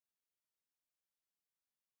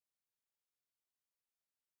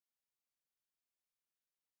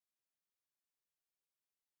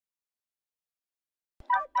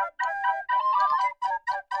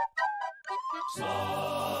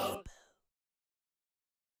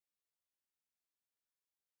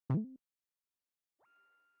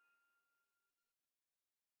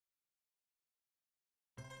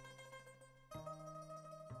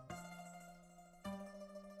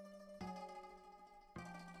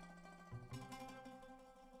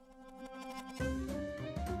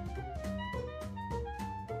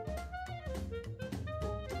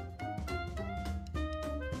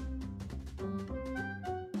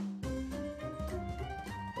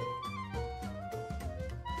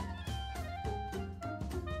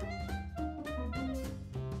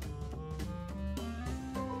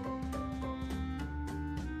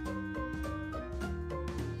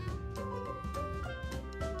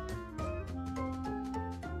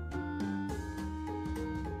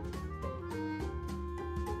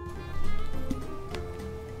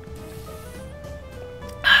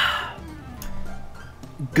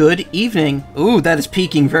Good evening. Ooh, that is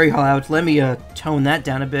peaking very loud. Let me tone that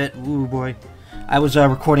down a bit. Ooh boy, I was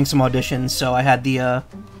recording some auditions, so I had the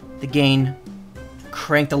gain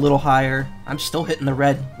cranked a little higher. I'm still hitting the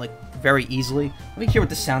red like very easily. Let me hear what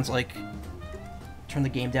this sounds like. Turn the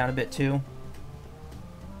game down a bit too.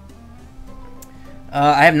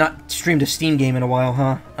 I have not streamed a Steam game in a while,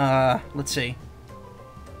 huh? Let's see.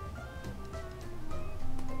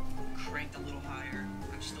 Cranked a little higher.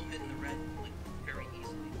 I'm still hitting the red like very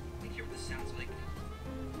easily. Let me hear what this sounds like.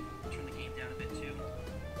 Turn the game down a bit too.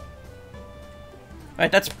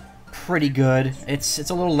 Alright, that's pretty good. It's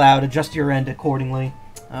a little loud. Adjust your end accordingly.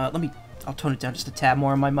 I'll tone it down just a tad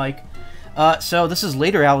more on my mic. So this is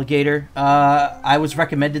later Alligator. I was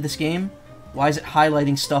recommended this game. Why is it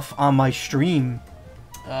highlighting stuff on my stream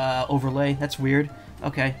overlay? That's weird.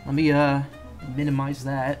 Okay, let me minimize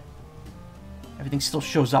that. Everything still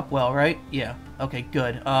shows up well, right? Yeah. Okay,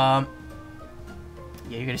 good. Yeah,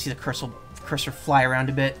 you're gonna see the cursor fly around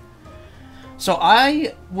a bit. So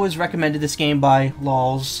I was recommended this game by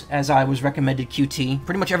Lols, as I was recommended QT.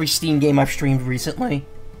 Pretty much every Steam game I've streamed recently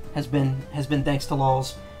has been thanks to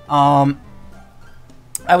Lols. I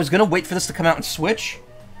was gonna wait for this to come out on Switch,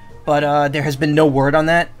 but there has been no word on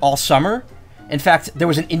that all summer. In fact, there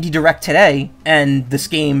was an indie direct today, and this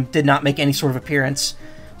game did not make any sort of appearance.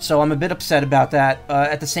 So I'm a bit upset about that.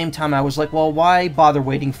 At the same time, I was like, well, why bother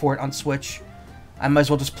waiting for it on Switch? I might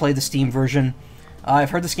as well just play the Steam version.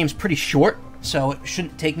 I've heard this game's pretty short, so it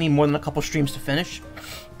shouldn't take me more than a couple streams to finish.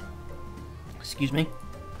 Excuse me.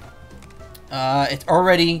 It's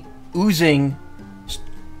already oozing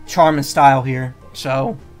charm and style here,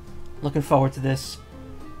 so looking forward to this.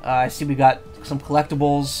 I see we got some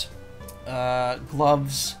collectibles,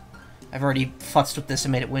 gloves. I've already futzed with this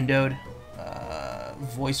and made it windowed.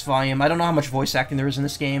 Voice volume. I don't know how much voice acting there is in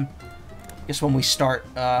this game. I guess when we start,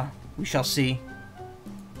 we shall see.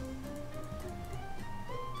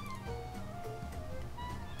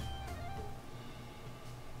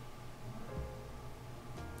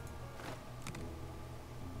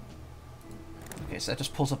 Okay, so that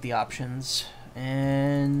just pulls up the options.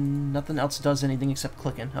 And nothing else does anything except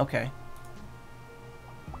clicking. Okay.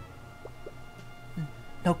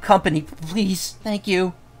 No company, please. Thank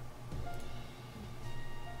you.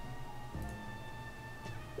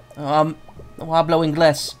 No hablo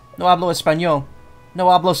inglés. No hablo español. No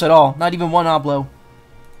hablos at all. Not even one hablo.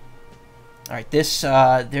 Alright, this,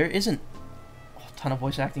 there isn't a ton of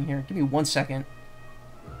voice acting here. Give me 1 second.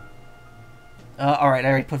 Alright, I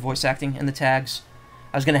already put voice acting in the tags.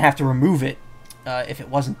 I was gonna have to remove it, if it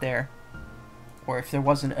wasn't there. Or if there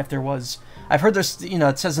wasn't, if there was. I've heard there's, you know,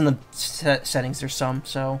 it says in the settings there's some,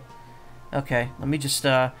 so. Okay, let me just,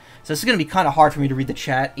 so this is gonna be kind of hard for me to read the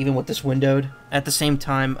chat, even with this windowed. At the same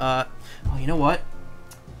time, oh, you know what?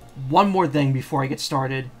 One more thing before I get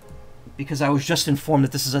started, because I was just informed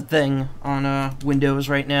that this is a thing on, Windows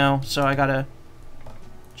right now, so I gotta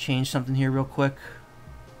change something here real quick.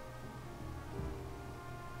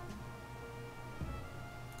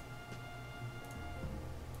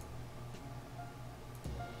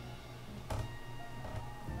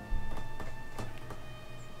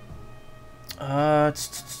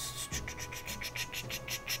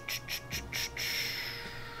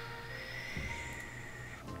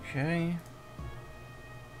 Okay.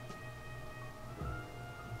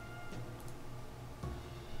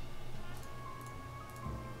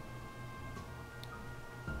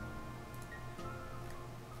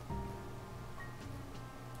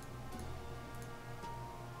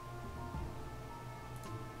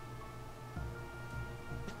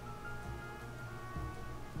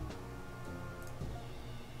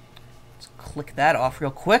 Click that off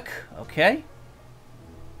real quick. Okay.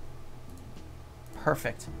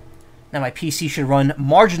 Perfect. Now my PC should run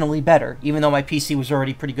marginally better, even though my PC was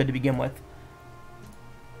already pretty good to begin with.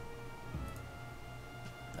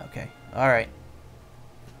 Okay, alright.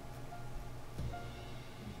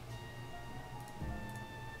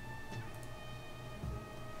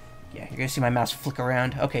 Yeah, you're gonna see my mouse flick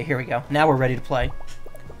around. Okay, here we go. Now we're ready to play.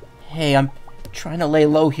 Hey, I'm trying to lay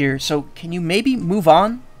low here, so can you maybe move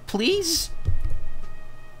on, please?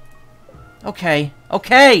 Okay,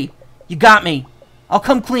 okay! You got me! I'll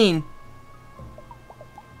come clean!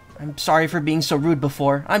 I'm sorry for being so rude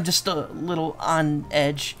before. I'm just a little on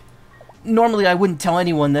edge. Normally I wouldn't tell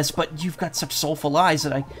anyone this, but you've got such soulful eyes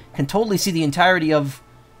that I can totally see the entirety of...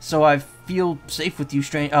 So I feel safe with you,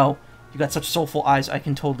 strange... Oh, you got such soulful eyes, I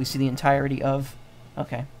can totally see the entirety of...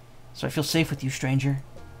 Okay. So I feel safe with you, stranger.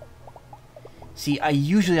 See, I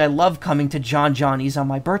love coming to John Johnny's on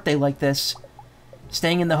my birthday like this.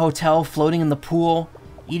 Staying in the hotel, floating in the pool,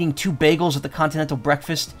 eating 2 bagels at the continental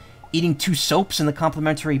breakfast, eating 2 soaps in the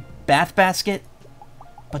complimentary bath basket.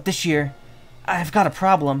 But this year, I've got a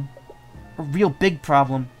problem. A real big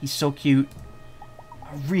problem. He's so cute.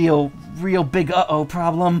 A real big uh-oh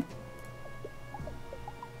problem.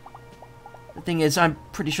 The thing is, I'm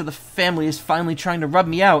pretty sure the family is finally trying to rub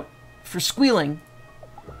me out for squealing.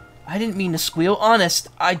 I didn't mean to squeal, honest.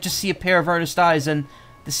 I just see a pair of earnest eyes and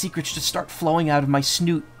the secrets just start flowing out of my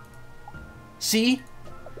snoot. See?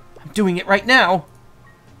 I'm doing it right now.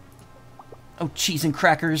 Oh, cheese and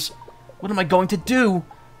crackers. What am I going to do?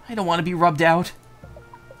 I don't want to be rubbed out.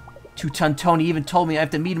 Two-Ton Tony even told me I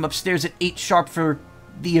have to meet him upstairs at 8 sharp for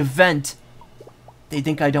the event. They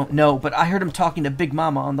think I don't know, but I heard him talking to Big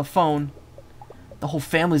Mama on the phone. The whole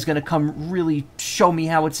family's gonna come really show me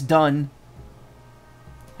how it's done.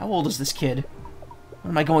 How old is this kid? What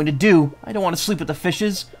am I going to do? I don't want to sleep with the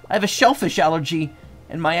fishes. I have a shellfish allergy,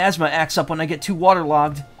 and my asthma acts up when I get too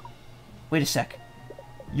waterlogged. Wait a sec.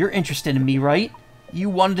 You're interested in me, right? You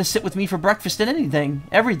wanted to sit with me for breakfast and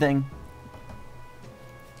everything.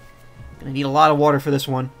 Gonna need a lot of water for this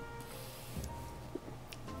one.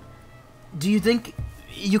 Do you think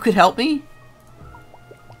you could help me?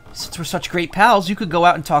 Since we're such great pals, you could go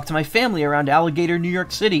out and talk to my family around Alligator, New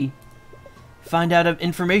York City. Find out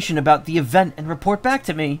information about the event and report back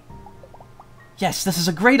to me. Yes, this is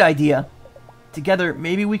a great idea. Together,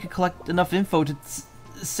 maybe we could collect enough info to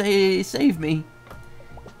save me.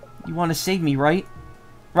 You want to save me, right?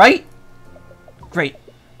 Right? Great.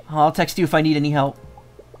 I'll text you if I need any help.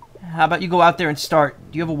 How about you go out there and start?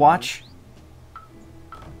 Do you have a watch?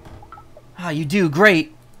 Ah, you do.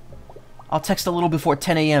 Great. I'll text a little before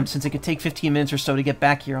 10 a.m. since it could take 15 minutes or so to get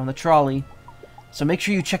back here on the trolley. So make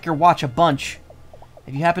sure you check your watch a bunch.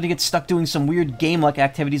 If you happen to get stuck doing some weird game-like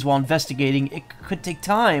activities while investigating, it could take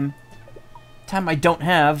time. Time I don't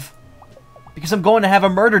have. Because I'm going to have a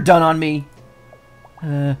murder done on me.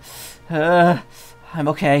 I'm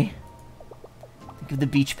okay. Think of the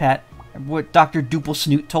beach, Pat. What Dr.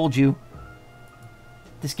 Dupplesnoot told you.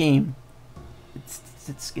 This game.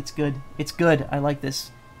 It's good. It's good. I like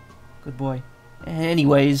this. Good boy.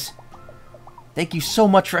 Anyways, thank you so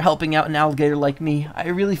much for helping out an alligator like me. I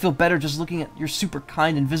really feel better just looking at your super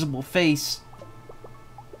kind, invisible face.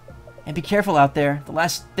 And be careful out there. The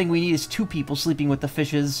last thing we need is 2 people sleeping with the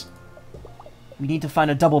fishes. We need to find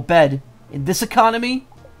a double bed. In this economy?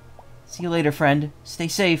 See you later, friend. Stay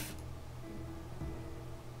safe.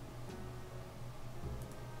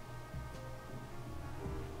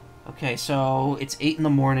 Okay, so it's 8 in the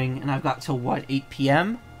morning, and I've got till, what, 8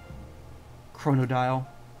 p.m.? Chronodial.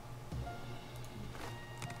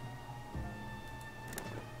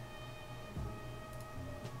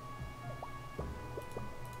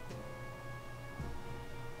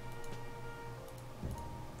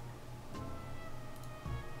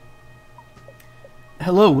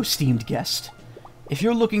 Hello, esteemed guest. If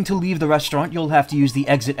you're looking to leave the restaurant, you'll have to use the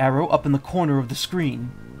exit arrow up in the corner of the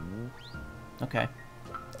screen. Okay.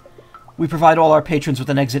 We provide all our patrons with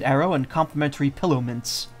an exit arrow and complimentary pillow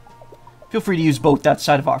mints. Feel free to use both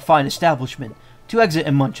outside of our fine establishment to exit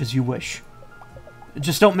and munch as you wish.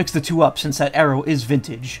 Just don't mix the two up since that arrow is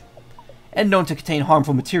vintage, and known to contain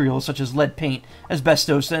harmful materials such as lead paint,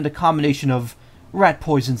 asbestos, and a combination of rat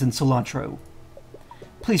poisons and cilantro.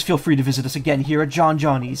 Please feel free to visit us again here at John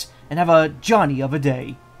Johnny's and have a Johnny of a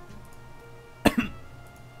day.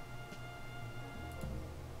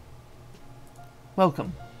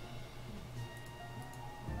 Welcome.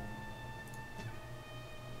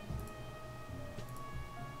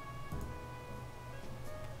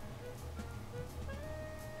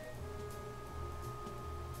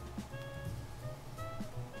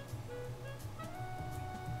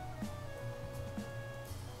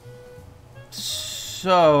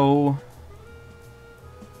 So,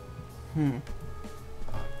 So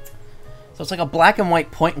it's like a black and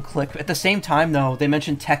white point and click. At the same time, though, they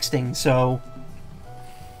mentioned texting, so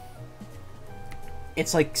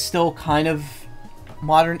it's like still kind of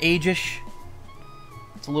modern age-ish.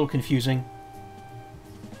 It's a little confusing.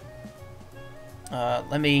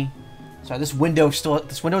 Sorry, this window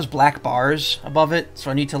has black bars above it,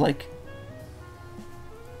 so I need to like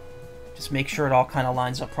just make sure it all kind of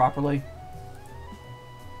lines up properly.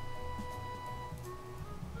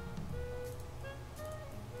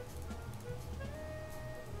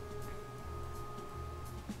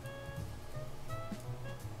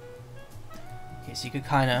 Okay, so you could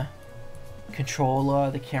kind of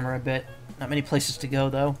control the camera a bit. Not many places to go,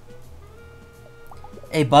 though.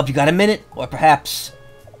 Hey, bub, you got a minute? Or perhaps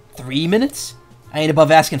 3 minutes? I ain't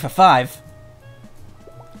above asking for 5.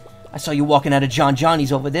 I saw you walking out of John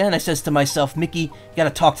Johnny's over there, and I says to myself, Mickey, you gotta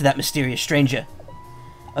talk to that mysterious stranger.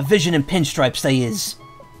 A vision in pinstripes they is.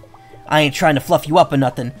 I ain't trying to fluff you up or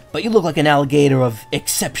nothing, but you look like an alligator of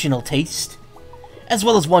exceptional taste. As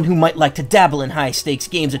well as one who might like to dabble in high-stakes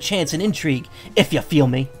games of chance and intrigue, if you feel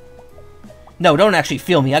me. No, don't actually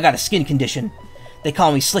feel me, I got a skin condition. They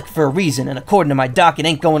call me slick for a reason, and according to my doc, it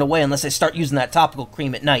ain't going away unless I start using that topical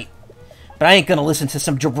cream at night. But I ain't gonna listen to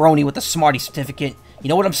some jabroni with a smarty certificate. You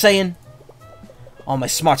know what I'm saying? All my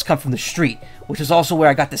smarts come from the street, which is also where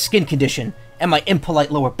I got the skin condition, and my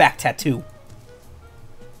impolite lower back tattoo.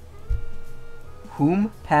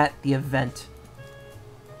 Whom pat the event?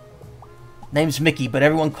 Name's Mickey, but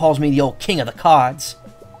everyone calls me the old king of the cards.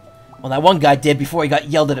 Well, that one guy did before he got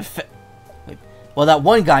yelled at a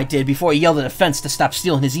fence to stop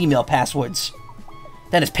stealing his email passwords.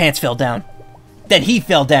 Then his pants fell down. Then he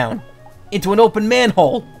fell down. Into an open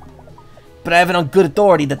manhole. But I have it on good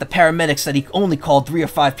authority that the paramedics said he only called 3 or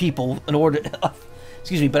 5 people in order...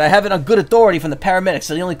 Excuse me, but I have it on good authority from the paramedics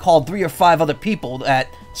that he only called 3 or 5 other people that...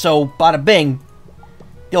 So, bada bing.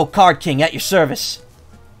 The old card king at your service.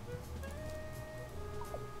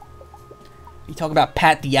 You talking about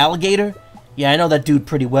Pat the Alligator? Yeah, I know that dude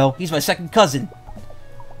pretty well. He's my second cousin.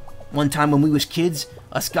 One time when we was kids,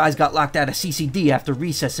 us guys got locked out of CCD after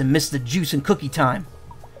recess and missed the juice and cookie time.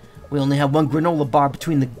 We only had one granola bar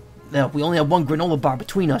between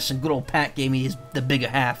us, and good old Pat gave me the bigger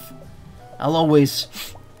half. I'll always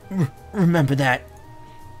remember that.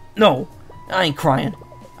 No, I ain't crying.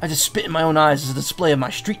 I just spit in my own eyes as a display of my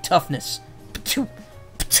street toughness. The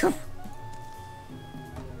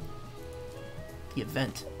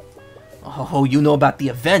event. Oh, you know about the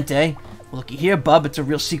event, eh? Well, looky here, bub, it's a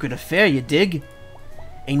real secret affair, you dig?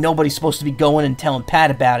 Ain't nobody supposed to be going and telling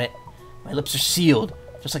Pat about it. My lips are sealed,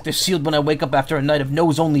 just like they're sealed when I wake up after a night of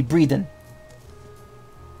nose-only breathing.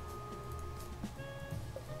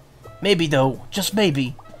 Maybe, though, just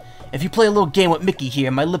maybe, if you play a little game with Mickey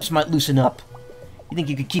here, my lips might loosen up. You think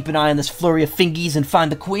you could keep an eye on this flurry of fingies and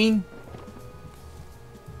find the queen?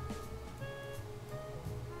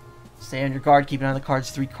 Stay on your guard, keep an eye on the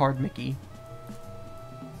cards, 3-card Mickey.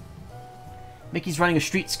 Mickey's running a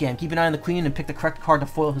street scam. Keep an eye on the queen and pick the correct card to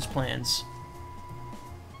foil his plans.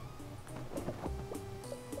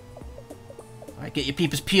 Alright, get your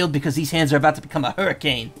peepers peeled because these hands are about to become a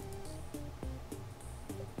hurricane.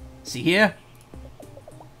 See here?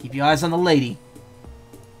 Keep your eyes on the lady.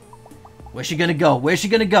 Where's she gonna go? Where's she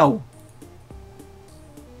gonna go?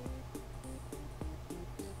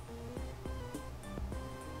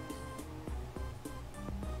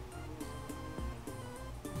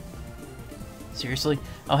 Seriously?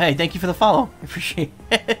 Oh, hey, thank you for the follow. I appreciate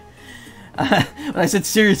it. When I said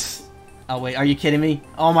serious... Oh, wait, are you kidding me?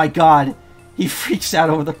 Oh, my God. He freaks out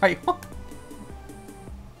over the right one.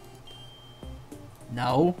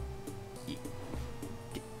 No.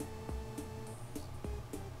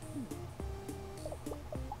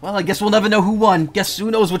 Well, I guess we'll never know who won. Guess who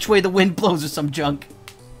knows which way the wind blows or some junk.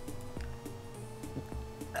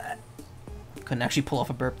 Couldn't actually pull off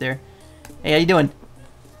a burp there. Hey, how you doing?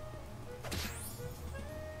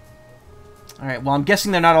 Alright, well, I'm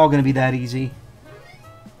guessing they're not all going to be that easy.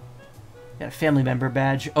 Got a family member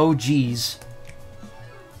badge. Oh, geez.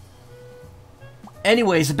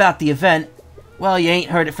 Anyways, about the event. Well, you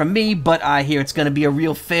ain't heard it from me, but I hear it's going to be a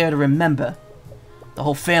real fair to remember. The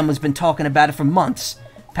whole family's been talking about it for months.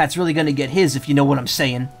 Pat's really going to get his, if you know what I'm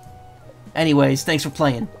saying. Anyways, thanks for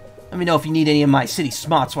playing. Let me know if you need any of my city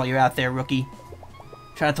smarts while you're out there, rookie.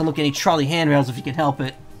 Try not to look at any trolley handrails if you can help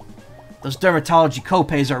it. Those dermatology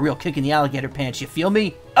copays are a real kick in the alligator pants, you feel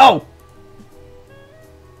me? Oh!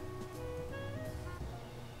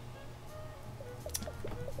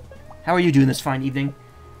 How are you doing this fine evening?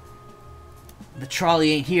 The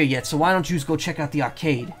trolley ain't here yet, so why don't you go check out the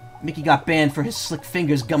arcade? Mickey got banned for his slick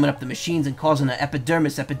fingers gumming up the machines and causing an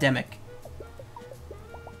epidermis epidemic.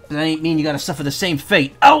 But that ain't mean you gotta suffer the same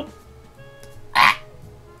fate. Oh! Ah!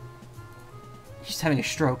 She's having a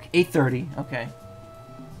stroke. 8:30. Okay.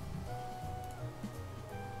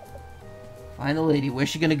 Find the lady. Where's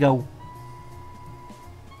she gonna go?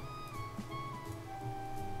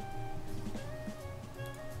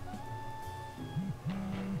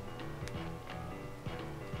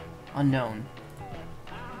 Unknown.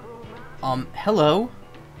 Hello?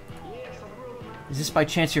 Is this by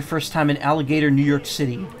chance your first time in Alligator, New York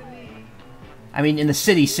City? I mean, in the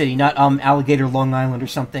city, not, Alligator, Long Island or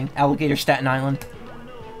something. Alligator, Staten Island.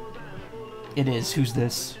 It is. Who's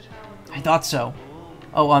this? I thought so.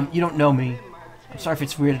 Oh, you don't know me. I'm sorry if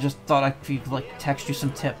it's weird, I just thought I could, like, text you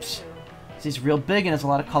some tips. He's real big and has a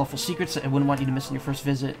lot of colorful secrets that I wouldn't want you to miss on your first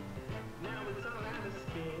visit.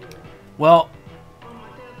 Well,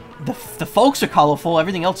 the folks are colorful,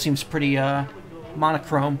 everything else seems pretty,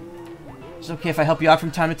 monochrome. Is it okay if I help you out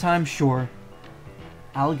from time to time? Sure.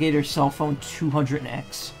 Alligator cell phone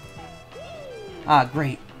 200X. Ah,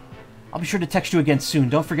 great. I'll be sure to text you again soon.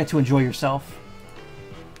 Don't forget to enjoy yourself.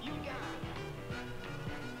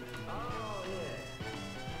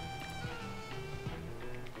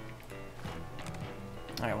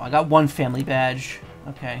 Alright, well, I got one family badge.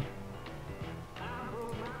 Okay.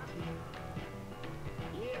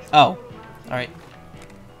 Oh. Alright.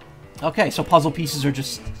 Okay, so puzzle pieces are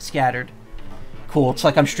just scattered. Cool, it's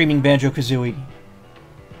like I'm streaming Banjo-Kazooie.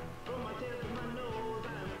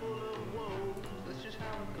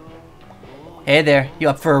 Hey there, you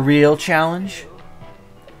up for a real challenge?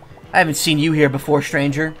 I haven't seen you here before,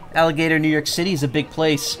 stranger. Alligator, New York City is a big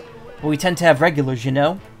place, but we tend to have regulars, you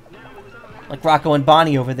know? Like Rocco and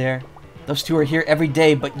Bonnie over there. Those two are here every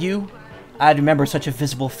day, but you? I'd remember such a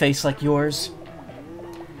visible face like yours.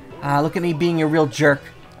 Look at me being a real jerk.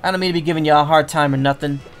 I don't mean to be giving you a hard time or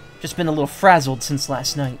nothing. Just been a little frazzled since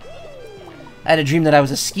last night. I had a dream that I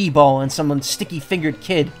was a skee ball and some sticky-fingered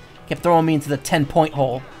kid kept throwing me into the 10-point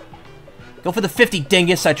hole. Go for the 50,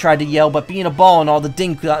 dingus, I tried to yell, but being a ball and all the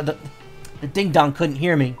ding-dong couldn't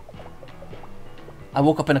hear me. I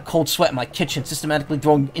woke up in a cold sweat in my kitchen, systematically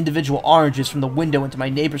throwing individual oranges from the window into my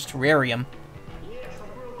neighbor's terrarium.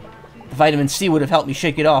 The vitamin C would have helped me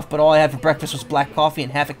shake it off, but all I had for breakfast was black coffee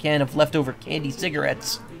and half a can of leftover candy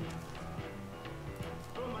cigarettes.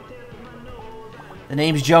 The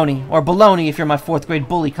name's Joni, or Baloney if you're my 4th grade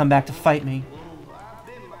bully come back to fight me.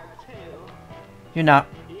 You're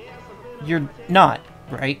not,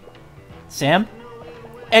 right? Sam?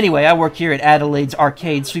 Anyway, I work here at Adelaide's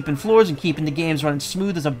arcade, sweeping floors and keeping the games running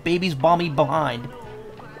smooth as a baby's balmy behind.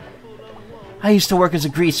 I used to work as a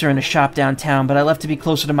greaser in a shop downtown, but I left to be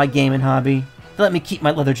closer to my gaming hobby. They let me keep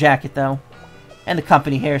my leather jacket, though. And the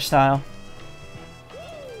company hairstyle.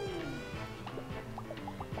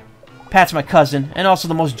 Pat's my cousin, and also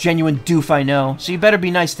the most genuine doof I know, so you better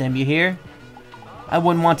be nice to him, you hear? I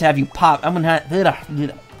wouldn't want to have you pop. I wouldn't want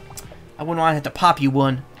to have to pop you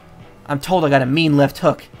one. I'm told I got a mean left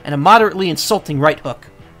hook, and a moderately insulting right hook.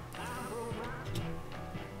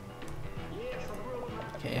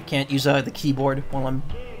 Okay, I can't use the keyboard while I'm...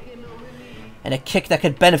 And a kick that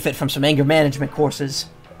could benefit from some anger management courses.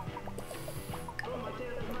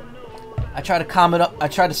 I tried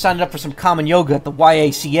to sign it up for some common yoga at the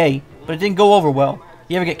YACA, but it didn't go over well.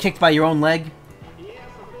 You ever get kicked by your own leg?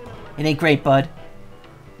 It ain't great, bud.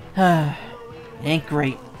 It ain't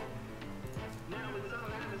great.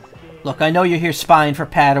 Look, I know you're here spying for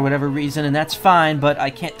Pat or whatever reason, and that's fine, but I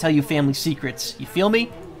can't tell you family secrets. You feel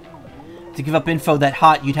me? To give up info that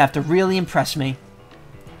hot, you'd have to really impress me.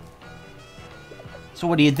 So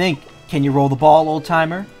what do you think? Can you roll the ball,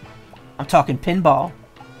 old-timer? I'm talking pinball.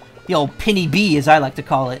 The old Pinny B, as I like to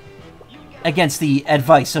call it. Against the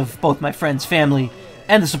advice of both my friend's family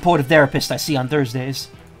and the supportive therapist I see on Thursdays.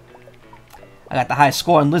 I got the highest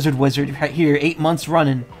score on Lizard Wizard right here 8 months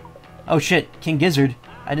running. Oh shit, King Gizzard.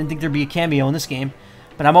 I didn't think there'd be a cameo in this game,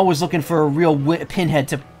 but I'm always looking for a real pinhead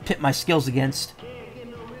to pit my skills against.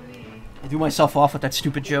 I threw myself off with that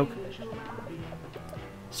stupid joke.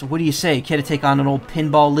 So what do you say, care to take on an old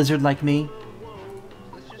pinball lizard like me?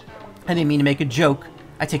 I didn't mean to make a joke.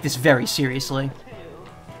 I take this very seriously.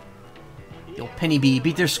 The old Penny B,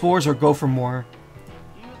 beat their scores or go for more.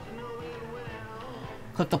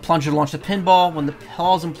 Click the plunger to launch the pinball. When the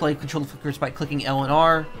ball's in play, control the flickers by clicking L and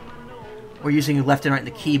R. Or using your left and right on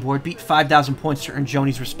the keyboard. Beat 5,000 points to earn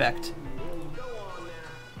Joni's respect.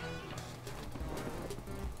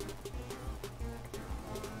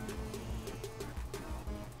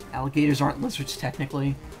 Alligators aren't lizards,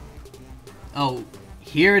 technically. Oh,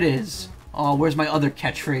 here it is. Oh, where's my other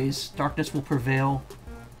catchphrase? Darkness will prevail.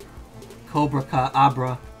 Cobra Ka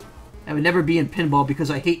Abra. I would never be in pinball because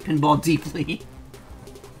I hate pinball deeply.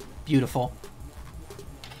 Beautiful.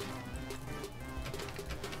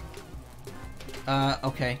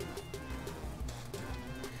 Okay.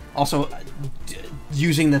 Also,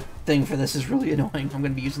 using the thing for this is really annoying. I'm gonna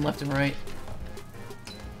be using left and right.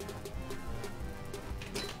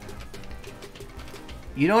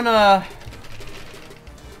 You don't, Wow,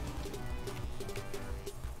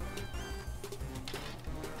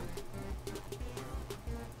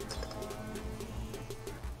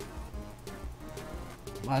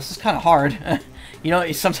 this is kind of hard. You know,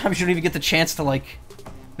 sometimes you don't even get the chance to, like,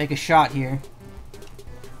 make a shot here.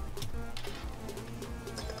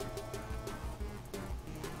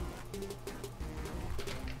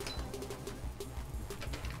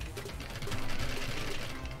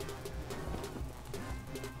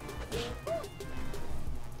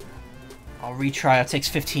 I'll retry. It takes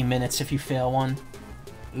 15 minutes if you fail one.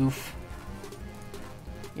 Oof.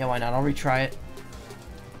 Yeah, why not? I'll retry it.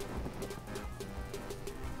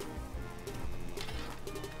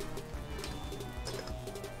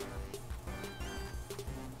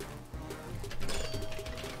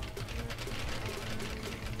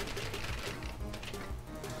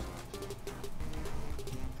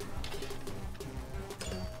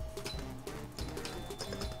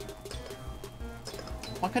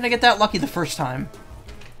 Why couldn't I get that lucky the first time?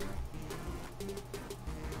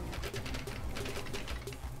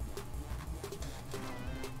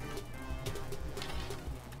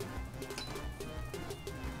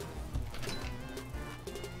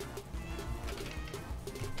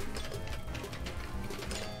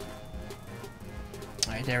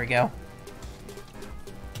 Alright, there we go.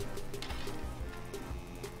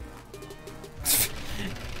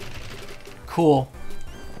 Cool.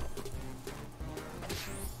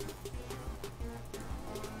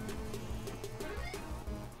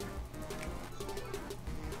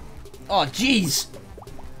 Oh, jeez!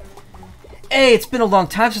 Hey, it's been a long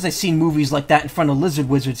time since I've seen movies like that in front of lizard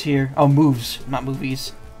wizards here. Oh, moves, not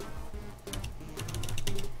movies.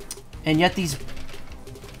 And yet these...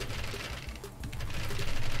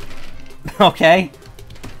 Okay.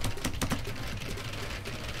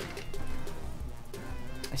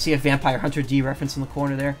 I see a Vampire Hunter D reference in the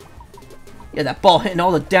corner there. Yeah, that ball hitting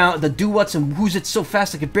all the do-whats and who's-it so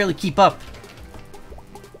fast I could barely keep up.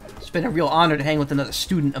 It's been a real honor to hang with another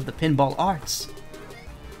student of the pinball arts.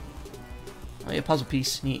 Oh yeah, puzzle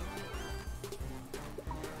piece. Neat.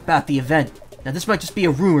 About the event. Now this might just be a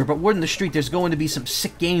rumor, but word in the street there's going to be some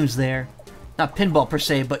sick games there. Not pinball per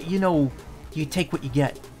se, but you know, you take what you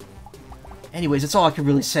get. Anyways, that's all I can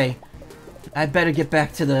really say. I'd better get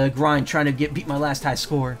back to the grind trying to beat my last high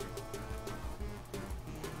score.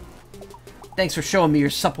 Thanks for showing me your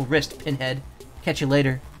supple wrist, Pinhead. Catch you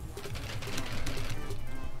later.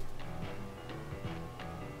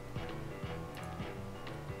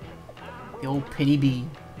 The old Penny B.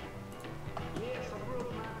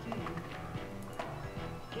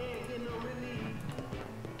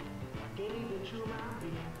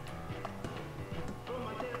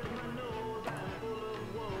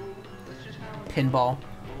 Pinball.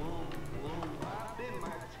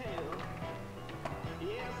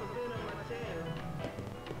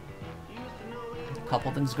 A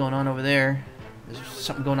couple things going on over there. There's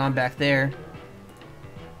something going on back there.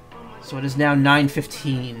 So it is now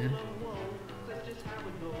 9:15.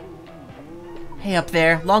 Hey up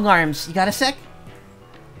there, long arms, you got a sec?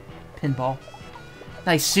 Pinball.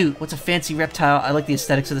 Nice suit, what's a fancy reptile? I like the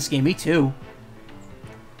aesthetics of this game, me too.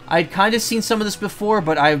 I'd kind of seen some of this before,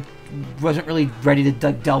 but I wasn't really ready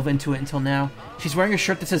to delve into it until now. She's wearing a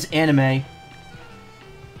shirt that says anime.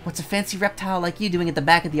 What's a fancy reptile like you doing at the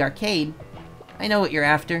back of the arcade? I know what you're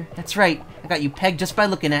after. That's right, I got you pegged just by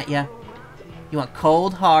looking at ya. You want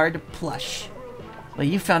cold, hard, plush. Well,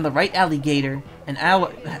 you found the right alligator. An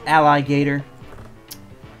alligator.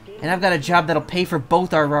 And I've got a job that'll pay for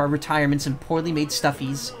both our retirements and poorly made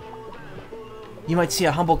stuffies. You might see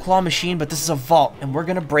a humble claw machine, but this is a vault, and we're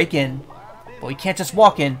gonna break in. But we can't just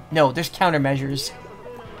walk in. No, there's countermeasures.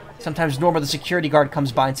 Sometimes Norma, the security guard,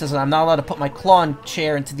 comes by and says that I'm not allowed to put my claw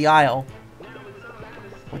chair into the aisle.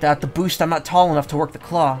 Without the boost, I'm not tall enough to work the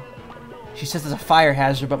claw. She says there's a fire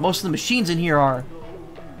hazard, but most of the machines in here are.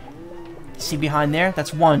 See behind there?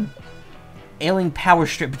 That's one. Ailing power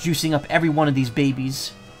strip juicing up every one of these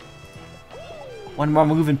babies. One more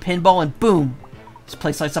move in pinball and boom! This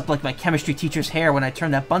place lights up like my chemistry teacher's hair when I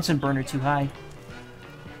turn that Bunsen burner too high.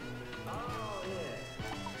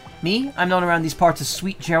 Me? I'm known around these parts as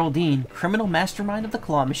Sweet Geraldine, criminal mastermind of the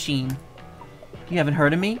claw machine. You haven't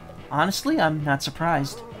heard of me? Honestly, I'm not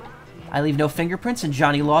surprised. I leave no fingerprints and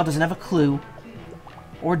Johnny Law doesn't have a clue.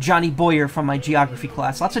 Or Johnny Boyer from my geography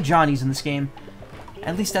class. Lots of Johnnies in this game.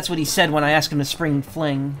 At least that's what he said when I asked him to spring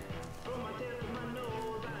fling.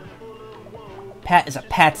 Pat is a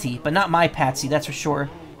patsy, but not my patsy, that's for sure.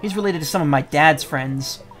 He's related to some of my dad's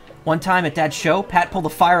friends. One time at Dad's show, Pat pulled a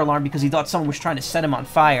fire alarm because he thought someone was trying to set him on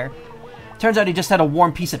fire. Turns out he just had a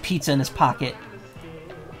warm piece of pizza in his pocket.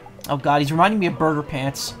 Oh god, he's reminding me of Burger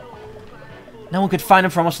Pants. No one could find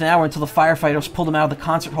him for almost an hour until the firefighters pulled him out of the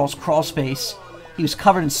concert hall's crawl space. He was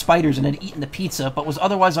covered in spiders and had eaten the pizza, but was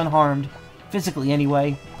otherwise unharmed. Physically,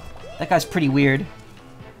 anyway. That guy's pretty weird.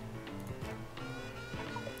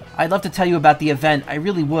 I'd love to tell you about the event, I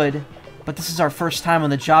really would, but this is our first time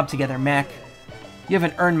on the job together, Mac. You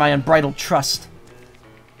haven't earned my unbridled trust.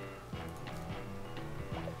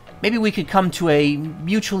 Maybe we could come to a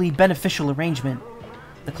mutually beneficial arrangement.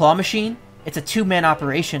 The claw machine? It's a two-man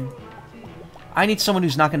operation. I need someone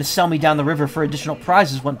who's not going to sell me down the river for additional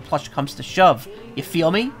prizes when plush comes to shove. You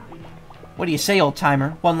feel me? What do you say,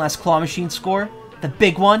 old-timer? One last claw machine score? The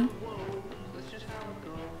big one?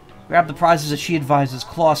 Grab the prizes as she advises.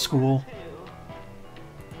 Claw School.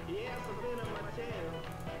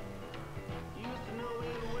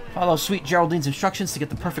 Follow Sweet Geraldine's instructions to get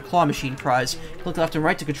the perfect claw machine prize. Click left and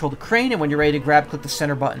right to control the crane, and when you're ready to grab, click the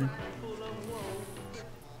center button.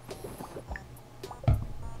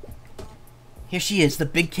 Here she is, the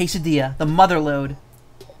big quesadilla, the mother load.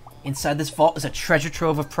 Inside this vault is a treasure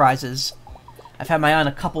trove of prizes. I've had my eye on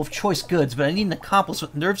a couple of choice goods, but I need an accomplice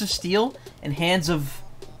with nerves of steel and hands of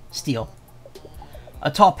steel.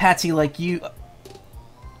 A tall patsy like you...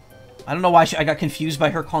 I don't know why I got confused by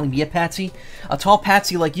her calling me a patsy. A tall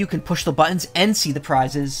patsy like you can push the buttons and see the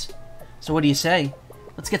prizes. So what do you say?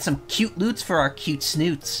 Let's get some cute loots for our cute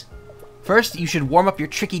snoots. First, you should warm up your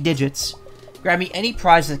tricky digits. Grab me any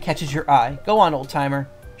prize that catches your eye. Go on, old-timer.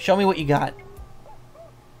 Show me what you got.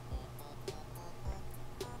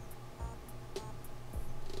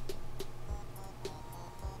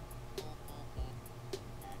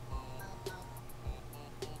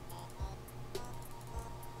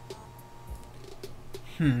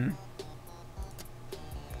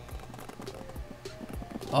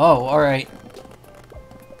 Oh, alright.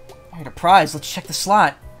 Alright, a prize. Let's check the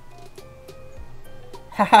slot.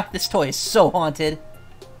 Haha, this toy is so haunted.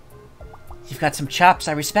 You've got some chops,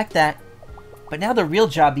 I respect that. But now the real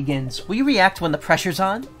job begins. Will you react when the pressure's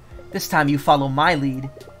on? This time you follow my lead.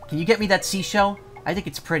 Can you get me that seashell? I think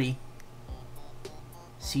it's pretty.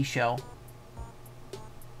 Seashell.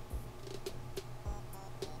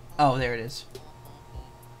 Oh, there it is.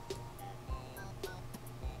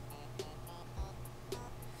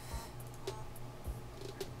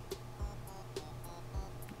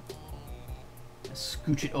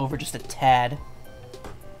 Scooch it over just a tad.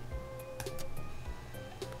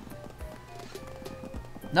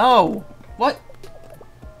 No! What?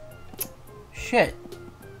 Shit.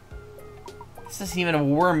 This isn't even a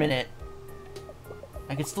worm in it.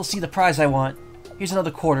 I can still see the prize I want. Here's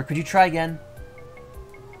another quarter. Could you try again?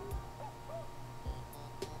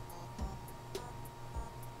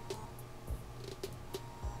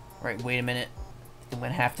 Right, wait a minute. I'm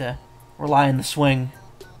gonna have to rely on the swing.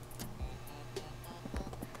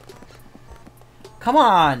 Come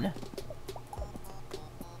on!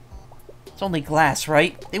 It's only glass,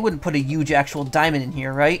 right? They wouldn't put a huge actual diamond in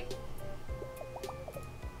here, right?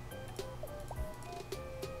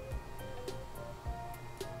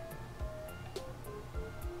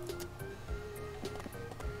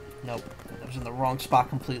 Nope. That was in the wrong spot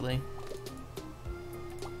completely.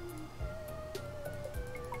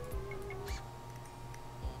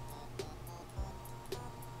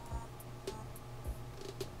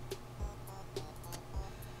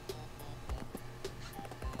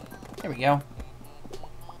 There we go.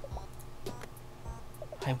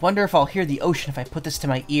 I wonder if I'll hear the ocean if I put this to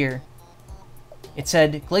my ear. It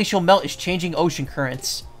said, glacial melt is changing ocean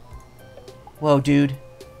currents. Whoa, dude.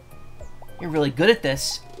 You're really good at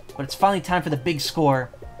this, but it's finally time for the big score.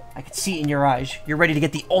 I can see it in your eyes. You're ready to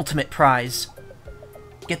get the ultimate prize.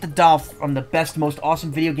 Get the doll from the best, most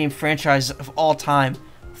awesome video game franchise of all time.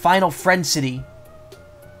 Final Friend City.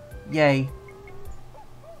 Yay.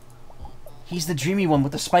 He's the dreamy one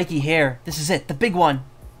with the spiky hair. This is it, the big one.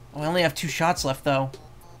 Oh, I only have 2 shots left, though.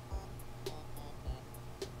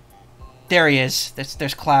 There he is.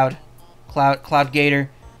 There's Cloud. Cloud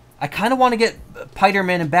Gator. I kind of want to get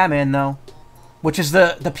Spider-Man and Batman, though. Which is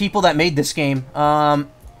the people that made this game. The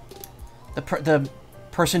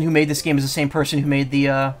person who made this game is the same person who made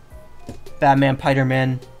the Batman,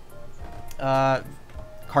 Spider-Man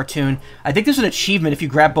cartoon. I think there's an achievement if you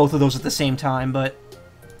grab both of those at the same time, but...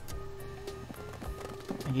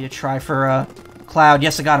 I need to try for Cloud.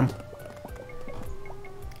 Yes, I got him.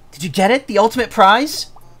 Did you get it? The ultimate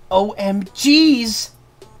prize? OMGs!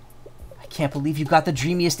 I Can't believe you got the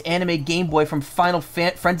dreamiest anime Game Boy from Final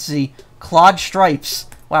Fantasy, Claude Stripes.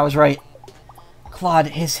 Wow, I was right. Claude,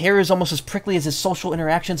 his hair is almost as prickly as his social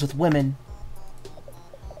interactions with women.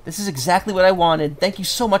 This is exactly what I wanted. Thank you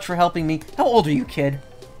so much for helping me. How old are you, kid?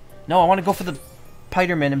 No, I want to go for the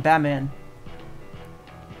Spider-Man and Batman.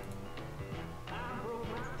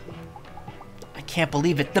 I can't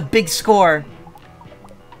believe it. The big score!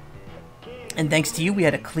 And thanks to you, we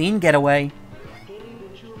had a clean getaway.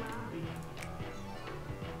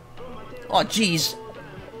 Oh, jeez.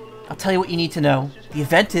 I'll tell you what you need to know. The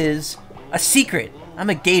event is a secret. I'm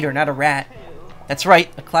a gator, not a rat. That's right,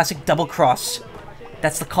 a classic double cross.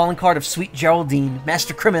 That's the calling card of Sweet Geraldine,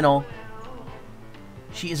 Master Criminal.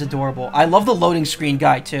 She is adorable. I love the loading screen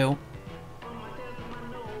guy, too.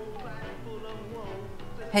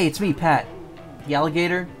 Hey, it's me, Pat. The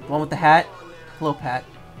alligator, the one with the hat. Hello, Pat.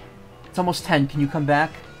 It's almost 10. Can you come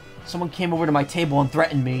back? Someone came over to my table and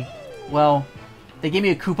threatened me. Well, they gave me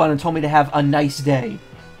a coupon and told me to have a nice day.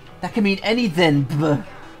 That can mean anything. Bleh.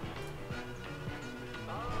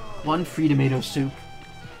 1 free tomato soup.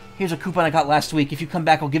 Here's a coupon I got last week. If you come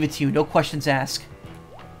back, I'll give it to you. No questions asked.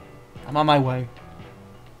 I'm on my way.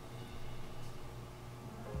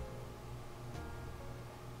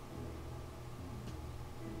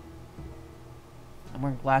 I'm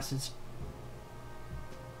wearing glasses.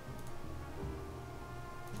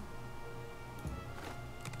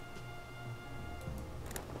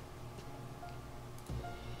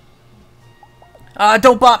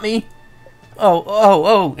 Don't bot me!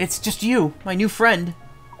 Oh, it's just you, my new friend.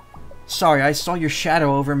 Sorry, I saw your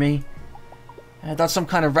shadow over me. I thought some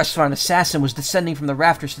kind of restaurant assassin was descending from the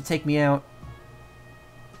rafters to take me out.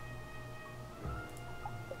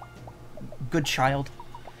 Good child.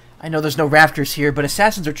 I know there's no rafters here, but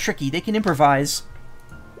assassins are tricky. They can improvise.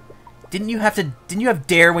 Didn't you have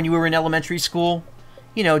DARE when you were in elementary school?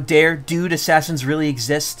 You know, DARE, Dude, Assassins Really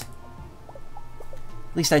Exist.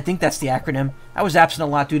 At least I think that's the acronym. I was absent a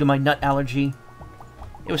lot due to my nut allergy.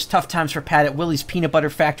 It was tough times for Pat at Willie's Peanut Butter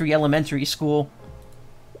Factory Elementary School.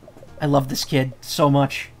 I love this kid so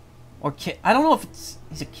much. Or kid. I don't know if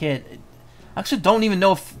he's a kid. I actually don't even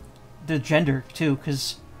know if the gender, too,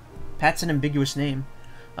 because Pat's an ambiguous name.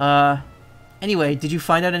 Anyway, did you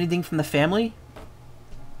find out anything from the family?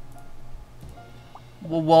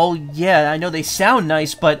 Well, yeah, I know they sound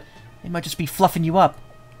nice, but they might just be fluffing you up.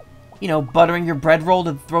 You know, buttering your bread roll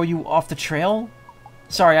to throw you off the trail?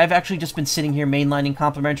 Sorry, I've actually just been sitting here mainlining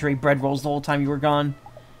complimentary bread rolls the whole time you were gone.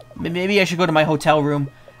 Maybe I should go to my hotel room.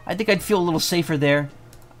 I think I'd feel a little safer there.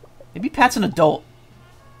 Maybe Pat's an adult.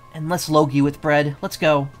 And less logy with bread. Let's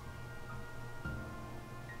go.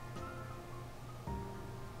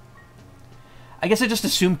 I guess I just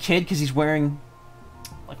assumed kid because he's wearing,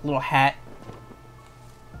 like, a little hat.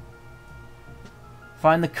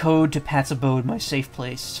 Find the code to Pat's abode, my safe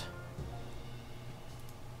place.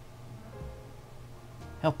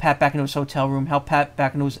 Help Pat back into his hotel room. Help Pat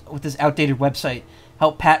back into with his outdated website.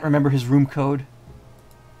 Help Pat remember his room code.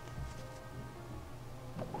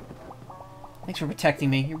 Thanks for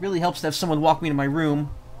protecting me. It really helps to have someone walk me to my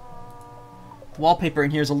room. The wallpaper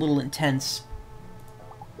in here is a little intense.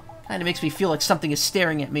 Kinda makes me feel like something is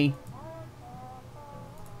staring at me.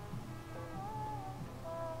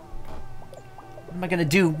 What am I gonna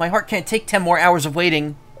do? My heart can't take 10 more hours of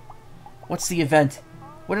waiting. What's the event?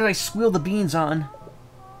 What did I squeal the beans on?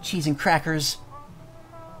 Cheese and crackers.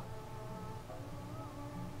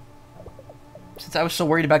 Since I was so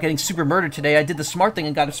worried about getting super murdered today, I did the smart thing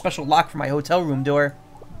and got a special lock for my hotel room door.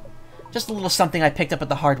 Just a little something I picked up at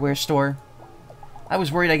the hardware store. I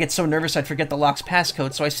was worried I'd get so nervous I'd forget the lock's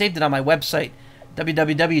passcode, so I saved it on my website,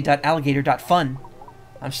 www.alligator.fun.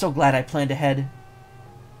 I'm so glad I planned ahead.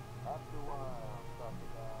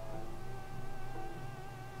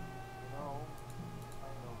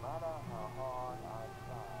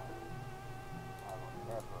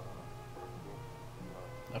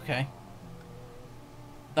 Okay.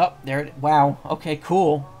 Oh, there it... Wow. Okay,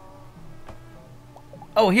 cool.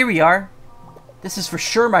 Oh, here we are. This is for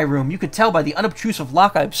sure my room. You could tell by the unobtrusive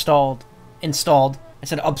lock I've installed. I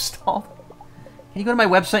said upstalled. Can you go to my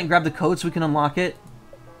website and grab the code so we can unlock it?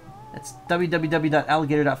 That's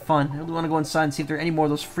www.alligator.fun. I really want to go inside and see if there are any more of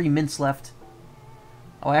those free mints left.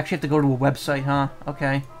 Oh, I actually have to go to a website, huh?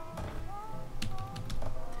 Okay.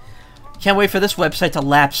 Can't wait for this website to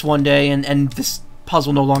lapse one day and this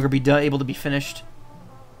puzzle no longer be able to be finished.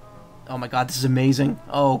 Oh my god, this is amazing.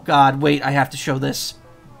 Oh god, wait, I have to show this.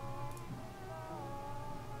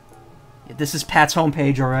 Yeah, this is Pat's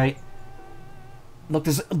homepage, alright. Look,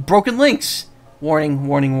 there's broken links! Warning,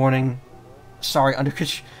 warning, warning. Sorry,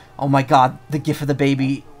 oh my god, the gif of the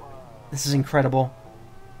baby. This is incredible.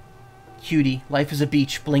 Cutie. Life is a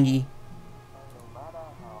beach. Blingy.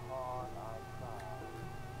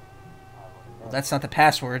 Well, that's not the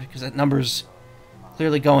password, because that number's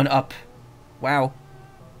clearly going up. Wow.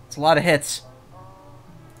 It's a lot of hits.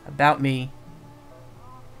 About me.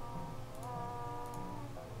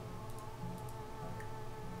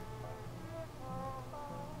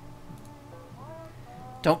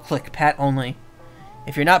 Don't click. Pat only.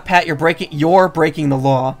 If you're not Pat, you're breaking the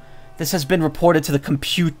law. This has been reported to the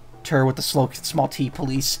computer with the small t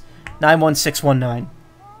police. 91619.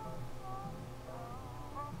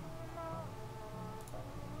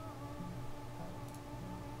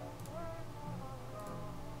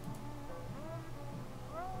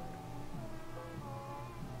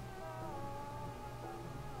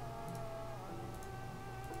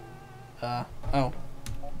 Oh.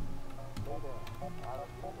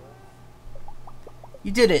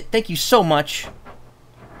 You did it. Thank you so much.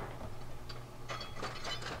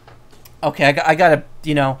 Okay, I gotta,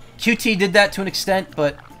 you know, QT did that to an extent,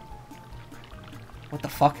 but... What the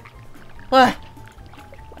fuck? Ah,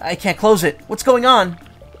 I can't close it. What's going on?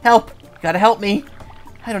 Help. Gotta help me.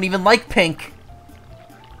 I don't even like pink.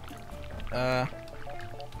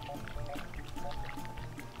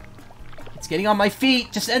 It's getting on my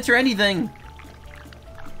feet. Just enter anything.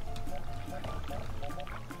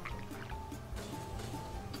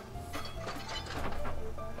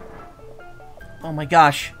 Oh my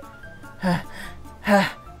gosh.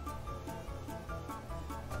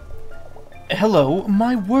 Hello,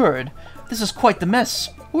 my word. This is quite the mess.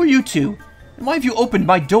 Who are you two? And why have you opened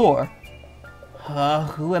my door?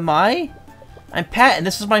 Who am I? I'm Pat, and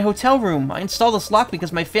this is my hotel room. I installed this lock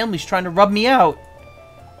because my family's trying to rub me out.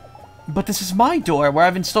 But this is my door, where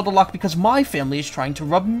I've installed a lock because my family is trying to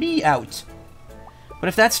rub me out. But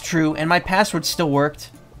if that's true, and my password still worked,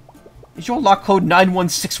 is your lock code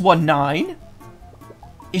 91619?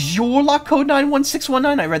 Is your lock code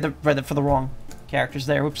 91619? I read it for the wrong characters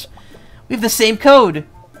there. Oops. We have the same code,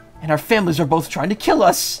 and our families are both trying to kill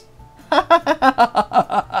us.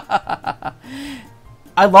 I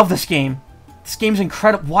love this game. This game's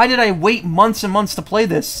incredible. Why did I wait months and months to play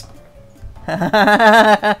this?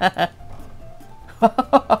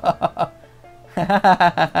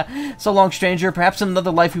 So long, stranger. Perhaps in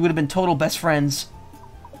another life we would have been total best friends.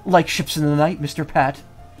 Like ships in the night, Mr. Pat.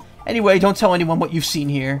 Anyway, don't tell anyone what you've seen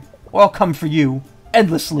here, or I'll come for you.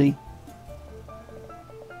 Endlessly.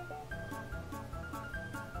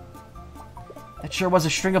 That sure was a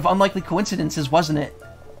string of unlikely coincidences, wasn't it?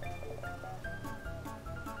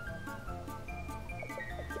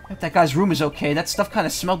 I hope that guy's room is okay. That stuff kind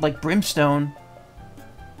of smelled like brimstone.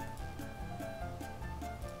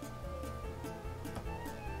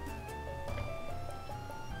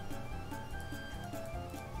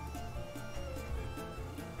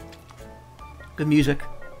 Good music.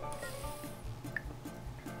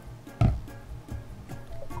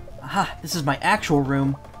 Aha, this is my actual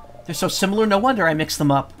room. They're so similar, no wonder I mixed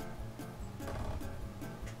them up.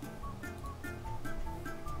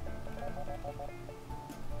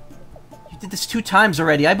 You did this 2 times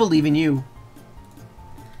already. I believe in you.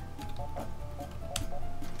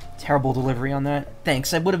 Terrible delivery on that.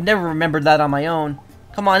 Thanks, I would have never remembered that on my own.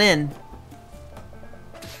 Come on in.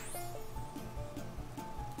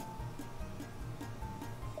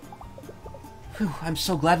 Whew, I'm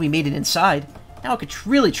so glad we made it inside. Now I could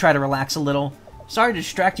really try to relax a little. Sorry to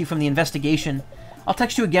distract you from the investigation. I'll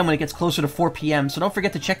text you again when it gets closer to 4 PM, so don't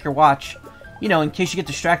forget to check your watch. You know, in case you get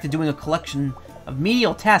distracted doing a collection of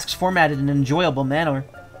menial tasks formatted in an enjoyable manner.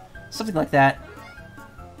 Something like that.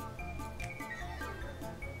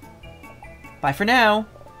 Bye for now.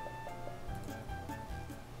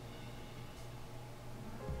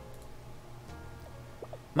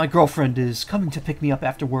 My girlfriend is coming to pick me up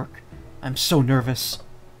after work. I'm so nervous.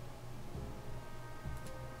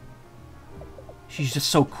 She's just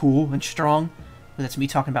so cool and strong. That's me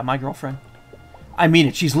talking about my girlfriend. I mean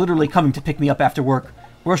it, she's literally coming to pick me up after work.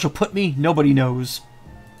 Where she'll put me, nobody knows.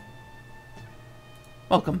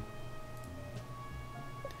 Welcome.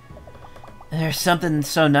 There's something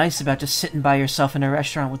so nice about just sitting by yourself in a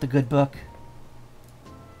restaurant with a good book.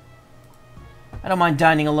 I don't mind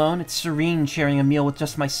dining alone. It's serene sharing a meal with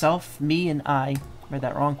just myself, me, and I. Read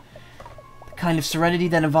that wrong. The kind of serenity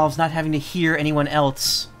that involves not having to hear anyone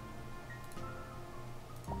else.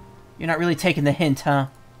 You're not really taking the hint, huh?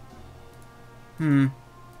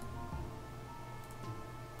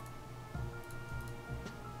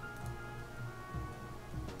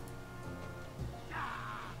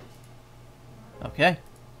 Okay.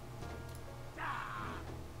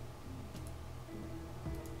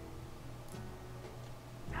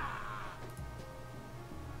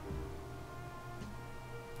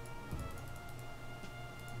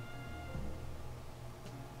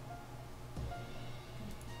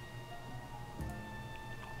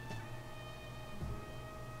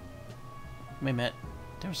 Wait a minute.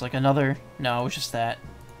 There was like another... No, it was just that.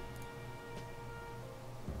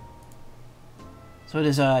 So it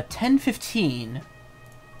is 10:15.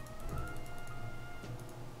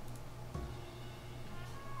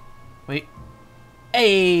 Wait.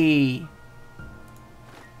 Hey!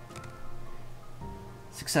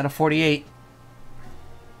 6 out of 48.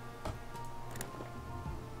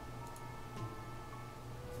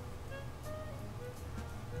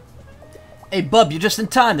 Hey, bub, you're just in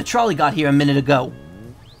time. The trolley got here a minute ago.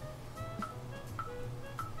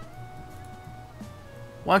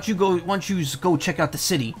 Why don't you go check out the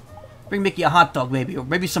city? Bring Mickey a hot dog, maybe, or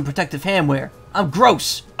maybe some protective handwear. I'm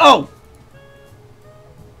gross. Oh!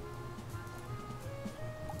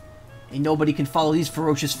 Ain't nobody can follow these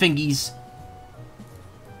ferocious fingies.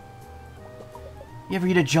 You ever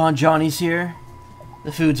eat at John Johnny's here?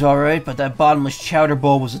 The food's alright, but that bottomless chowder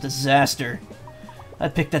bowl was a disaster. I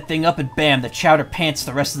picked that thing up and bam, the chowder pants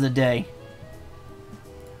the rest of the day.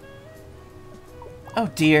 Oh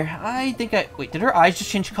dear, I think wait, did her eyes just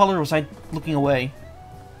change color or was I looking away?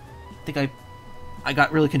 I think I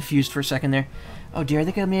got really confused for a second there. Oh dear, I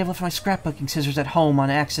think I may have left my scrapbooking scissors at home on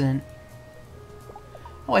accident.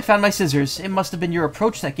 Oh, I found my scissors. It must have been your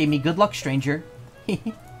approach that gave me good luck, stranger.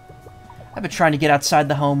 I've been trying to get outside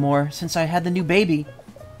the home more since I had the new baby.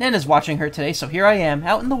 Nana's watching her today, so here I am,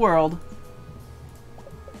 out in the world.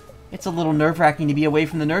 It's a little nerve-wracking to be away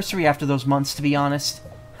from the nursery after those months, to be honest.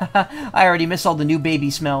 I already miss all the new baby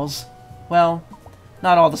smells. Well,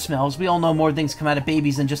 not all the smells. We all know more things come out of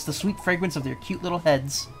babies than just the sweet fragrance of their cute little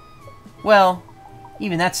heads. Well,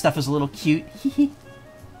 even that stuff is a little cute.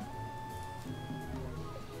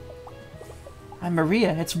 I'm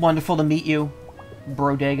Maria. It's wonderful to meet you,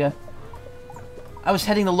 Brodega. I was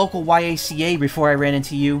heading the local YACA before I ran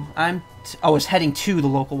into you. I was heading to the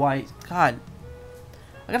local God.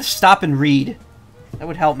 I gotta stop and read. That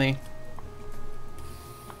would help me.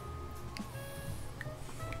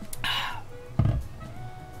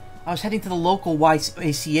 I was heading to the local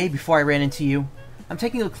YACA before I ran into you. I'm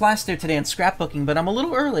taking a class there today on scrapbooking, but I'm a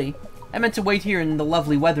little early. I meant to wait here in the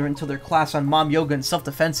lovely weather until their class on mom yoga and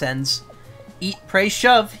self-defense ends. Eat, pray,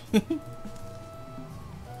 shove.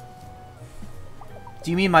 Do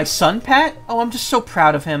you mean my son, Pat? Oh, I'm just so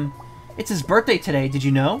proud of him. It's his birthday today, did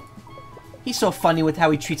you know? He's so funny with how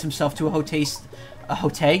he treats himself to a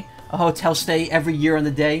hotel stay every year on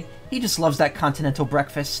the day. He just loves that continental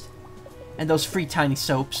breakfast. And those free tiny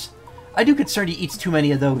soaps. I do concern he eats too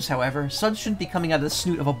many of those, however. Suds shouldn't be coming out of the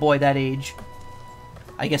snoot of a boy that age.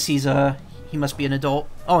 I guess he must be an adult.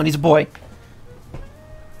 Oh, and he's a boy.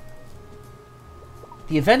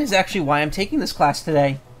 The event is actually why I'm taking this class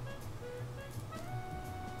today.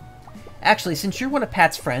 Actually, since you're one of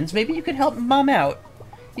Pat's friends, maybe you could help Mom out.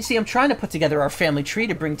 You see, I'm trying to put together our family tree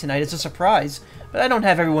to bring tonight as a surprise, but I don't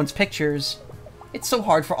have everyone's pictures. It's so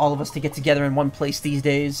hard for all of us to get together in one place these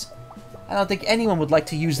days. I don't think anyone would like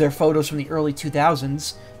to use their photos from the early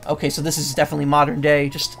 2000s. Okay, so this is definitely modern day,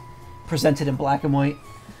 just presented in black and white.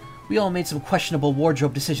 We all made some questionable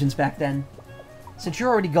wardrobe decisions back then. Since you're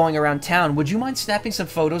already going around town, would you mind snapping some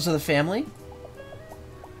photos of the family?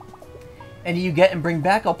 Any you get and bring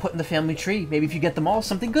back, I'll put in the family tree. Maybe if you get them all,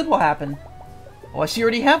 something good will happen. Oh, I see you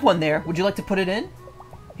already have one there. Would you like to put it in?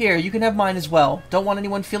 Here, you can have mine as well. Don't want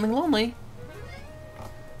anyone feeling lonely.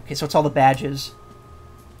 Okay, so it's all the badges.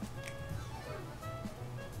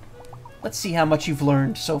 Let's see how much you've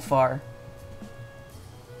learned so far.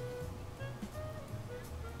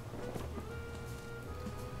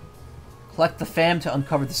 Collect the fam to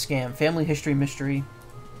uncover the scam. Family history mystery.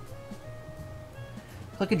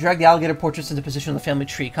 Click and drag the alligator portraits into position on the family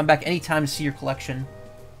tree. Come back anytime to see your collection.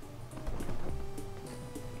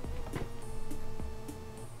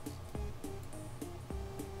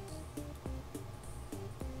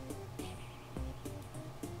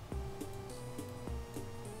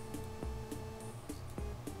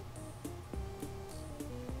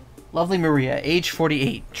 Lovely Maria, age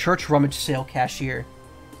 48, church rummage sale cashier.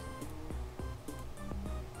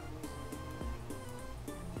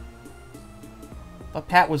 But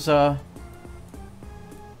Pat was, your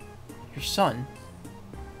son.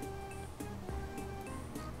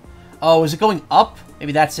 Oh, is it going up?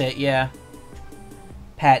 Maybe that's it, yeah.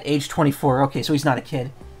 Pat, age 24. Okay, so he's not a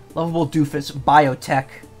kid. Lovable doofus, biotech.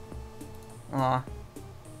 Aw.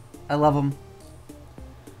 I love him.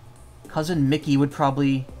 Cousin Mickey would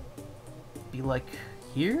probably be like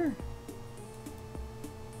here?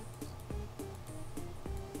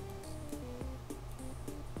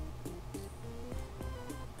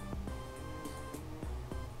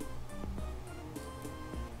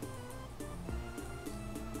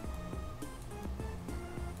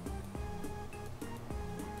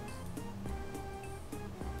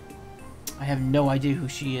 I have no idea who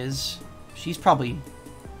she is. She's probably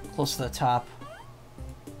close to the top.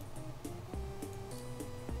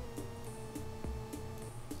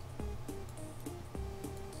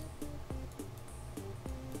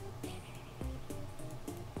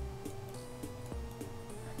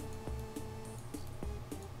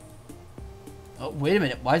 Oh, wait a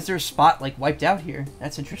minute. Why is there a spot, like, wiped out here?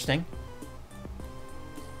 That's interesting.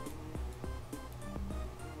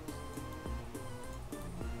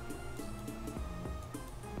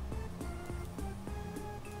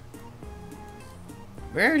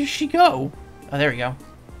 Where does she go? Oh, there we go.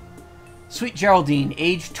 Sweet Geraldine,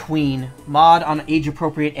 age tween, mod on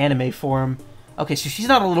age-appropriate anime forum. Okay, so she's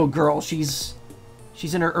not a little girl. She's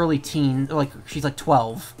in her early teen, like she's like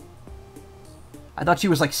 12. I thought she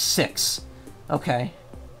was like 6. Okay.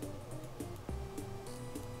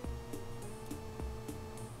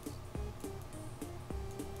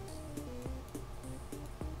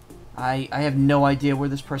 I have no idea where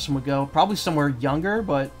this person would go. Probably somewhere younger,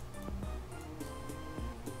 but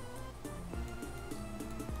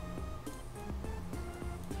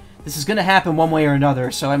this is gonna happen one way or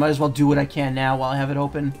another, so I might as well do what I can now while I have it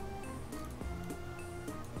open.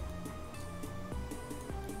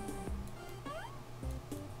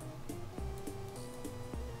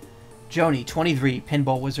 Joni, 23,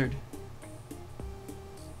 Pinball Wizard.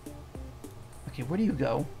 Okay, where do you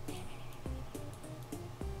go?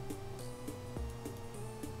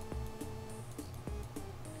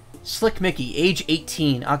 Slick Mickey, age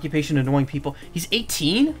 18, occupation annoying people. He's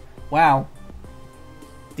 18? Wow.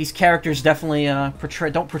 These characters definitely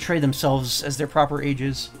don't portray themselves as their proper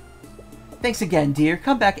ages. Thanks again, dear.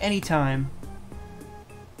 Come back anytime.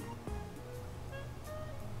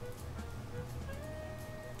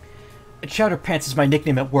 Chowder Pants is my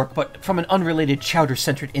nickname at work, but from an unrelated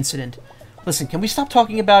chowder-centered incident. Listen, can we stop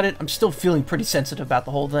talking about it? I'm still feeling pretty sensitive about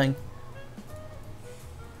the whole thing.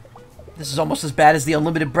 This is almost as bad as the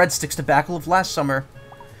unlimited breadsticks debacle of last summer.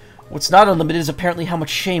 What's not unlimited is apparently how much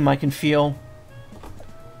shame I can feel.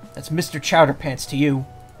 That's Mr. Chowder Pants to you.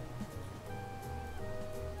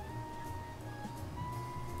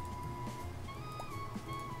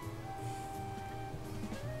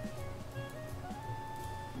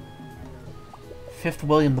 Fifth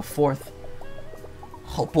William IV.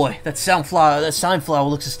 Oh boy, that sign flower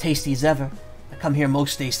looks as tasty as ever. I come here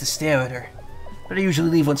most days to stare at her. But I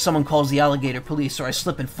usually leave when someone calls the Alligator police, or I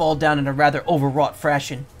slip and fall down in a rather overwrought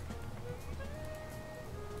fashion.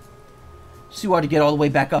 It's too hard to get all the way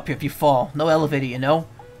back up here if you fall. No elevator, you know?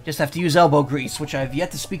 Just have to use elbow grease, which I have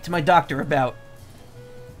yet to speak to my doctor about.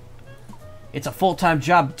 It's a full-time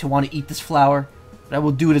job to want to eat this flower, but I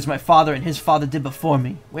will do it as my father and his father did before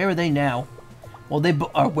me. Where are they now? Well,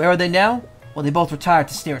 where are they now? Well, they both retired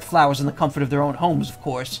to stare at flowers in the comfort of their own homes, of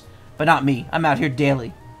course. But not me. I'm out here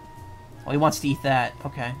daily. Oh, he wants to eat that.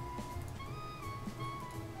 Okay.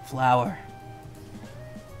 Flower.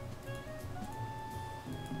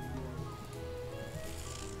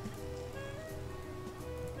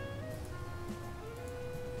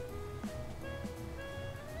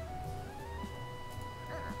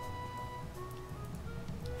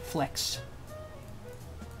 Flex.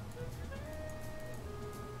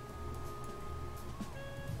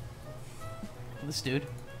 This dude.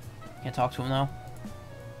 Can't talk to him though.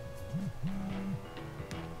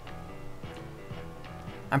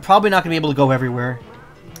 I'm probably not going to be able to go everywhere.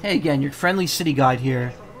 Hey again, your friendly city guide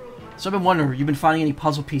here. So I've been wondering, you've been finding any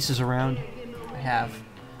puzzle pieces around? I have.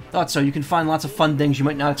 Thought so. You can find lots of fun things you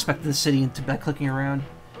might not expect in the city by clicking around.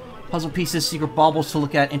 Puzzle pieces, secret baubles to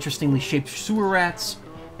look at, interestingly shaped sewer rats.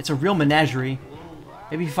 It's a real menagerie.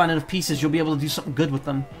 Maybe if you find enough pieces, you'll be able to do something good with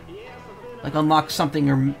them. Like unlock something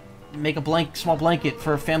or make a small blanket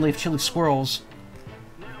for a family of chilly squirrels.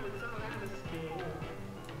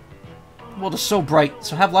 The world is so bright,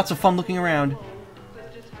 so have lots of fun looking around.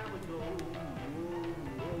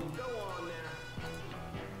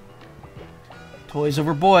 Toys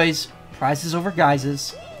over boys, prizes over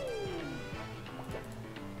guises.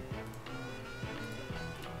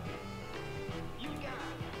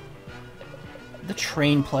 The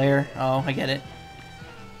Train player. Oh, I get it.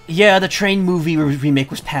 Yeah, the Train movie remake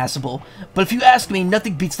was passable, but if you ask me,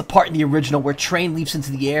 nothing beats the part in the original where Train leaps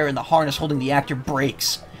into the air and the harness holding the actor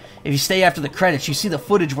breaks. If you stay after the credits, you see the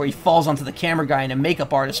footage where he falls onto the camera guy and a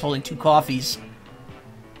makeup artist holding 2 coffees.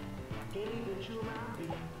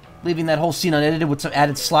 Leaving that whole scene unedited with some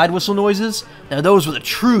added slide whistle noises? Now those were the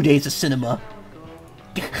true days of cinema.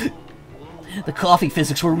 The coffee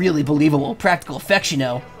physics were really believable. Practical effects, you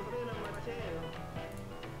know.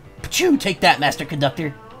 Pachoo! Take that, Master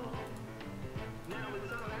Conductor.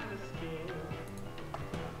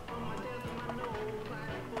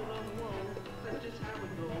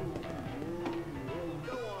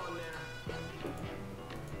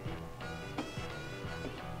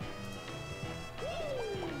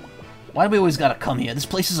 Why do we always gotta come here? This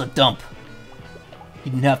place is a dump.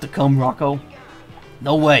 You didn't have to come, Rocco.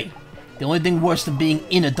 No way. The only thing worse than being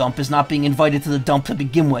in a dump is not being invited to the dump to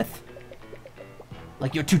begin with.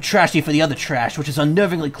 Like you're too trashy for the other trash, which is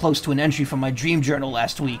unnervingly close to an entry from my dream journal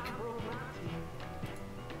last week.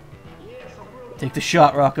 Take the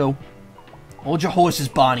shot, Rocco. Hold your horses,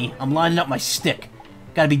 Bonnie. I'm lining up my stick.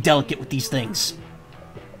 Gotta be delicate with these things.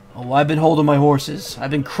 Oh, I've been holding my horses.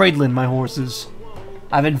 I've been cradling my horses.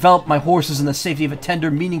 I've enveloped my horses in the safety of a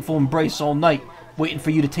tender, meaningful embrace all night, waiting for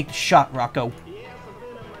you to take the shot, Rocco.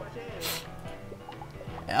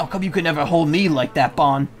 How come you could never hold me like that,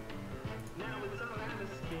 Bon?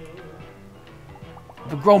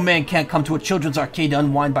 If a grown man can't come to a children's arcade to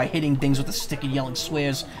unwind by hitting things with a stick and yelling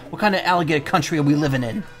swears, what kind of alligator country are we living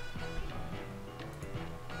in?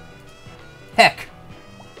 Heck!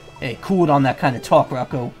 Hey, cool it on that kind of talk,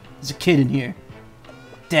 Rocco. There's a kid in here.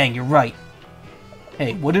 Dang, you're right.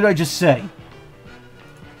 Hey, what did I just say?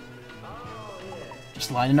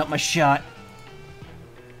 Just lining up my shot.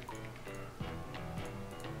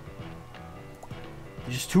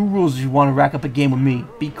 There's just two rules if you want to rack up a game with me.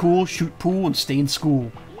 Be cool, shoot pool, and stay in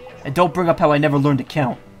school. And don't bring up how I never learned to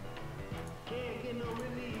count.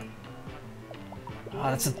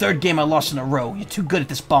 That's the third game I lost in a row. You're too good at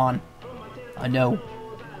this, Bon. I know.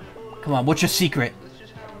 Come on, what's your secret?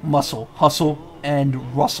 Muscle, hustle,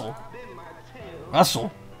 and rustle.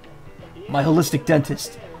 Russell? My holistic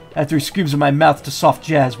dentist. After he screams in my mouth to soft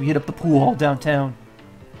jazz, we hit up the pool hall downtown.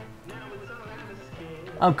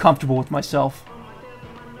 I'm comfortable with myself.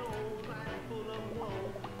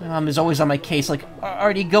 My mom is always on my case, like,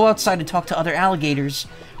 Artie, go outside and talk to other alligators.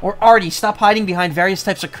 Or Artie, stop hiding behind various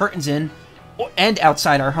types of curtains in and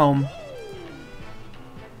outside our home.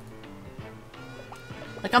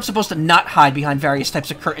 Like, I'm supposed to not hide behind various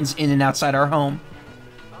types of curtains in and outside our home.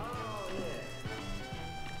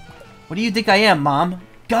 What do you think I am, Mom?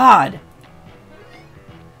 God!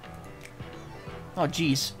 Oh,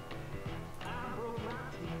 jeez.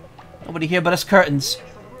 Nobody here but us curtains.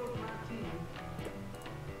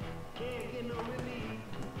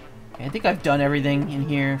 Okay, I think I've done everything in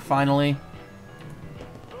here, finally.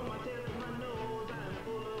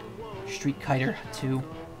 Street Kiter 2.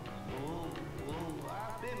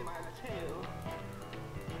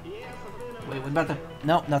 Wait, what about the...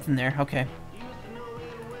 Nope, nothing there. Okay.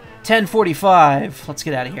 10:45. Let's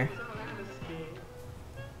get out of here.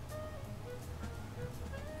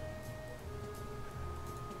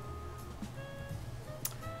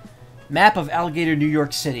 Map of Alligator, New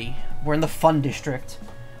York City. We're in the Fun District.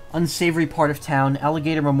 Unsavory part of town.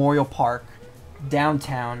 Alligator Memorial Park.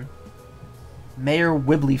 Downtown. Mayor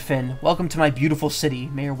Wibblyfin. Welcome to my beautiful city,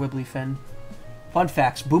 Mayor Wibblyfin. Fun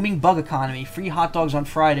facts. Booming bug economy. Free hot dogs on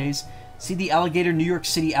Fridays. See the Alligator New York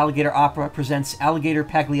City Alligator Opera presents Alligator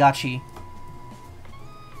Pagliacci.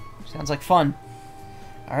 Sounds like fun.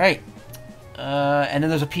 Alright. And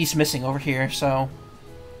then there's a piece missing over here, so...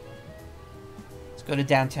 Let's go to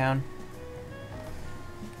downtown.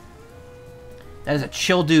 That is a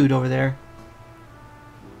chill dude over there.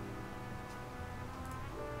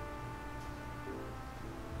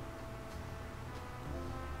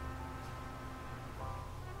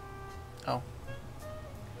 Oh.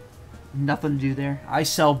 Nothing to do there. I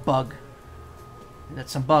sell bug.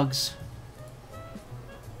 That's some bugs.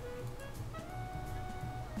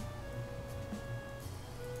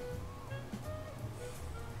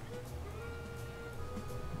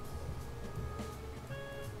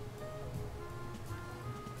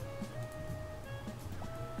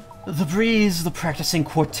 The breeze, the practicing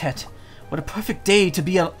quartet. What a perfect day to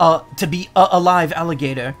be a live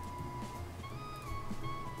alligator.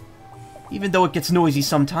 Even though it gets noisy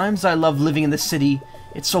sometimes, I love living in the city.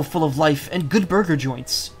 It's so full of life and good burger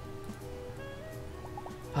joints.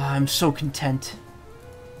 I'm so content.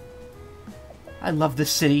 I love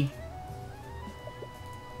this city.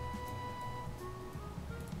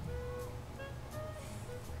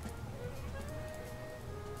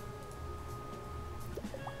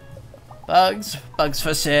 Bugs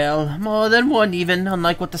for sale. More than one even,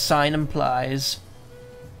 unlike what the sign implies.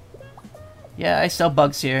 Yeah, I sell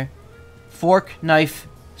bugs here. Fork, knife,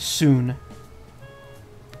 soon.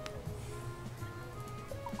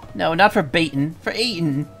 No, not for baitin', for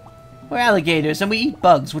eatin'. We're alligators and we eat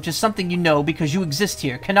bugs, which is something you know because you exist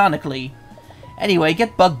here, canonically. Anyway,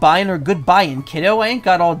 get bug buying or good buying, kiddo. I ain't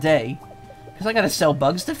got all day. Because I gotta sell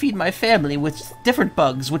bugs to feed my family with different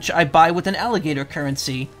bugs, which I buy with an alligator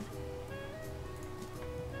currency.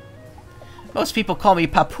 Most people call me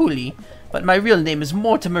Papuli, but my real name is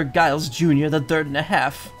Mortimer Giles Jr. the Third and a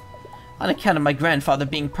Half, on account of my grandfather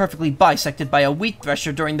being perfectly bisected by a wheat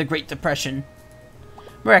thresher during the Great Depression.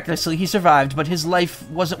 Miraculously, he survived, but his life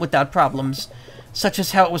wasn't without problems, such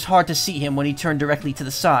as how it was hard to see him when he turned directly to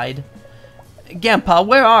the side. "Grandpa,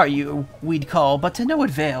 where are you?" we'd call, but to no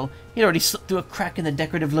avail. He'd already slipped through a crack in the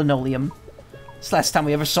decorative linoleum. It's the last time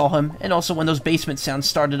we ever saw him, and also when those basement sounds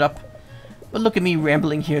started up. But look at me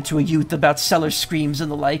rambling here to a youth about cellar screams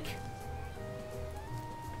and the like.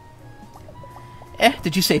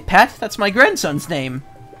 Did you say Pat? That's my grandson's name.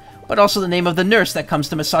 But also the name of the nurse that comes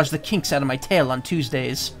to massage the kinks out of my tail on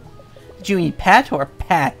Tuesdays. Did you mean Pat or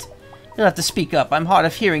Pat? You'll have to speak up. I'm hard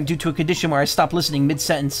of hearing due to a condition where I stop listening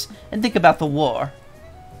mid-sentence and think about the war.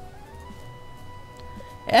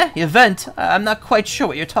 Event? I'm not quite sure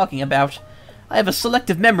what you're talking about. I have a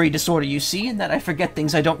selective memory disorder, you see, in that I forget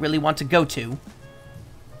things I don't really want to go to.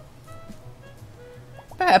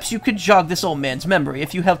 Perhaps you could jog this old man's memory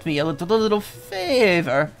if you helped me a little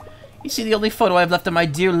favor. You see, the only photo I've left of my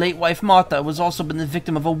dear late wife Martha was also been the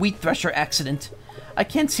victim of a wheat thresher accident. I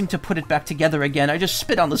can't seem to put it back together again. I just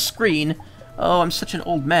spit on the screen. Oh, I'm such an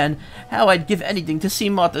old man. How I'd give anything to see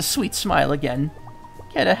Martha's sweet smile again.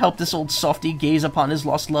 Can't I help this old softy gaze upon his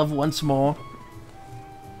lost love once more?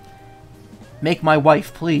 Make my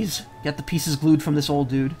wife, please. Get the pieces glued from this old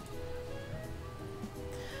dude.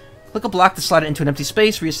 Click a block to slide it into an empty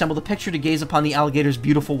space. Reassemble the picture to gaze upon the alligator's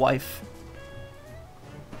beautiful wife.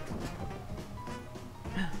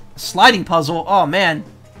 Sliding puzzle. Oh, man.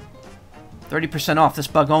 30% off. This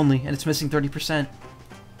bug only. And it's missing 30%.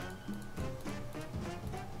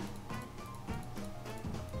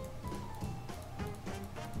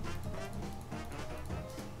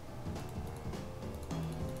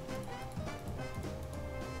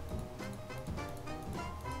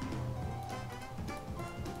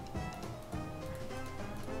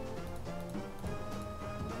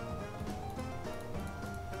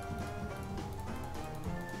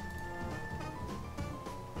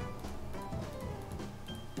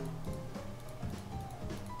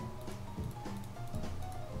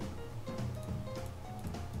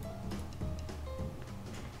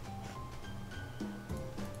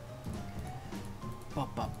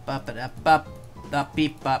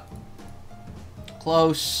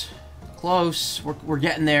 Close. Close. We're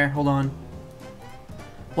getting there. Hold on.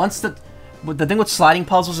 The thing with sliding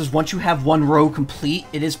puzzles is once you have one row complete,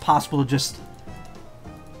 it is possible to just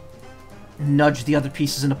nudge the other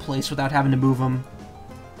pieces into place without having to move them.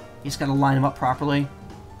 You just gotta line them up properly.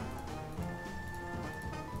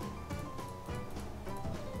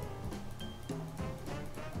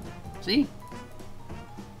 See?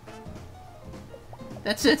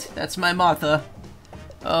 That's it. That's my Martha.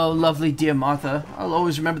 Oh, lovely dear Martha. I'll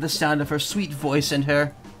always remember the sound of her sweet voice and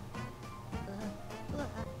her...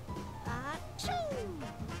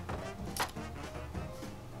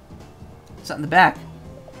 What's that in the back?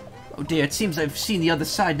 Oh dear, it seems I've seen the other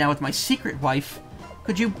side now with my secret wife.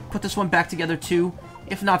 Could you put this one back together too?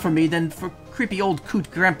 If not for me, then for creepy old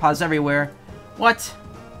coot grandpas everywhere. What?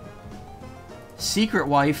 Secret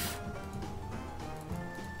wife?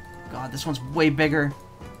 God, this one's way bigger.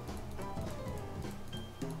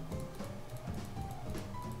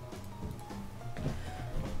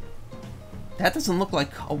 That doesn't look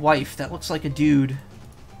like a wife. That looks like a dude.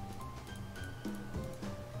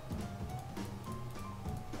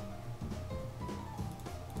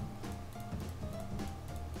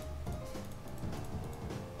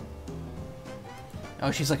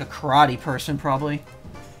 Oh, she's like a karate person, probably.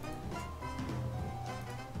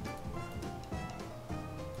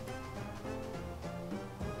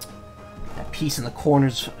 That piece in the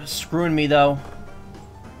corner's screwing me, though.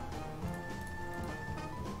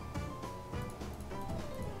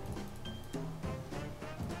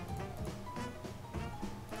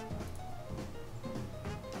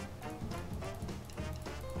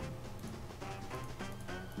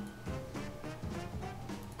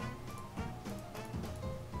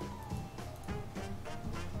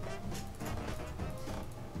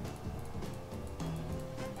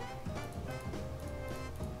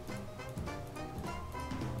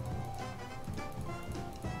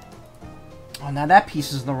 Oh, now that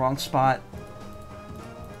piece is in the wrong spot.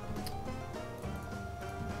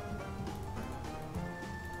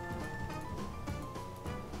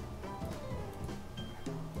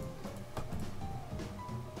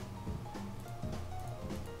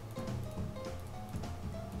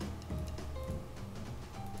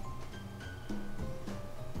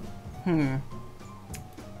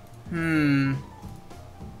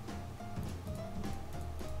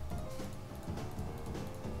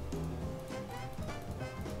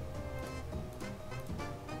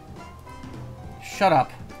 Shut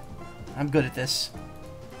up. I'm good at this.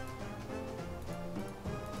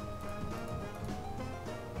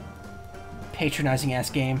 Patronizing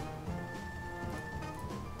ass game.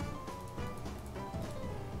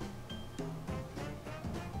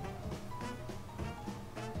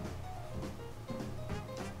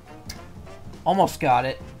 Almost got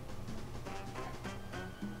it.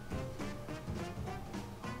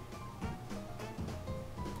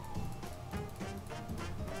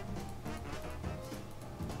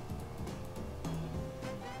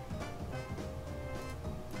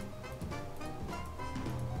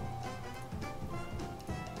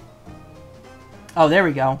 Oh, there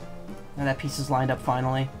we go. And that piece is lined up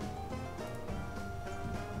finally.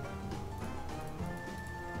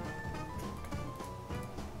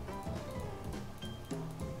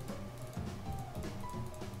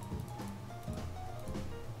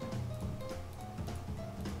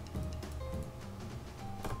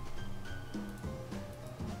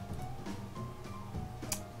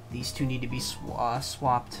 These two need to be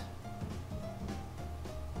swapped.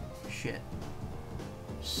 Shit.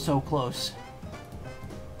 So close.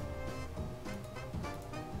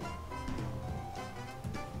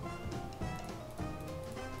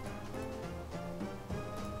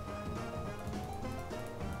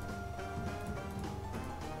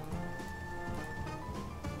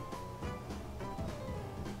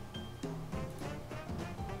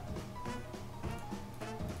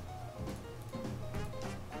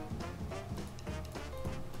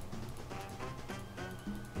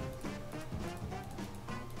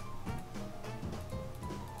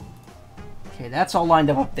 Okay, that's all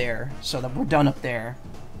lined up there, so that we're done up there.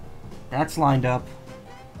 That's lined up.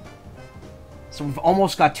 So we've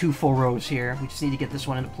almost got 2 full rows here. We just need to get this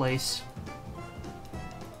one into place.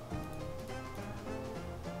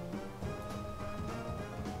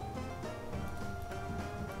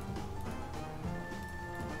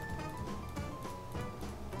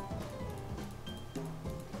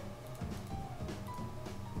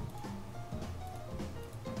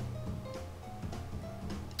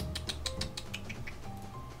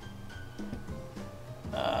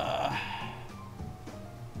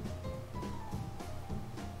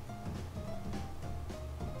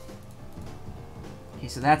 Okay,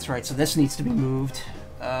 so that's right. So this needs to be moved.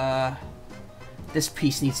 This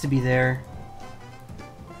piece needs to be there.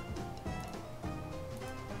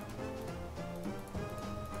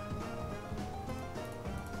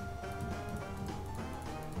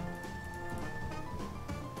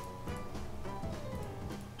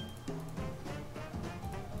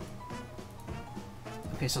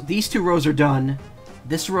 Okay, so these 2 rows are done.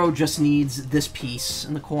 This row just needs this piece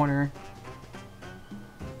in the corner.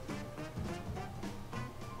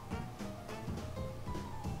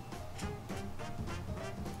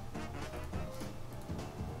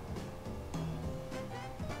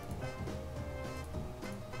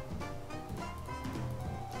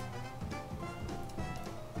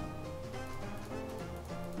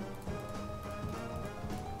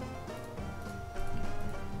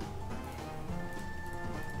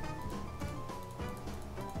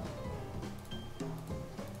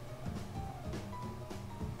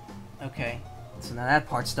 Okay, so now that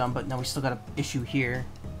part's done, but now we still got an issue here.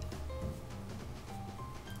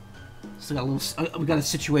 Still got a little. We got a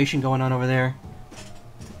situation going on over there.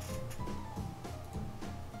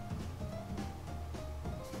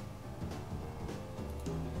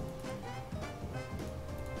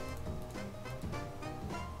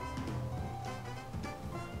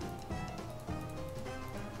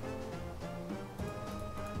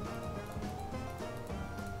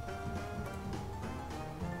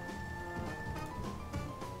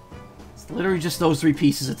 Literally just those 3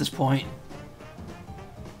 pieces at this point.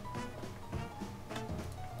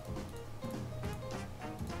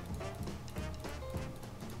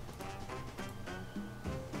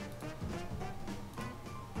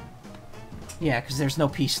 Yeah, because there's no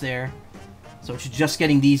piece there. So it's just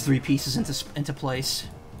getting these 3 pieces into place.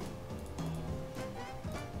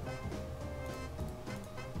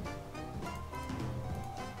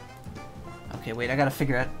 Okay, wait, I gotta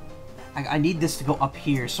figure out... I need this to go up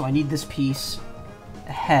here, so I need this piece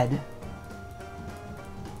ahead.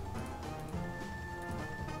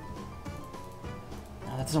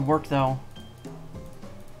 No, that doesn't work, though.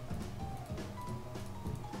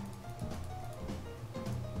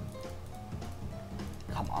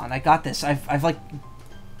 Come on, I got this. I've like,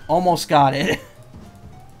 almost got it.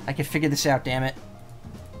 I can figure this out, damn it.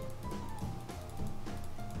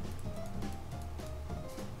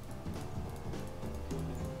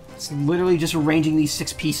 It's literally just arranging these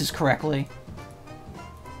 6 pieces correctly.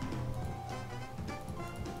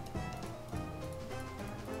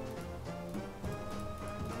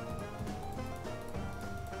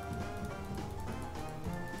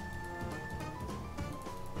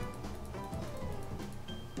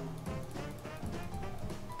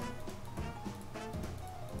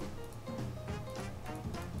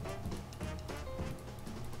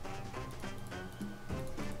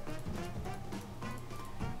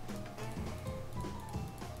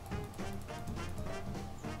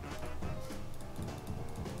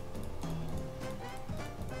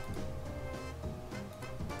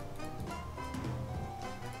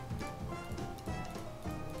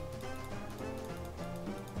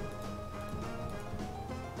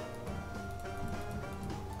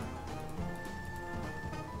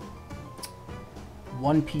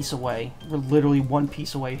 one piece away. We're literally one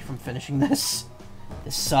piece away from finishing this.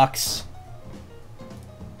 This sucks.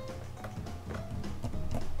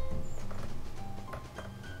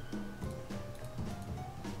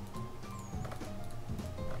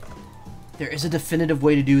 There is a definitive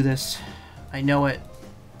way to do this. I know it.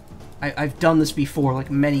 I've done this before, like,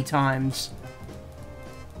 many times.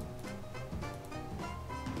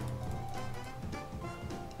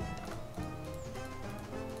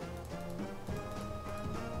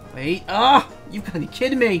 Wait. Ah! You gotta be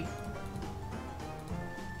kidding me!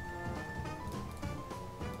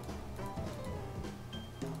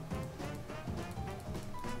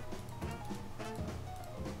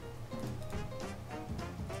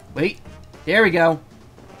 Wait. There we go.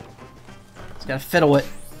 Just gotta fiddle it.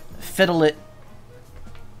 Fiddle it.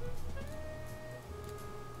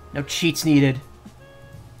 No cheats needed.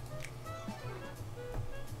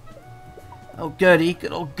 Oh, Gertie,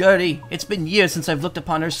 good old Gertie. It's been years since I've looked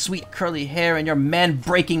upon her sweet curly hair and your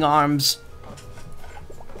man-breaking arms.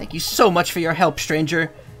 Thank you so much for your help,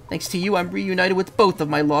 stranger. Thanks to you, I'm reunited with both of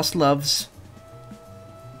my lost loves.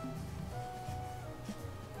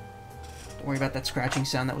 Don't worry about that scratching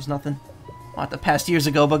sound, that was nothing. Not the past years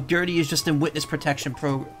ago, but Gertie is just in witness protection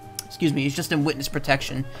he's just in witness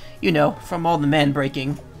protection. You know, from all the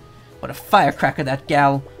man-breaking. What a firecracker, that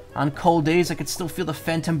gal. On cold days, I could still feel the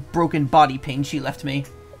phantom broken body pain she left me.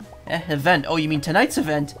 Event? Oh, you mean tonight's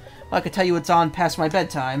event? Well, I could tell you it's on past my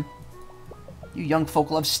bedtime. You young folk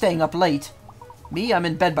love staying up late. Me, I'm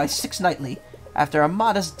in bed by 6 nightly, after a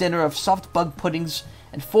modest dinner of soft bug puddings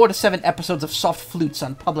and 4 to 7 episodes of soft flutes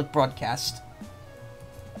on public broadcast.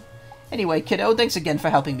 Anyway, kiddo, thanks again for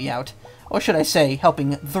helping me out. Or should I say,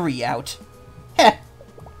 helping 3 out. Heh!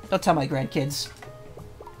 Don't tell my grandkids.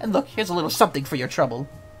 And look, here's a little something for your trouble.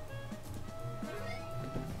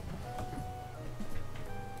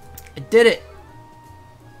 I did it!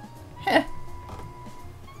 Heh!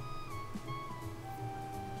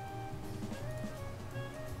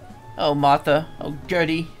 Oh, Martha. Oh,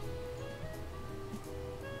 Gertie.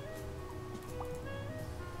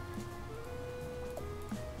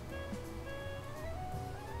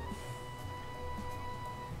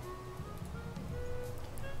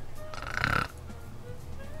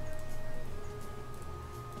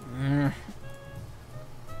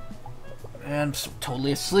 I'm so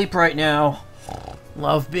totally asleep right now.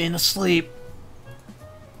 Love being asleep.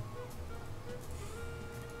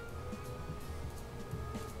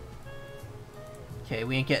 Okay,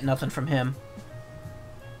 we ain't getting nothing from him.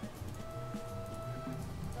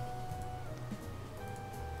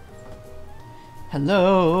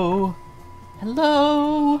 Hello?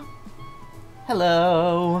 Hello?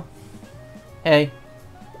 Hello? Hey.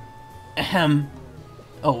 Ahem.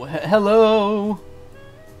 Oh, hello?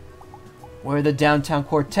 We're the Downtown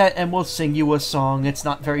Quartet, and we'll sing you a song. It's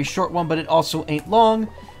not a very short one, but it also ain't long.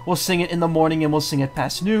 We'll sing it in the morning, and we'll sing it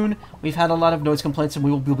past noon. We've had a lot of noise complaints, and we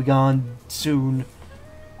will be gone soon.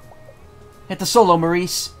 Hit the solo,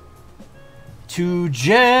 Maurice. To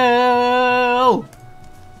jail!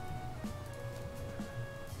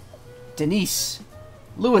 Denise.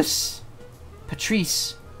 Louis.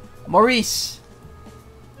 Patrice. Maurice.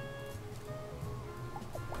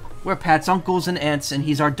 We're Pat's uncles and aunts, and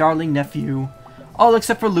he's our darling nephew. All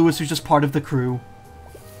except for Louis, who's just part of the crew.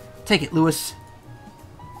 Take it, Louis.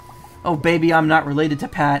 Oh, baby, I'm not related to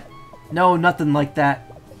Pat. No, nothing like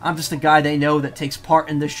that. I'm just a guy they know that takes part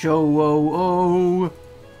in the show. Whoa, oh.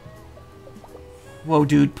 Whoa,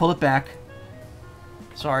 dude, pull it back.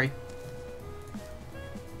 Sorry.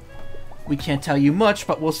 We can't tell you much,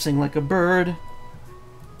 but we'll sing like a bird.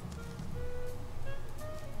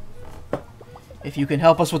 If you can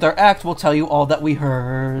help us with our act, we'll tell you all that we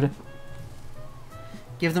heard.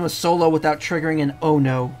 Give them a solo without triggering an oh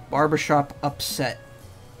no. Barbershop upset.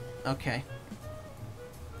 Okay.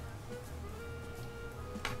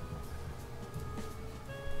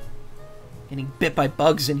 Getting bit by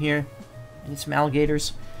bugs in here. Need some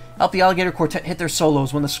alligators. Help the Alligator Quartet hit their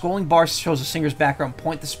solos. When the scrolling bar shows a singer's background,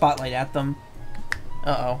 point the spotlight at them.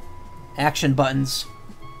 Uh-oh. Action buttons.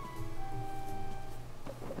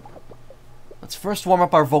 Let's first warm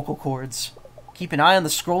up our vocal cords. Keep an eye on the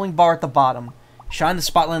scrolling bar at the bottom. Shine the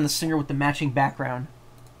spotlight on the singer with the matching background.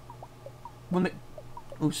 When the...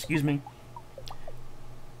 Ooh, excuse me.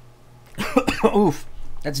 Oof.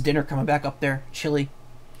 That's dinner coming back up there. Chili.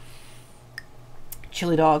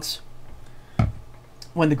 Chili dogs.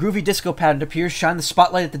 When the groovy disco pattern appears, shine the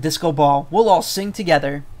spotlight at the disco ball. We'll all sing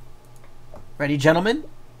together. Ready, gentlemen?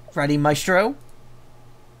 Ready, maestro?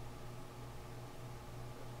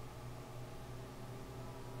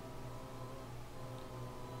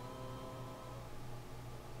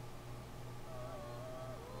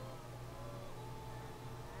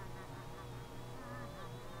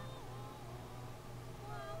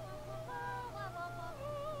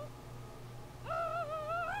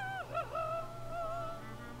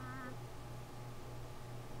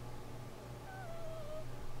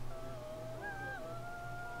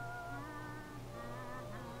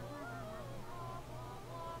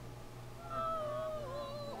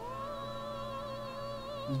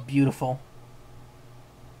 Beautiful.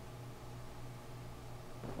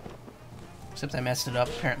 Except I messed it up,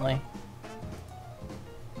 apparently.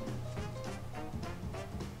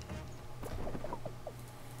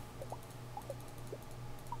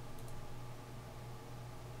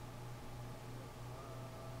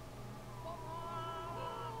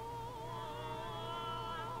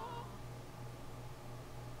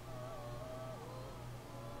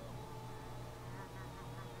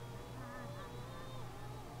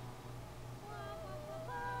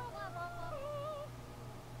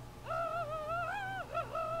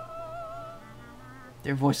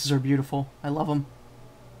 Their voices are beautiful. I love them.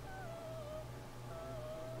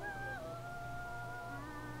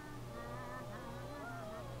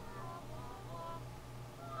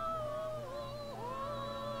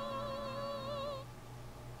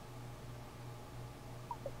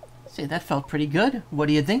 Say, that felt pretty good. What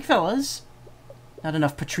do you think, fellas? Not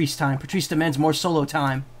enough Patrice time. Patrice demands more solo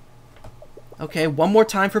time. Okay, one more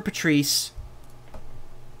time for Patrice.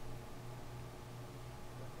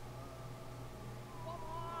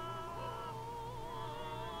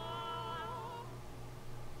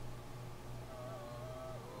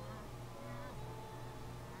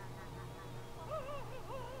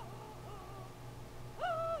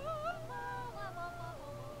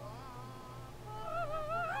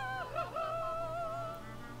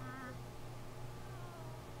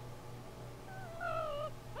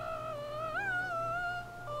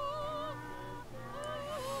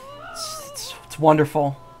 It's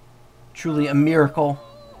wonderful. Truly a miracle.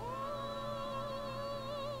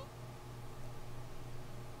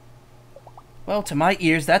 Well, to my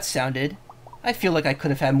ears, that sounded... I feel like I could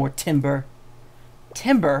have had more timbre.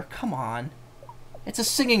 Timbre? Come on. It's a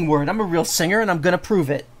singing word. I'm a real singer, and I'm gonna prove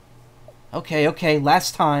it. Okay, okay,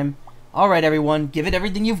 last time. Alright, everyone, give it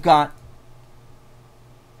everything you've got.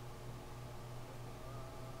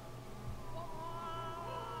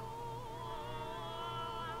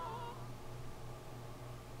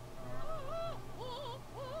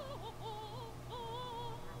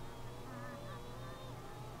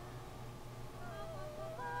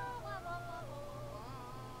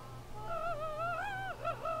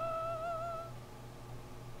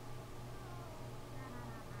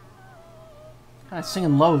 Kind of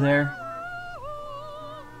singing low there.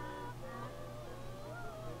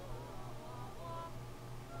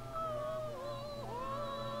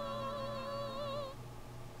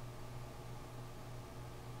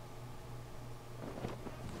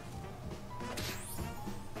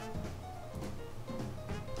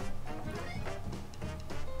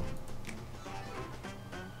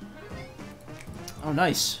 Oh,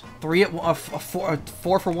 nice.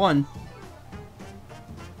 Four for one.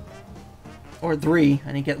 Or 3.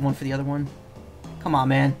 I didn't get 1 for the other one. Come on,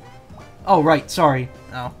 man. Oh, right. Sorry.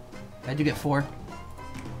 Oh. I do get 4.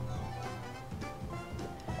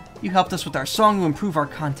 You helped us with our song to improve our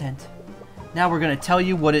content. Now we're going to tell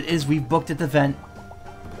you what it is we've booked at the event.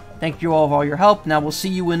 Thank you all for all your help. Now we'll see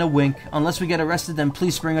you in a wink. Unless we get arrested, then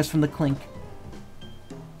please spring us from the clink.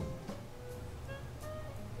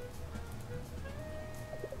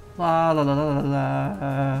 La la la la la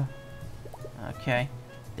la. Okay.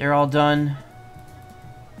 They're all done.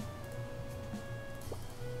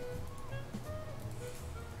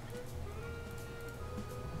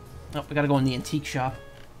 Oh, we gotta go in the antique shop.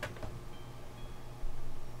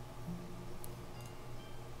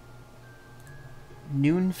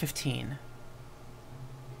 Noon 15.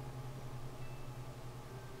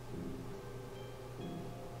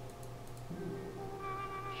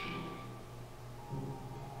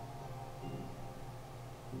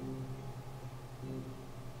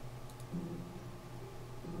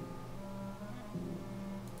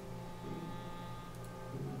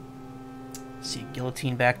 See a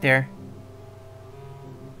guillotine back there.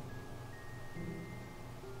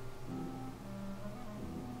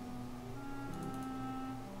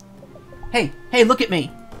 Hey, hey, look at me!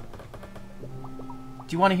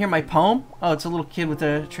 Do you want to hear my poem? Oh, it's a little kid with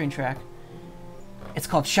a train track. It's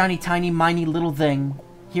called Shiny, Tiny, Miny Little Thing.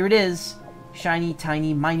 Here it is. Shiny,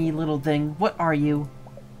 tiny, miny little thing. What are you?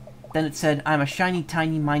 Then it said, I'm a shiny,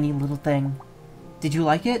 tiny, miny little thing. Did you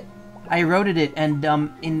like it? I wrote it and,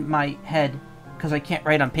 in my head. Because I can't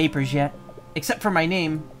write on papers yet. Except for my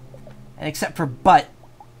name. And except for butt.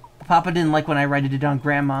 Papa didn't like when I wrote it on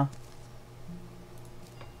Grandma.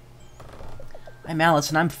 I'm Alice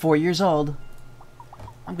and I'm 4 years old.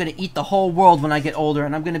 I'm gonna eat the whole world when I get older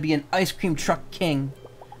and I'm gonna be an ice cream truck king.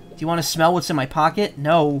 Do you want to smell what's in my pocket?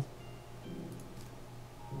 No.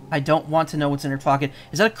 I don't want to know what's in her pocket.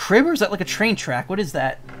 Is that a crib or is that like a train track? What is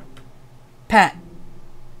that? Pat.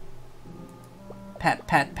 Pat,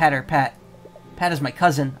 pat, patter, pat. Pat is my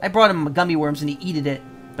cousin. I brought him gummy worms and he eated it.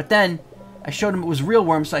 But then, I showed him it was real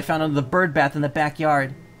worms, so I found under the bird bath in the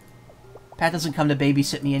backyard. Pat doesn't come to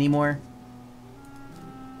babysit me anymore.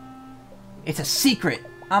 It's a secret.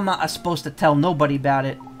 I'm not supposed to tell nobody about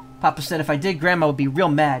it. Papa said if I did, Grandma would be real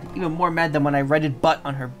mad. Even more mad than when I writed butt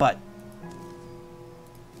on her butt.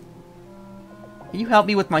 Can you help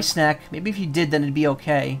me with my snack? Maybe if you did, then it'd be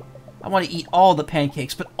okay. I want to eat all the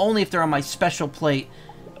pancakes, but only if they're on my special plate.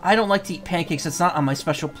 I don't like to eat pancakes that's not on my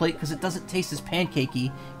special plate because it doesn't taste as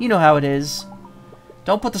pancakey. You know how it is.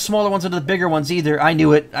 Don't put the smaller ones into the bigger ones either. I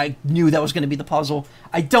knew it. I knew that was going to be the puzzle.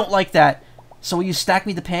 I don't like that. So will you stack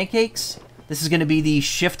me the pancakes? This is going to be the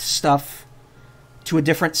shift stuff to a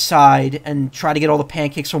different side and try to get all the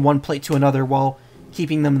pancakes from one plate to another while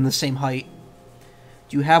keeping them in the same height.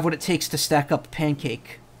 Do you have what it takes to stack up a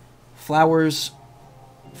pancake? Flowers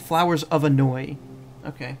of annoy.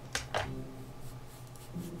 Okay.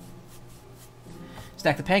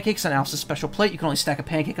 Stack the pancakes on Alice's special plate. You can only stack a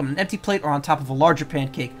pancake on an empty plate or on top of a larger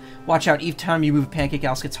pancake. Watch out, each time you move a pancake,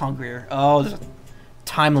 Alice gets hungrier. Oh, there's a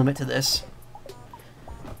time limit to this.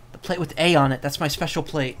 The plate with A on it, that's my special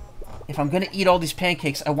plate. If I'm going to eat all these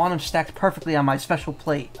pancakes, I want them stacked perfectly on my special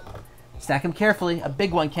plate. Stack them carefully. A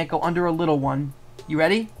big one can't go under a little one. You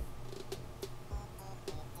ready?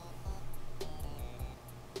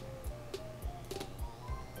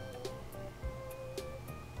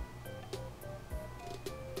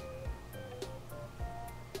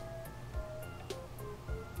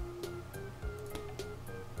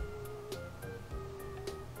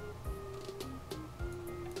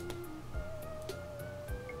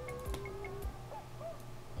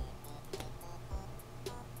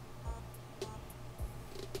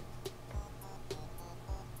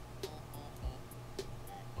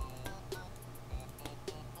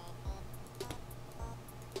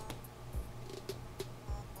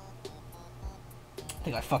 I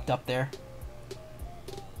think I fucked up there.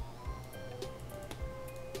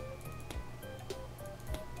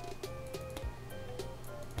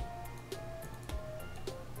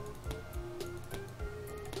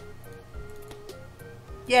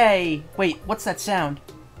 Yay! Wait, what's that sound?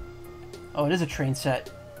 Oh, it is a train set.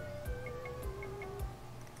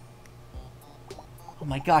 Oh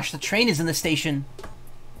my gosh, the train is in the station.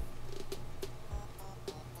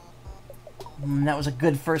 That was a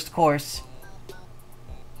good first course.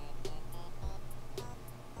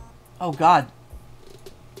 Oh god.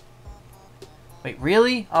 Wait,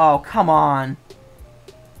 really? Oh, come on.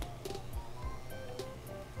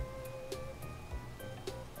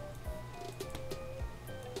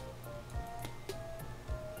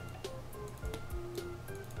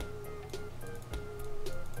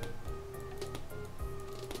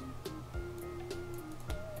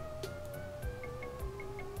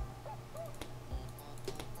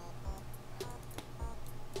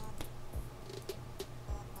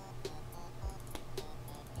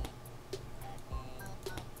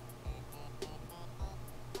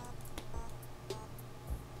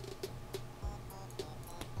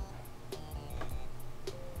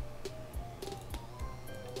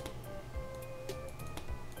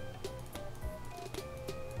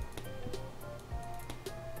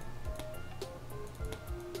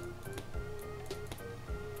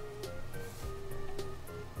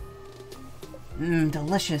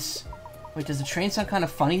 Delicious. Wait, does the train sound kind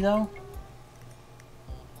of funny, though?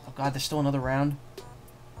 Oh god, there's still another round.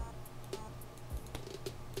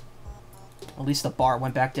 At least the bar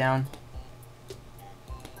went back down.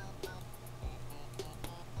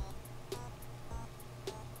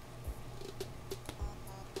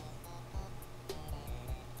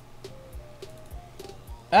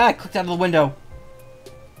 Ah, I clicked out of the window.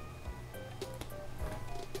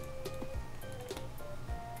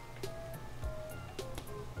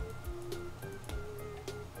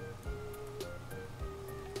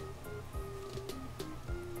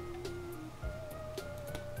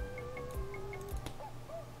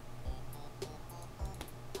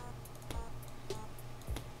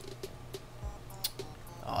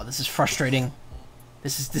 Oh, this is frustrating.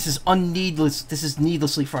 This is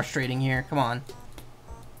needlessly frustrating here. Come on.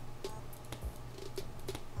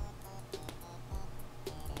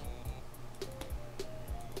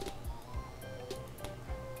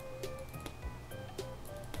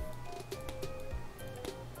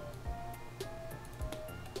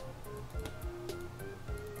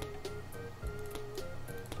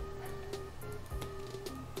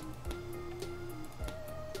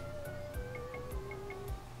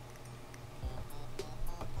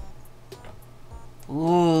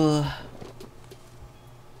 Ooh.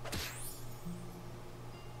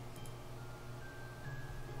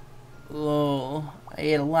 Oh, I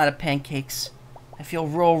ate a lot of pancakes. I feel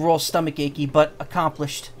real stomach achy, but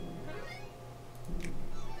accomplished.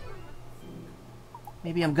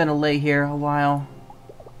 Maybe I'm gonna lay here a while.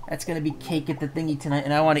 That's gonna be cake at the thingy tonight,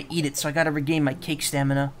 and I want to eat it, so I gotta regain my cake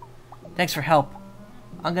stamina. Thanks for help.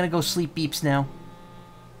 I'm gonna go sleep beeps now.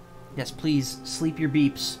 Yes, please, sleep your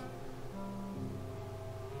beeps.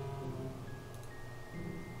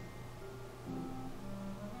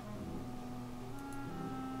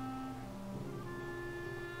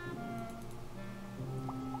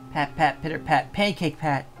 Pat, pat, pitter, pat, pancake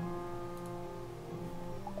pat.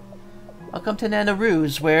 Welcome to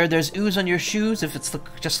Nanaroo's, where there's ooze on your shoes if it's the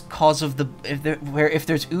just cause of the if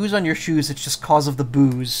there's ooze on your shoes, it's just cause of the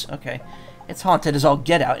booze. Okay, it's haunted as all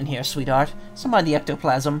get out in here, sweetheart. Some on the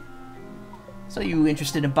ectoplasm. So you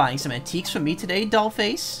interested in buying some antiques from me today,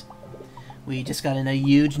 dollface? We just got in a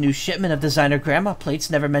huge new shipment of designer grandma plates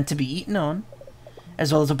never meant to be eaten on,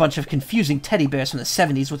 as well as a bunch of confusing teddy bears from the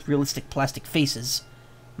 70s with realistic plastic faces.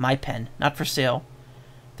 My pen, not for sale.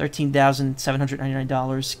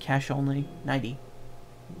 $13,799, cash only, $90.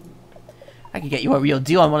 I could get you a real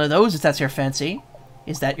deal on one of those if that's your fancy.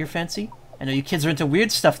 Is that your fancy? I know you kids are into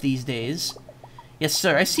weird stuff these days. Yes,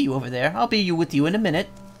 sir, I see you over there. I'll be with you in a minute.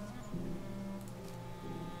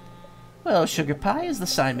 Well, Sugar Pie, as the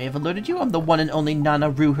sign may have alerted you, I'm the one and only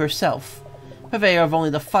Nanaroo herself, purveyor of only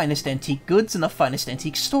the finest antique goods and the finest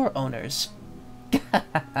antique store owners.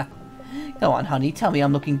 Go on, honey, tell me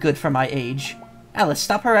I'm looking good for my age. Alice,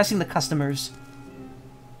 stop harassing the customers.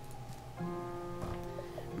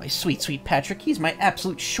 My sweet, sweet Patrick, he's my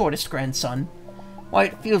absolute shortest grandson. Why,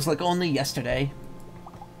 it feels like only yesterday.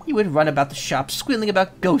 He would run about the shop, squealing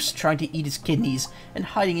about ghosts trying to eat his kidneys and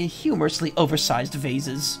hiding in humorously oversized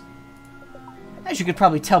vases. As you could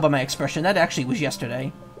probably tell by my expression, that actually was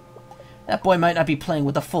yesterday. That boy might not be playing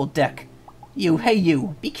with a full deck. You, hey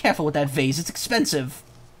you, be careful with that vase, it's expensive.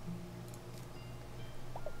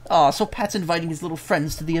 Aw, so Pat's inviting his little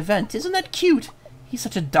friends to the event. Isn't that cute? He's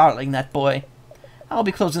such a darling, that boy. I'll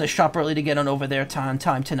be closing the shop early to get on over there on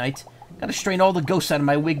time tonight. Gotta strain all the ghosts out of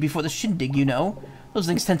my wig before the shindig, you know. Those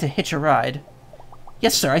things tend to hitch a ride.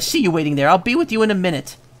 Yes, sir, I see you waiting there. I'll be with you in a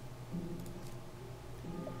minute.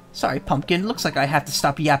 Sorry, Pumpkin. Looks like I have to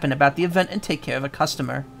stop yapping about the event and take care of a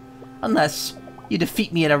customer. Unless you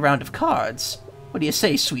defeat me at a round of cards. What do you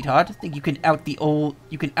say, sweetheart? Think you can out the old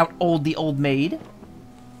maid?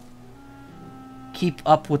 Keep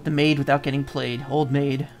up with the maid without getting played. Old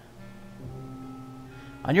maid.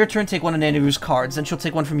 On your turn, take one of Nanaroo's cards, then she'll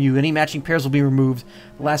take one from you. Any matching pairs will be removed.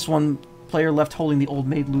 The last one player left holding the old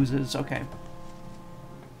maid loses. Okay.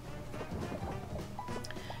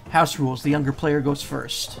 House rules. The younger player goes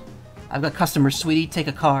first. I've got customers, sweetie. Take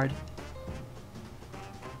a card.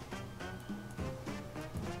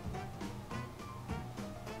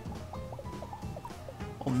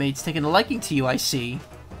 Old maid's taking a liking to you, I see.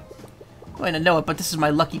 I might not know it, but this is my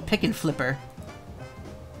lucky pick-and flipper.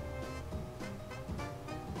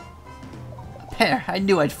 A pair. I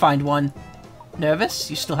knew I'd find one. Nervous?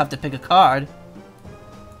 You still have to pick a card.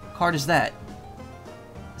 What card is that?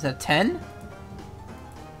 Is that a 10?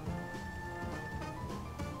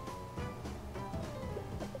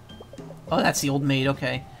 Oh, that's the old maid,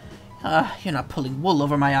 okay. You're not pulling wool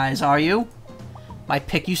over my eyes, are you? My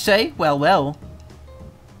pick, you say? Well, well.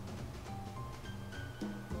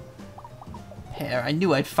 Pair, I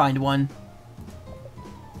knew I'd find one.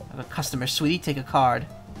 I have a customer, sweetie. Take a card.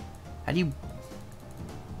 How do you,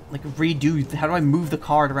 like, redo? How do I move the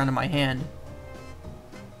card around in my hand?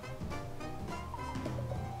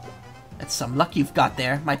 That's some luck you've got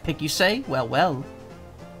there. My pick, you say? Well, well.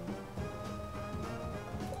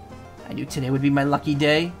 I knew today would be my lucky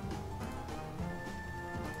day.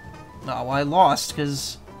 Oh, well, I lost,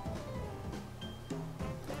 because...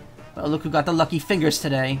 Well, look who got the lucky fingers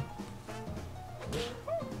today.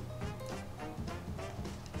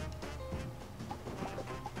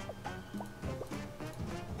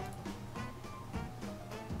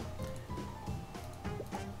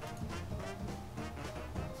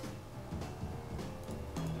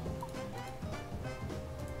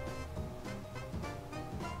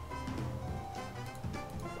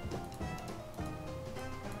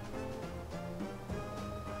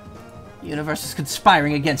 The universe is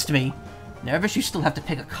conspiring against me. Nervous, you still have to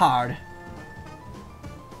pick a card.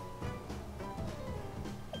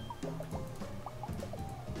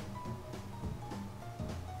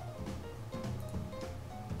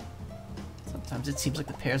 Sometimes it seems like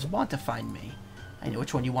the pairs want to find me. I know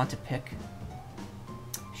which one you want to pick.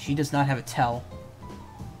 She does not have a tell.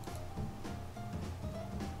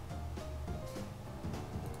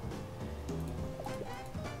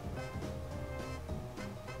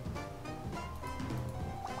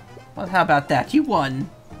 Well, how about that? You won.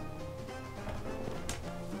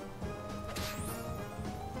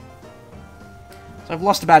 So I've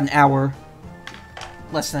lost about an hour.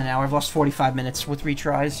 Less than an hour. I've lost 45 minutes with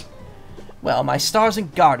retries. Well, my stars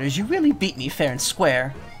and garters, you really beat me fair and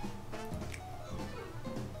square.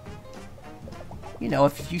 You know,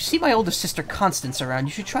 if you see my older sister Constance around,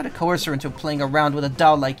 you should try to coerce her into playing around with a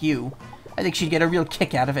doll like you. I think she'd get a real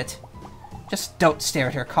kick out of it. Just don't stare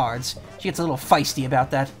at her cards. She gets a little feisty about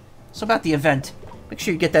that. So about the event, make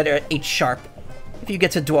sure you get that at 8 sharp. If you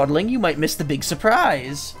get to dawdling, you might miss the big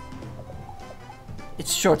surprise.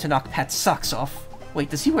 It's sure to knock Pat's socks off. Wait,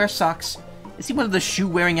 does he wear socks? Is he one of the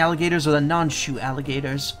shoe-wearing alligators or the non-shoe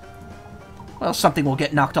alligators? Well, something will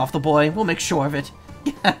get knocked off the boy. We'll make sure of it.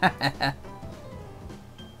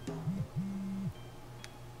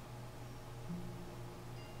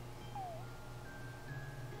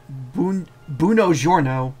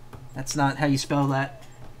 Buongiorno. That's not how you spell that.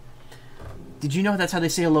 Did you know that's how they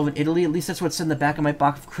say hello in Italy? At least that's what's in the back of my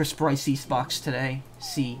box of crisp rice box today.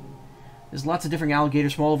 See. There's lots of different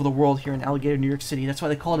alligators from all over the world here in Alligator, New York City. That's why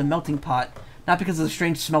they call it a melting pot. Not because of the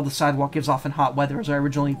strange smell the sidewalk gives off in hot weather, as I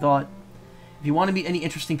originally thought. If you want to meet any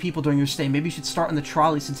interesting people during your stay, maybe you should start on the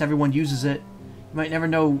trolley since everyone uses it. You might never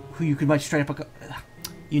know who you might strike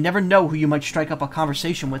up a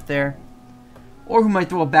conversation with there. Or who might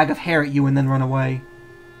throw a bag of hair at you and then run away.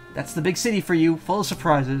 That's the big city for you, full of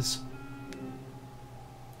surprises.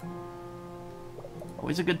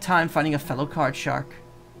 Always a good time finding a fellow card shark.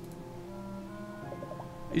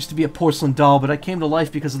 I used to be a porcelain doll, but I came to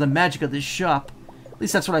life because of the magic of this shop. At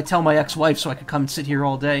least that's what I tell my ex-wife so I could come and sit here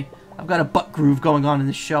all day. I've got a butt groove going on in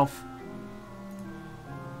this shelf.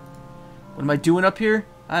 What am I doing up here?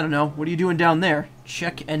 I don't know. What are you doing down there?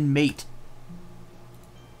 Check and mate.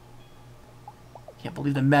 Can't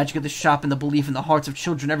believe the magic of the shop and the belief in the hearts of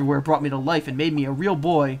children everywhere brought me to life and made me a real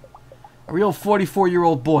boy. A real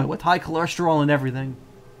 44-year-old boy with high cholesterol and everything.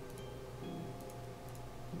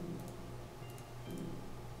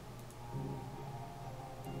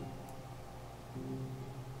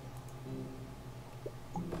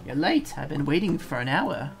 You're late. I've been waiting for an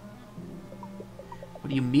hour. What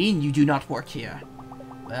do you mean you do not work here?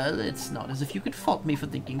 Well, it's not as if you could fault me for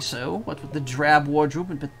thinking so, what with the drab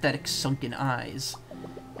wardrobe and pathetic sunken eyes.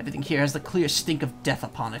 Everything here has the clear stink of death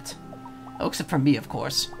upon it. Oh, except for me, of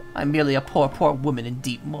course. I'm merely a poor, poor woman in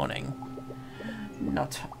deep mourning.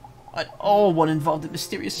 Not at all one involved in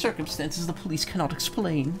mysterious circumstances the police cannot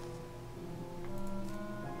explain.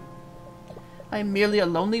 I am merely a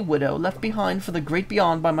lonely widow, left behind for the great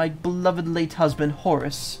beyond by my beloved late husband,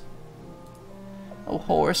 Horace. Oh,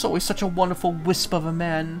 Horace, always such a wonderful wisp of a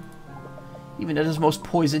man. Even at his most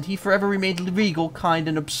poisoned, he forever remained regal, kind,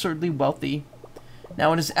 and absurdly wealthy.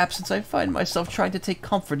 Now in his absence, I find myself trying to take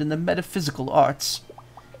comfort in the metaphysical arts.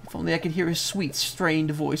 If only I could hear his sweet,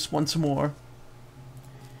 strained voice once more.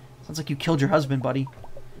 Sounds like you killed your husband, buddy.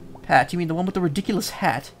 Pat, you mean the one with the ridiculous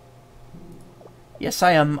hat? Yes,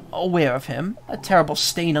 I am aware of him. A terrible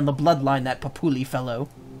stain on the bloodline, that Papuli fellow.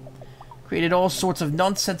 Created all sorts of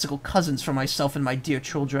nonsensical cousins for myself and my dear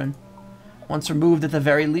children. Once removed at the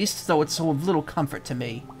very least, though it's of little comfort to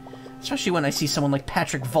me. Especially when I see someone like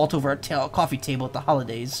Patrick vault over a coffee table at the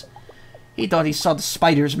holidays. He thought he saw the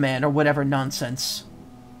Spider's Man or whatever nonsense.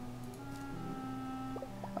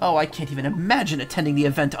 Oh, I can't even imagine attending the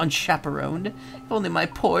event unchaperoned. If only my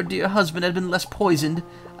poor dear husband had been less poisoned,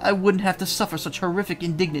 I wouldn't have to suffer such horrific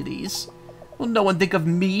indignities. Will no one think of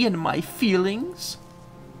me and my feelings?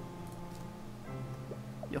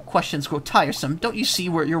 Your questions grow tiresome. Don't you see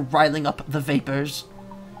where you're riling up the vapors?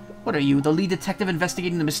 What are you, the lead detective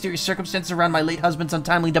investigating the mysterious circumstances around my late husband's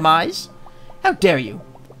untimely demise? How dare you?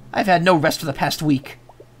 I've had no rest for the past week.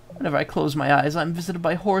 Whenever I close my eyes, I'm visited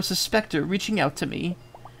by Horace's specter reaching out to me.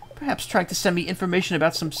 Perhaps trying to send me information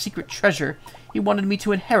about some secret treasure he wanted me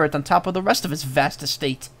to inherit on top of the rest of his vast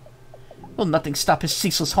estate. Will nothing stop his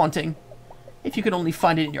ceaseless haunting? If you could only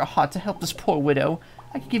find it in your heart to help this poor widow,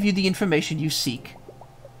 I can give you the information you seek.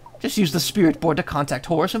 Just use the spirit board to contact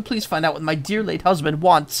Horace, and please find out what my dear late husband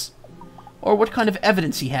wants. Or what kind of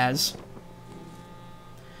evidence he has.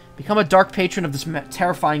 Become a dark patron of this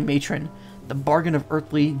terrifying matron. The bargain of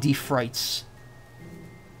earthly defrights.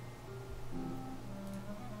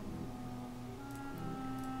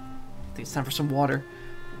 I think it's time for some water.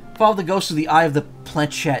 Follow the ghost to the eye of the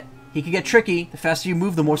planchette. He can get tricky. The faster you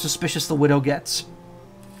move, the more suspicious the widow gets.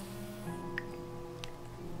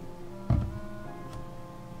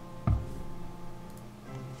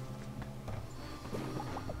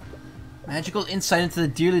 Magical insight into the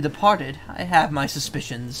dearly departed. I have my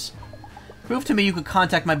suspicions. Prove to me you could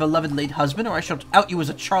contact my beloved late husband, or I shall out you as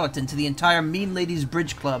a charlatan to the entire Mean Ladies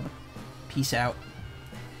Bridge Club. Peace out.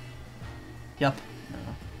 Yup. No.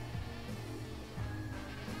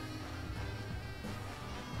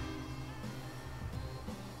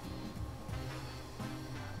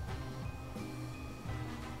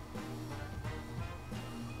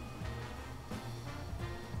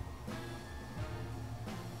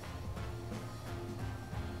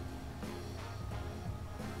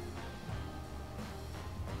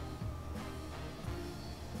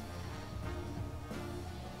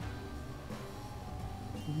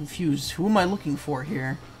 I'm confused. Who am I looking for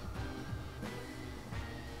here?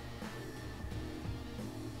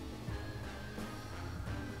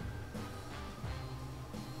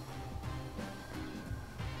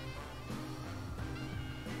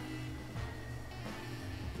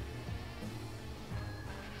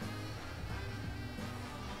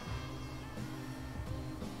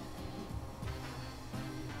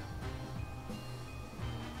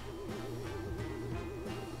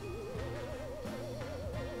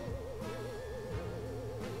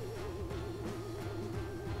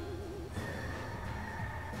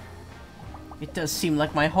 It does seem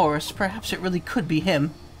like my horse. Perhaps it really could be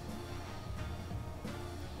him.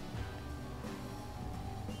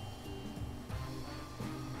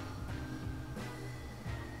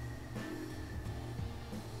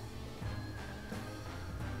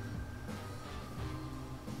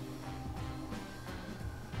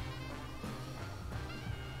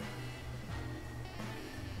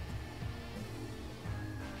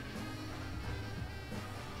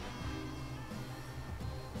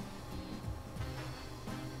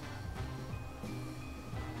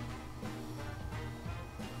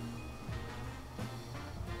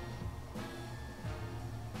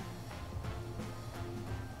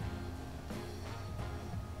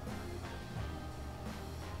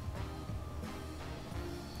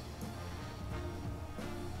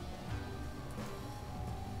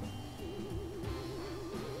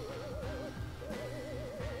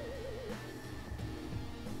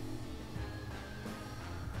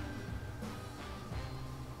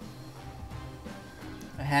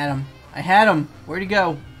 I had him. I had him. Where'd he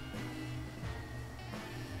go?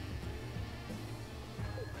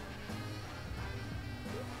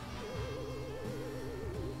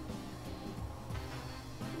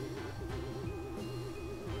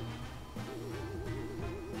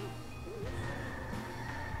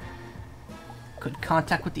 Could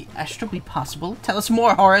contact with the Astral be possible? Tell us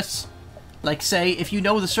more, Horace. Like, say, if you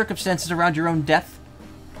know the circumstances around your own death.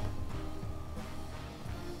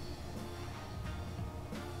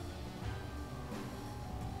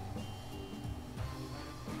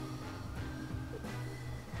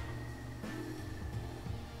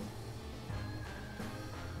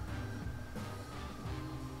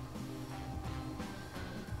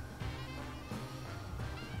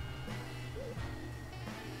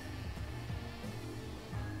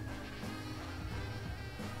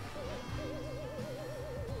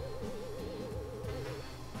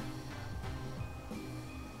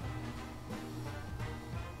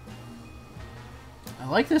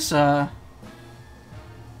 I like this,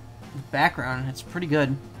 background. It's pretty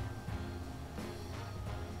good.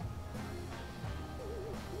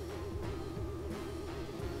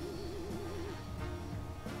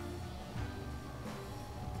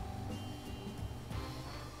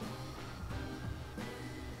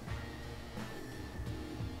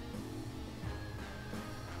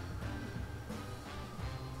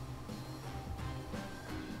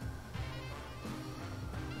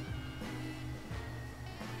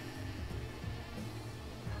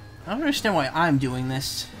 I don't understand why I'm doing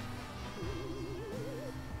this.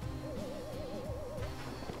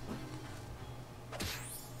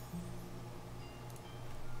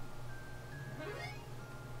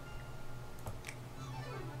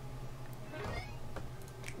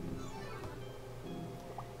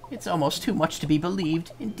 It's almost too much to be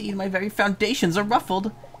believed. Indeed, my very foundations are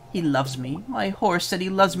ruffled. He loves me. My horse said he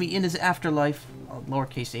loves me in his afterlife. Oh,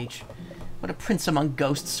 lowercase h. What a prince among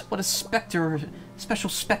ghosts. What a special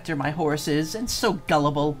spectre my horse is, and so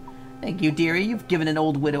gullible. Thank you, dearie. You've given an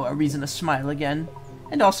old widow a reason to smile again.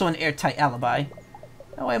 And also an airtight alibi.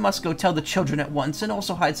 Now I must go tell the children at once, and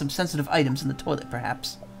also hide some sensitive items in the toilet,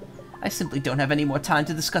 perhaps. I simply don't have any more time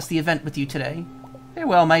to discuss the event with you today.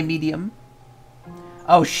 Farewell, my medium.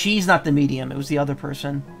 Oh, she's not the medium. It was the other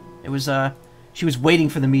person. It was, she was waiting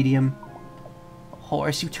for the medium.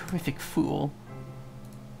 Horace, you terrific fool.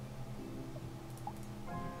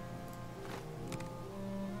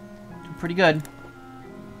 Pretty good.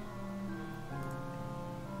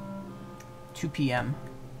 2 p.m.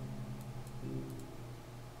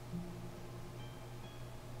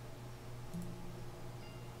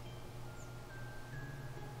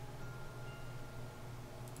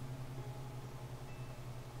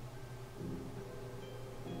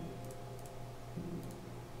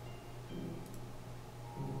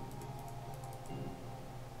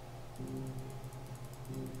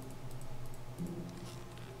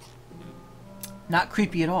 Not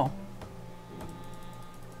creepy at all.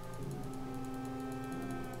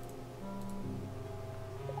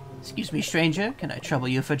 Excuse me, stranger. Can I trouble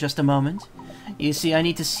you for just a moment? You see, I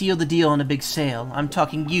need to seal the deal on a big sale. I'm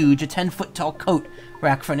talking huge, a 10-foot-tall coat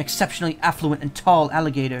rack for an exceptionally affluent and tall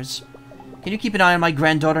alligators. Can you keep an eye on my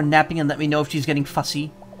granddaughter napping and let me know if she's getting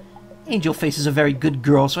fussy? Angel Face is a very good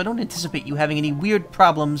girl, so I don't anticipate you having any weird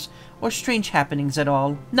problems or strange happenings at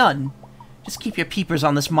all. None. Just keep your peepers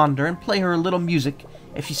on this monitor and play her a little music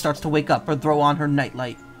if she starts to wake up or throw on her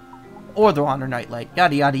nightlight. Or throw on her nightlight.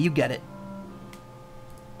 Yada yada, you get it.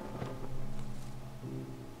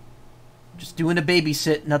 Just doing a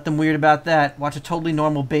babysit, nothing weird about that. Watch a totally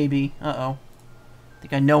normal baby. Uh-oh.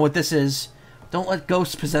 Think I know what this is. Don't let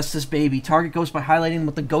ghosts possess this baby. Target ghosts by highlighting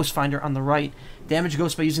with the ghost finder on the right. Damage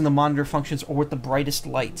ghosts by using the monitor functions or with the brightest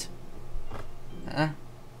light.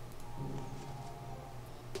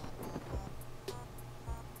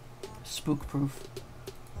 Spook proof.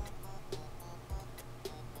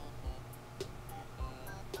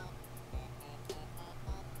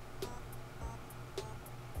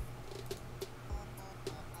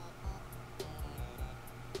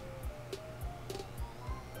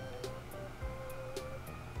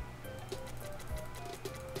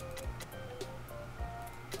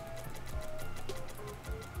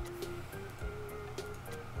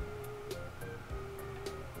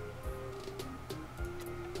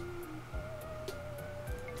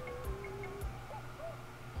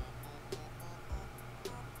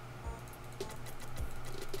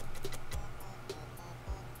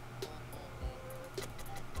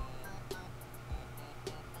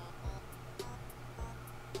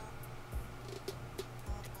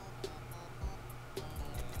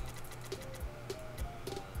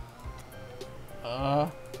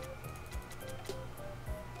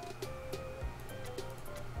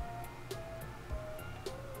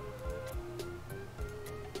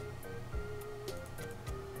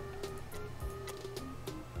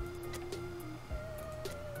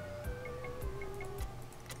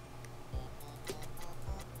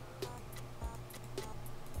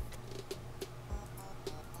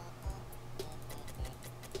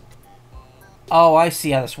 Oh, I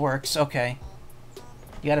see how this works. Okay.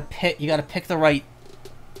 You gotta pick the right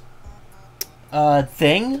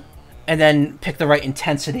thing, and then pick the right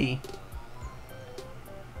intensity.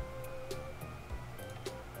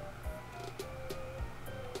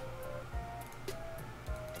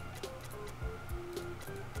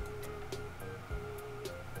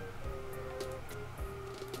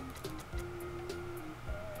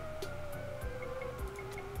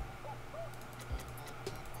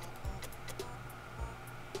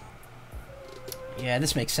 Yeah,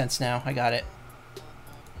 this makes sense now. I got it.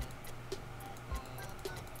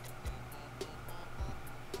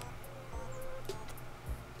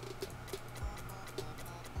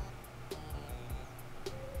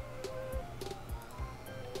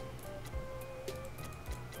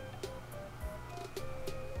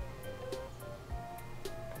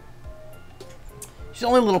 She's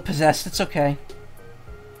only a little possessed. It's okay.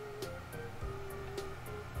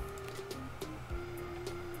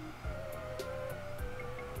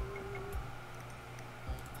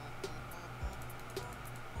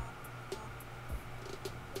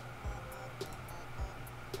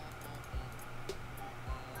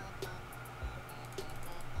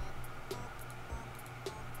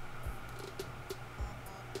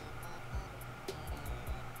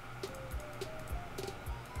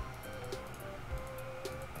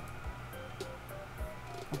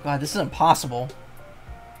 God, this is impossible.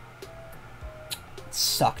 It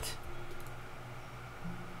sucked.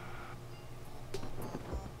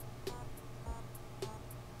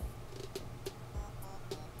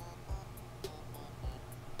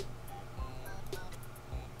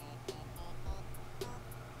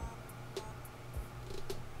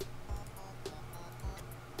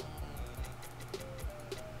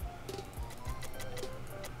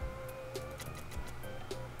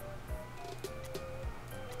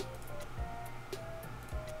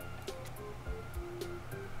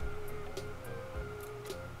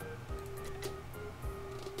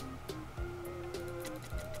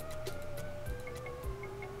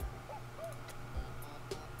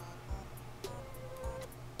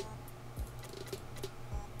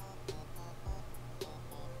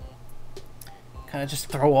 Kind of just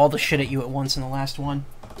throw all the shit at you at once in the last one.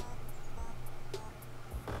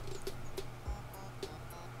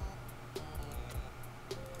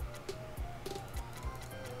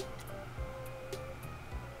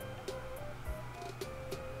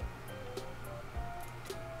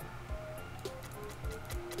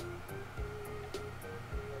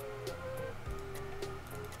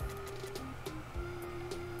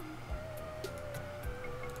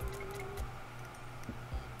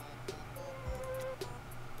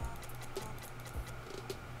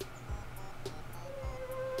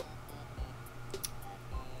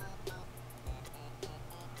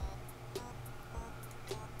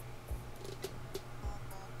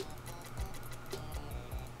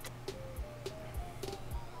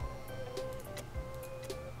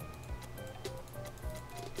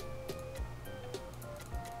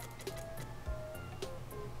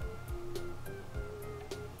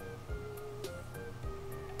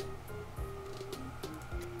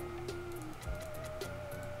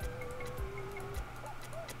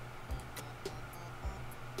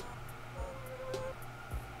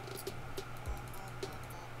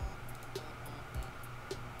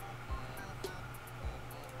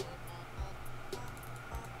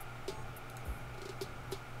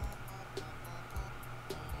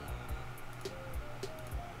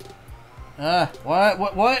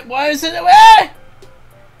 What? Why is it? Ah!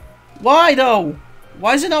 Why, though?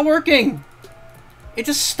 Why is it not working? It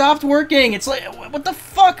just stopped working. It's like, what the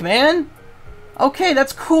fuck, man? Okay,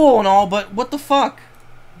 that's cool and all, but what the fuck?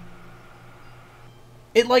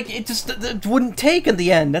 It just it wouldn't take in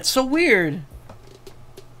the end. That's so weird.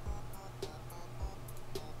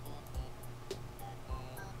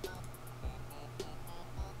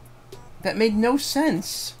 That made no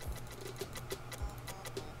sense.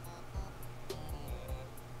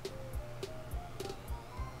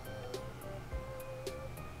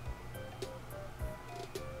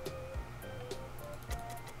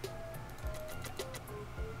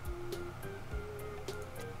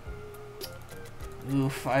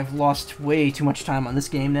 Oof, I've lost way too much time on this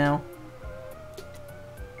game now.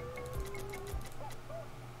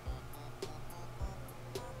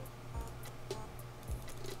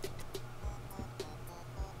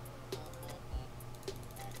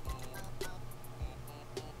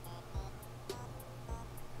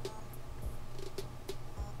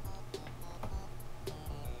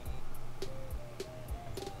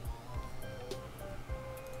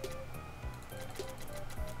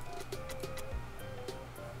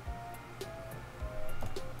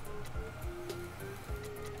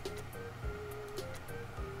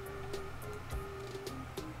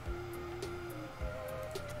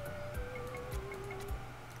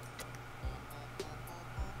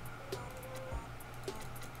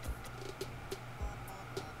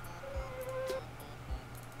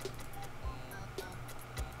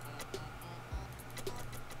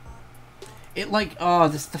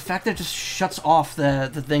 The fact that it just shuts off the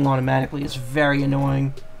thing automatically is very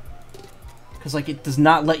annoying. Because, like, it does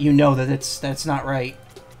not let you know that it's not right.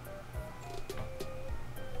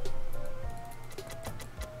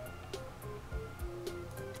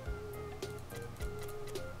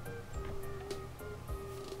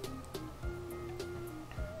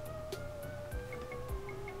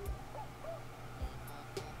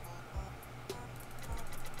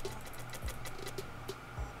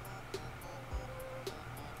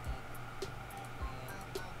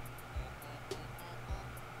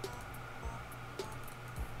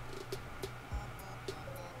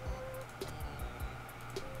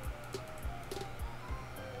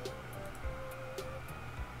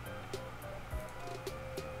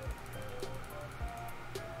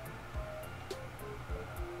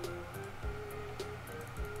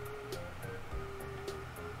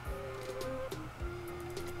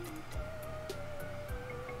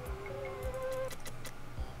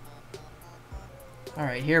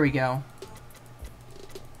 Alright, here we go.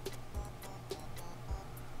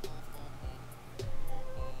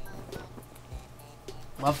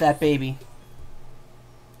 Love that baby.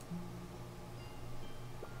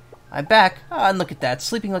 I'm back. Ah, and look at that.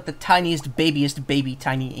 Sleeping like the tiniest, babiest baby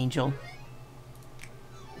tiny angel.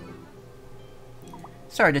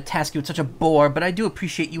 Sorry to task you with such a bore, but I do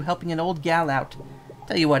appreciate you helping an old gal out.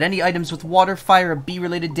 Tell you what, any items with water, fire, or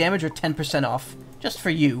bee-related damage are 10% off. Just for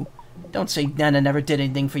you. Don't say Nana never did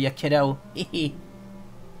anything for you, kiddo. Hehe.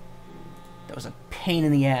 That was a pain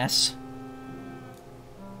in the ass.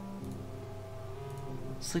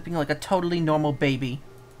 Sleeping like a totally normal baby.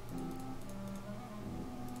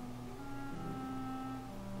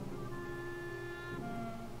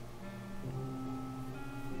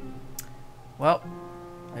 Well,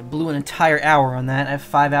 I blew an entire hour on that. I have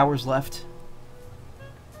 5 hours left.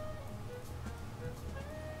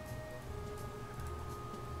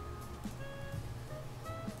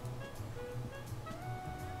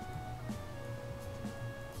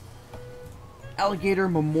 Alligator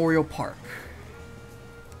Memorial Park.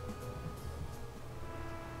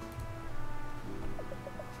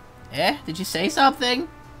 Eh? Did you say something?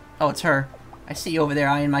 Oh, it's her. I see you over there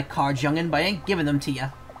eyeing my cards, youngin', but I ain't giving them to ya.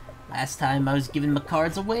 Last time I was giving my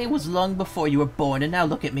cards away was long before you were born, and now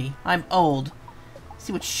look at me. I'm old.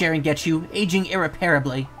 See what sharing gets you? Aging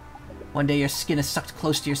irreparably. One day your skin is sucked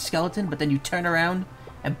close to your skeleton, but then you turn around,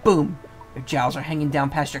 and boom! Your jowls are hanging down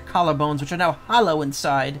past your collarbones, which are now hollow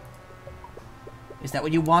inside. Is that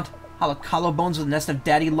what you want? Hollow collarbones with a nest of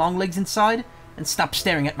daddy longlegs inside? And stop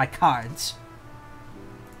staring at my cards.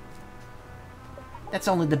 That's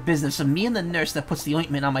only the business of me and the nurse that puts the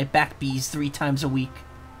ointment on my back bees 3 times a week.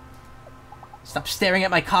 Stop staring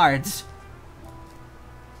at my cards.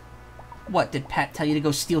 What, did Pat tell you to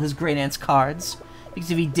go steal his great-aunt's cards?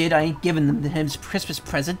 Because if he did, I ain't giving them to him as Christmas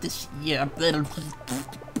present this year.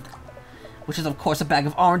 Which is, of course, a bag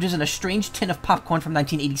of oranges and a strange tin of popcorn from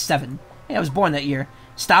 1987. Hey, I was born that year.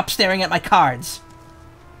 Stop staring at my cards.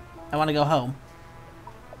 I want to go home.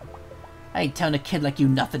 I ain't telling a kid like you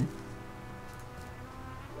nothing.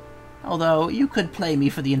 Although, you could play me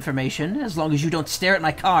for the information, as long as you don't stare at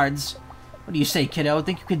my cards. What do you say, kiddo?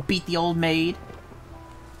 Think you could beat the old maid?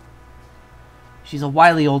 She's a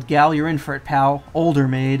wily old gal. You're in for it, pal. Older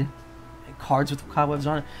maid. Cards with cobwebs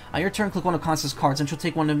on it. On your turn, click one of Constance's cards, and she'll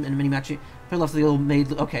take one in a mini-match. Put left the old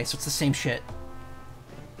maid... Okay, so it's the same shit.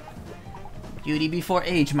 Beauty before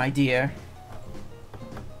age, my dear.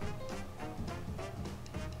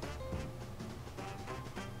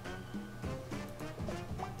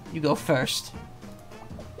 You go first.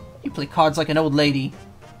 You play cards like an old lady.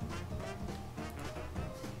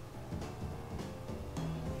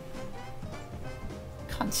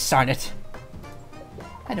 Consarn it.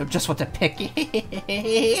 I know just what to pick.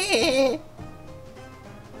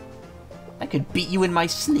 I could beat you in my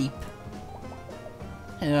sleep.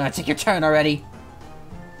 Take your turn already.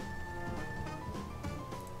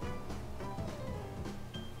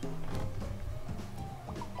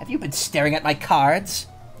 Have you been staring at my cards?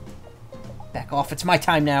 Back off, it's my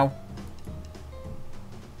time now.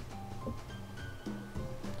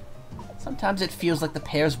 Sometimes it feels like the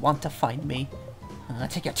pairs want to find me.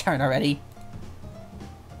 Take your turn already.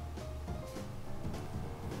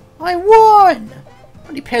 I won! How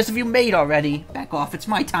many pairs have you made already? Back off, it's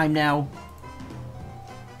my time now.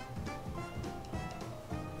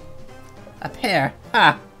 A pair?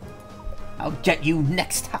 Ha! I'll get you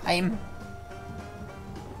next time.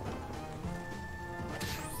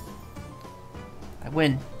 I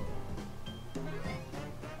win.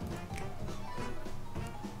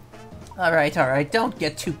 Alright, don't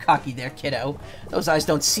get too cocky there, kiddo. Those eyes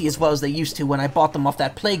don't see as well as they used to when I bought them off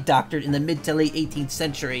that plague doctor in the mid to late 18th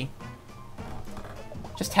century.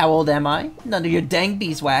 Just how old am I? None of your dang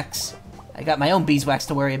beeswax. I got my own beeswax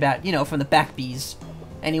to worry about, you know, from the back bees.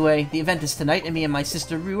 Anyway, the event is tonight, and me and my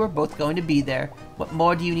sister Rue are both going to be there. What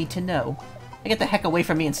more do you need to know? Now get the heck away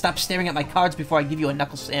from me and stop staring at my cards before I give you a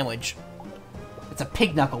knuckle sandwich. It's a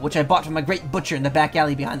pig knuckle, which I bought from a great butcher in the back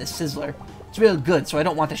alley behind the Sizzler. It's real good, so I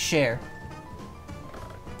don't want to share.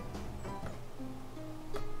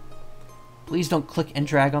 Please don't click and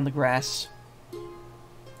drag on the grass.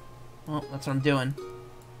 Well, that's what I'm doing.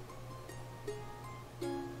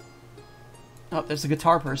 Oh, there's the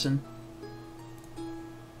guitar person.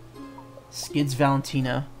 Skids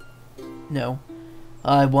Valentina. No.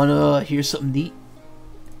 I wanna hear something neat.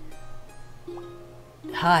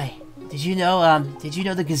 Hi. Did you know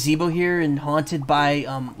the gazebo here is haunted by,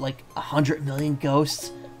 like 100 million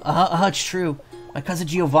ghosts? It's true. My cousin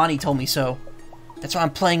Giovanni told me so. That's why I'm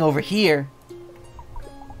playing over here.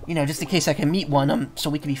 You know, just in case I can meet one, so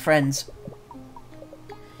we can be friends.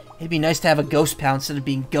 It'd be nice to have a ghost pal instead of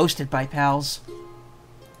being ghosted by pals.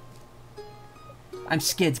 I'm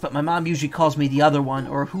Skids, but my mom usually calls me the other one,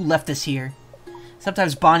 or who left us here.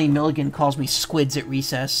 Sometimes Bonnie Milligan calls me Squids at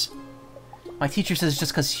recess. My teacher says it's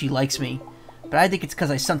just because she likes me, but I think it's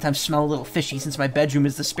because I sometimes smell a little fishy since my bedroom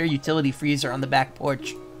is the spare utility freezer on the back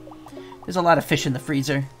porch. There's a lot of fish in the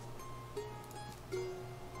freezer.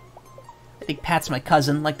 I think Pat's my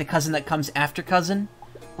cousin, like the cousin that comes after Cousin.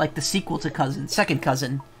 Like the sequel to Cousin, Second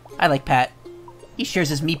Cousin. I like Pat. He shares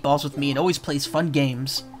his meatballs with me and always plays fun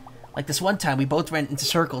games. Like this one time we both ran into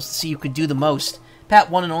circles to see who could do the most.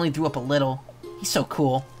 Pat won and only threw up a little. He's so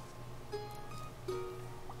cool.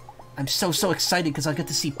 I'm so excited because I'll get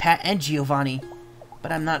to see Pat and Giovanni.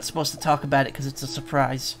 But I'm not supposed to talk about it because it's a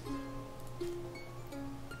surprise.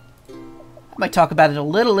 I might talk about it a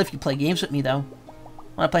little if you play games with me, though.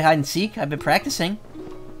 Want to play hide and seek? I've been practicing.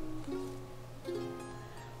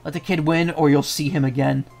 Let the kid win, or you'll see him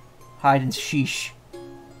again. Hide and sheesh.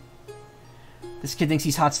 This kid thinks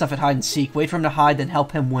he's hot stuff at hide and seek. Wait for him to hide, then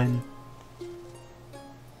help him win.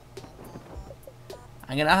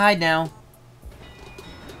 I'm gonna hide now.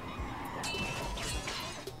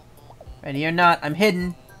 Ready or not, I'm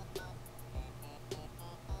hidden.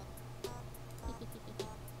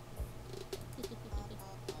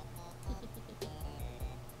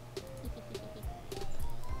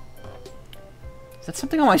 Is that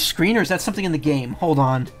something on my screen, or is that something in the game? Hold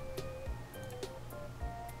on.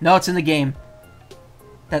 No, it's in the game.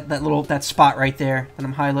 That spot right there that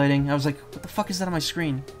I'm highlighting. I was like, what the fuck is that on my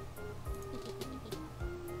screen?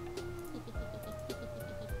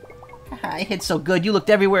 I hit so good. You looked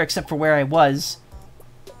everywhere except for where I was.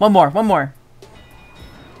 One more.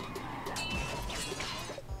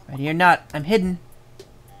 Ready or not, I'm hidden.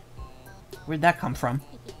 Where'd that come from?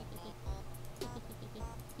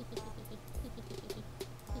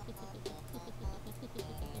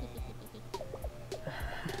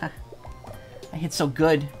 I hit so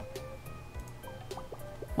good.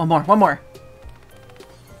 One more.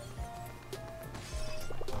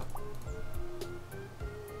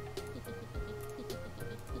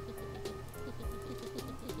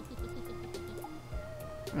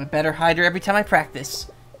 I'm a better hider every time I practice.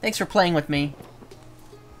 Thanks for playing with me.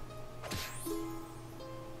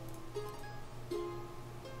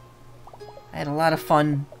 I had a lot of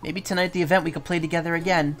fun. Maybe tonight at the event we could play together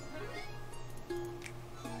again.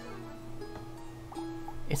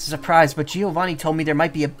 It's a surprise, but Giovanni told me there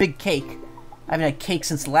might be a big cake. I haven't had cake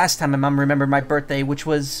since the last time my mom remembered my birthday, which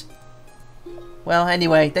was... Well,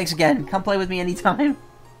 anyway, thanks again. Come play with me anytime.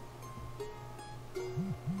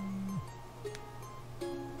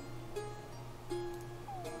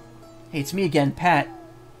 Hey, it's me again, Pat.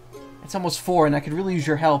 It's almost 4 and I could really use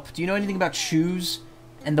your help. Do you know anything about shoes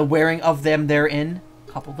and the wearing of them therein?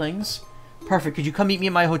 Couple things. Perfect. Could you come meet me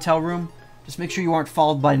in my hotel room? Just make sure you aren't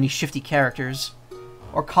followed by any shifty characters.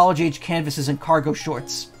 Or college-age canvases and cargo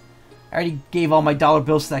shorts. I already gave all my dollar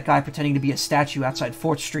bills to that guy pretending to be a statue outside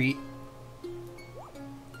 4th Street.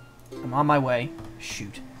 I'm on my way.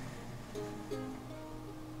 Shoot.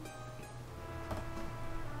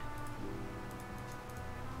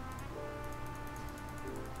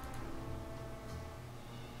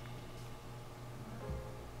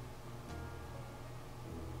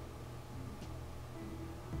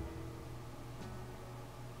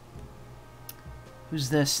 Who's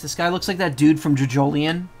this? This guy looks like that dude from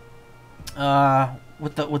Jojolian.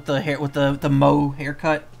 With the Mo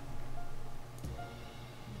haircut.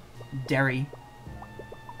 Derry.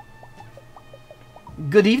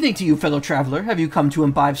 Good evening to you, fellow traveler. Have you come to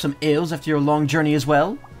imbibe some ales after your long journey as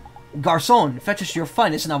well? Garçon, fetch us your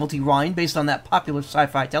finest novelty wine based on that popular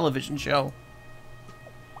sci-fi television show.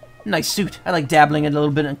 Nice suit. I like dabbling a little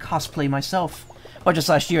bit in cosplay myself. But just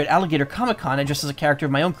last year at Alligator Comic-Con, I dressed as a character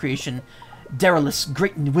of my own creation, Daryllus,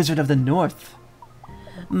 Great Wizard of the North.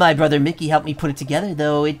 My brother Mickey helped me put it together,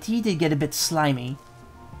 though he did get a bit slimy.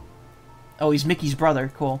 Oh, he's Mickey's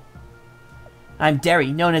brother. Cool. I'm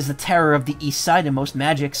Derry, known as the terror of the East Side in most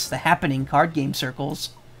magics, the happening card game circles.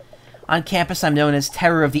 On campus, I'm known as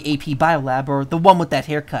Terror of the AP Biolab, or the one with that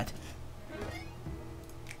haircut.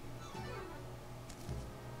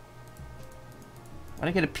 Why'd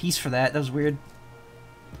I get a piece for that? That was weird.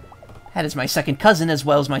 Pat is my second cousin, as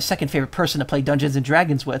well as my second favorite person to play Dungeons &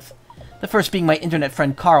 Dragons with. The first being my internet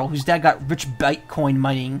friend Carl, whose dad got rich Bitcoin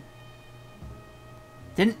mining.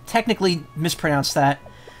 Didn't technically mispronounce that.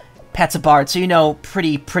 Pat's a bard, so you know,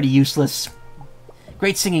 pretty useless.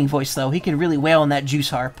 Great singing voice, though. He can really wail on that juice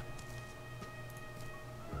harp.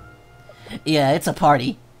 Yeah, it's a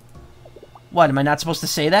party. What, am I not supposed to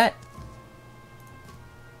say that?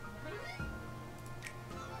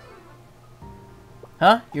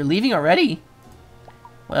 Huh? You're leaving already?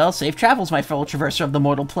 Well, safe travels, my fellow traverser of the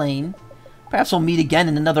mortal plane. Perhaps we'll meet again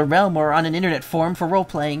in another realm or on an internet forum for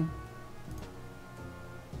role-playing.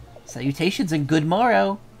 Salutations and good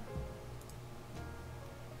morrow.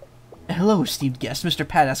 Hello, esteemed guest. Mr.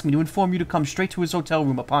 Pat asked me to inform you to come straight to his hotel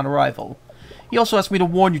room upon arrival. He also asked me to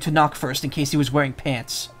warn you to knock first in case he was wearing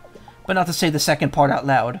pants. But not to say the second part out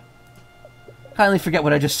loud. Kindly forget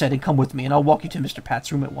what I just said and come with me, and I'll walk you to Mr.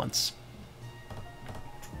 Pat's room at once.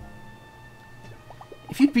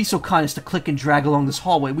 If you'd be so kind as to click and drag along this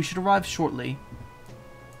hallway, we should arrive shortly.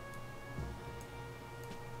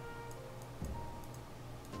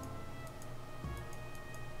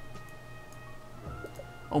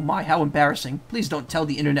 Oh my, how embarrassing. Please don't tell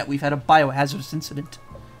the internet we've had a biohazardous incident.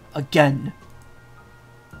 Again.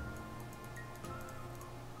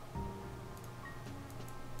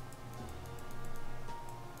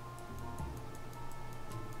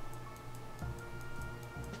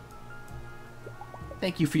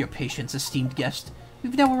 Thank you for your patience, esteemed guest.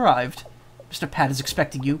 We've now arrived. Mr. Pat is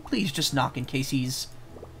expecting you. Please just knock in case he's...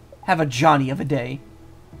 have a Johnny of a day.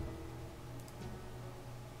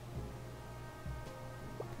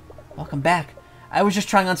 Welcome back. I was just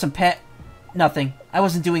trying on some pet... Nothing. I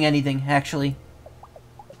wasn't doing anything, actually.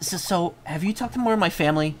 So, have you talked to more of my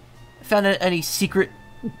family? Found any secret...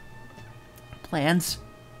 plans?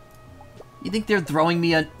 You think they're throwing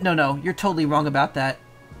me a... No, you're totally wrong about that.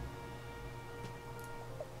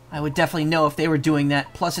 I would definitely know if they were doing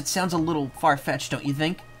that. Plus, it sounds a little far-fetched, don't you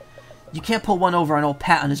think? You can't pull one over on old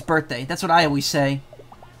Pat on his birthday. That's what I always say.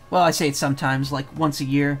 Well, I say it sometimes, like once a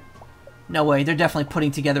year. No way, they're definitely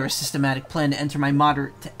putting together a systematic plan to end my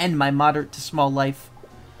moderate to small life.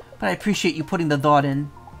 But I appreciate you putting the thought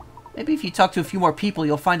in. Maybe if you talk to a few more people,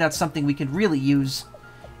 you'll find out something we could really use.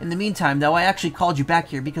 In the meantime, though, I actually called you back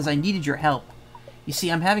here because I needed your help. You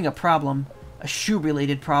see, I'm having a problem. A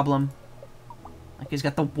shoe-related problem. Like, he's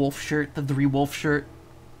got the wolf shirt, the 3-wolf shirt.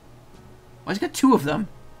 Well, he's got 2 of them.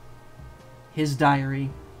 His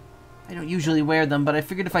diary. I don't usually wear them, but I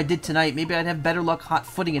figured if I did tonight, maybe I'd have better luck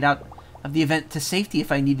hot-footing it out of the event to safety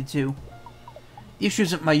if I needed to. The issue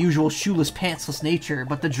isn't my usual shoeless, pantsless nature,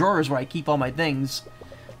 but the drawer is where I keep all my things.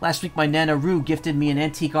 Last week my Nana Rue gifted me an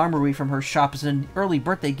antique armory from her shop as an early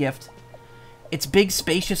birthday gift. It's big,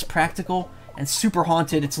 spacious, practical, and super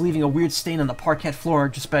haunted. It's leaving a weird stain on the parquet floor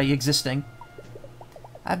just by existing.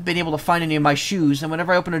 I haven't been able to find any of my shoes, and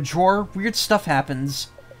whenever I open a drawer, weird stuff happens.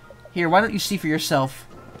 Here, why don't you see for yourself?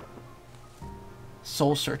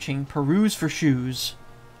 Soul searching. Peruse for shoes.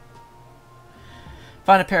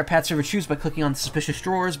 Find a pair of Pat's favorite shoes by clicking on the suspicious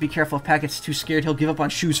drawers. Be careful if Pat gets too scared, he'll give up on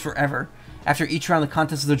shoes forever. After each round, the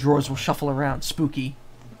contents of the drawers will shuffle around. Spooky.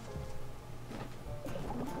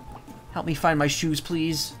 Help me find my shoes,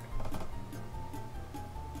 please.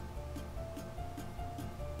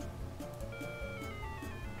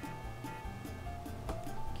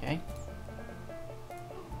 Okay.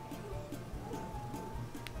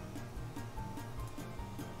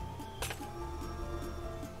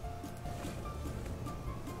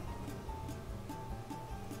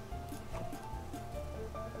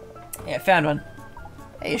 Hey, I found one.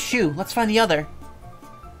 Hey, a shoe. Let's find the other.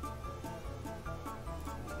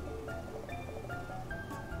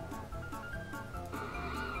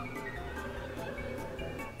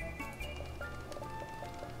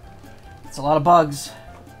 It's a lot of bugs.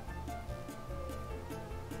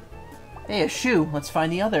 Hey, a shoe. Let's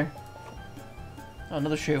find the other. Oh,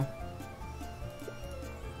 another shoe.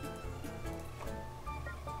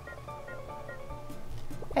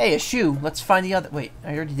 Hey, a shoe. Let's find the other. Wait,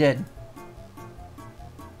 I already did.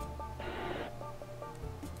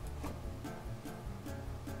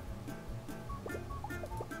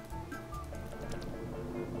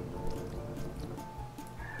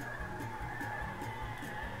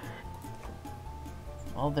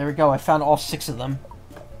 Well, there we go. I found all 6 of them.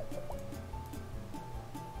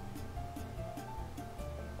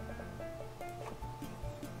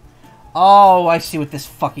 Oh, I see what this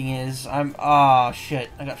fucking is. Oh,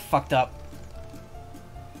 shit. I got fucked up.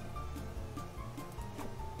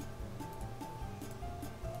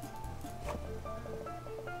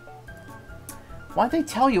 Why'd they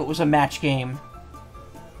tell you it was a match game?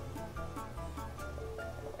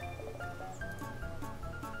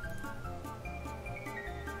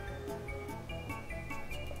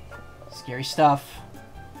 Scary stuff.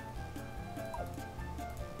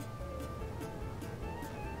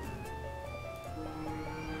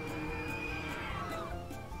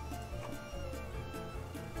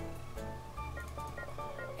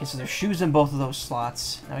 Okay, so there's shoes in both of those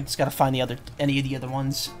slots. Now I just gotta find any of the other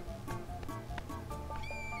ones.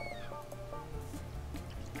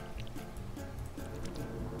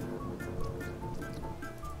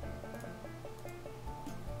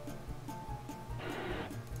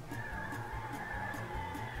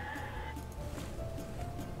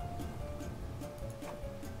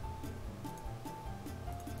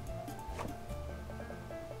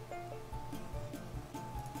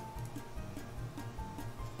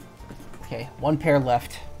 Okay, 1 pair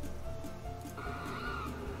left.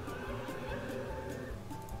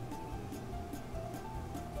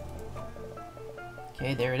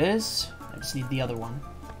 Okay, there it is. I just need the other one.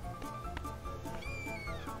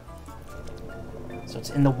 So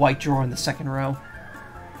it's in the white drawer in the second row.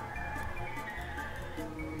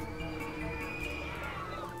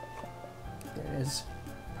 There it is.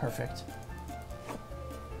 Perfect.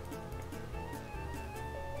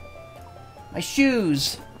 My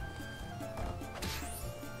shoes!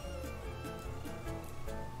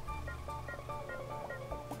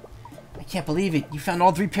 I can't believe it. You found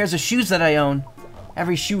all 3 pairs of shoes that I own.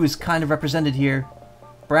 Every shoe is kind of represented here.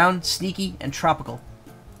 Brown, sneaky, and tropical.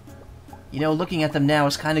 You know, looking at them now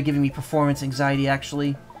is kind of giving me performance anxiety,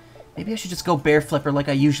 actually. Maybe I should just go bear flipper like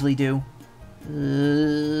I usually do.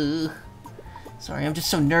 Sorry, I'm just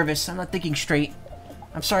so nervous. I'm not thinking straight.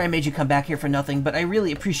 I'm sorry I made you come back here for nothing, but I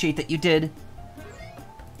really appreciate that you did.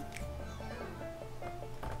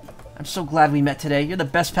 I'm so glad we met today. You're the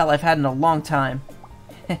best pal I've had in a long time.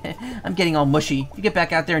 I'm getting all mushy. You get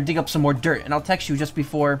back out there and dig up some more dirt, and I'll text you just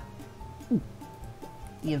before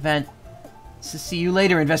the event. So see you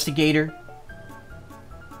later, investigator.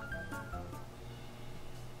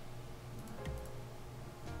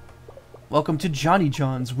 Welcome to Johnny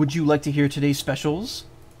John's. Would you like to hear today's specials?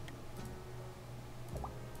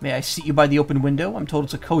 May I seat you by the open window? I'm told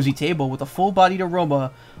it's a cozy table with a full-bodied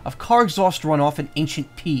aroma of car exhaust runoff and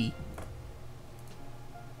ancient pea.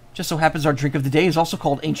 Just so happens our drink of the day is also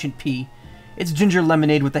called Ancient Pea. It's ginger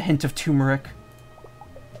lemonade with a hint of turmeric.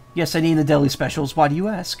 Yes, I need the deli specials. Why do you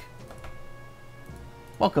ask?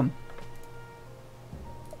 Welcome.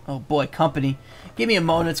 Oh boy, company. Give me a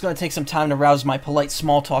moment. It's going to take some time to rouse my polite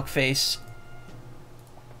small talk face.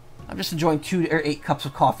 I'm just enjoying 2 or 8 cups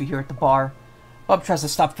of coffee here at the bar. Bub tries to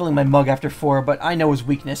stop filling my mug after 4, but I know his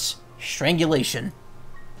weakness. Strangulation.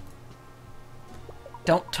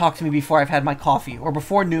 Don't talk to me before I've had my coffee, or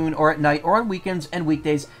before noon, or at night, or on weekends and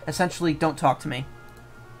weekdays. Essentially, don't talk to me.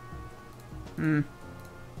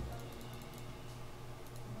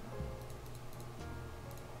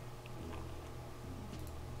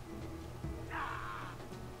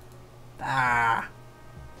 Ah.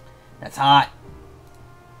 That's hot.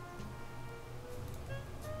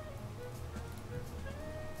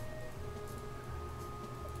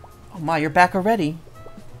 Oh my, you're back already.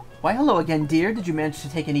 Why, hello again, dear. Did you manage to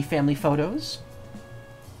take any family photos?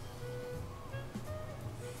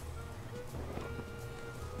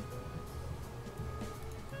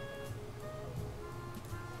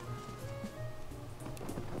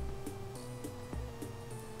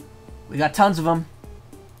 We got tons of them.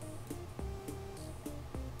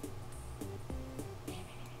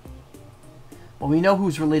 Well, we know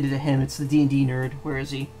who's related to him. It's the D&D nerd. Where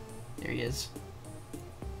is he? There he is.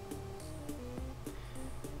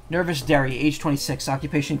 Nervous Derry, age 26,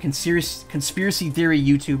 occupation conspiracy theory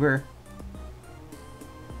YouTuber.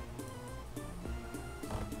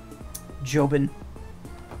 Jobin.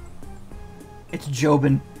 It's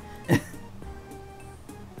Jobin.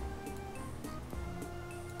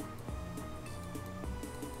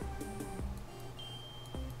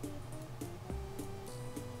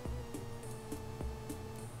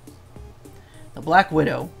 The Black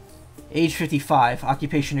Widow. Age 55.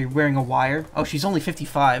 Occupation wearing a wire. Oh, she's only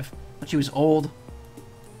 55. But she was old.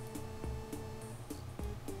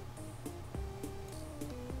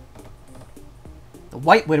 The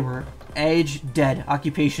White Widower. Age dead.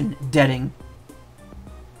 Occupation deading.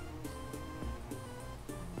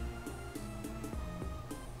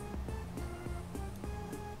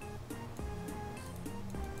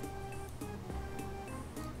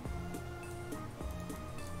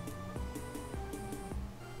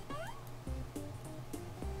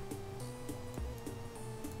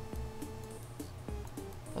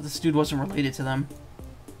 This dude wasn't related to them.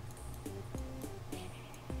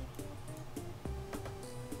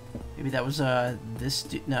 Maybe that was, this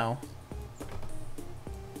dude. No.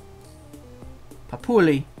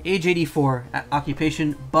 Papuli, age 84,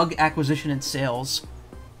 occupation, bug acquisition and sales.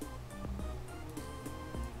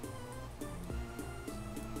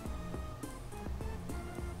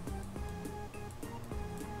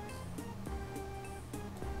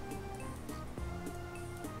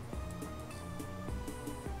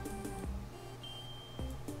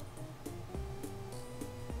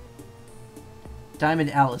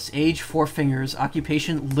 Diamond Alice, age 4 fingers,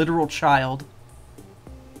 occupation literal child.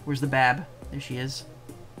 Where's the Bab? There she is.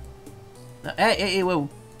 Hey, whoa.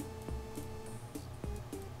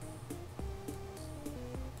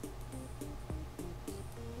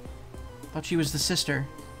 Thought she was the sister.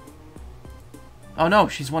 Oh no,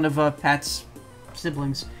 she's one of Pat's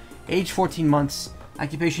siblings. Age 14 months,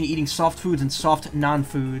 occupation eating soft foods and soft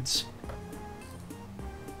non-foods.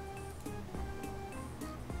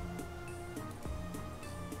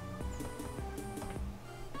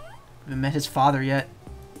 Haven't met his father yet.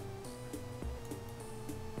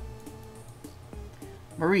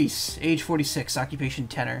 Maurice, age 46, occupation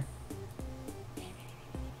tenor.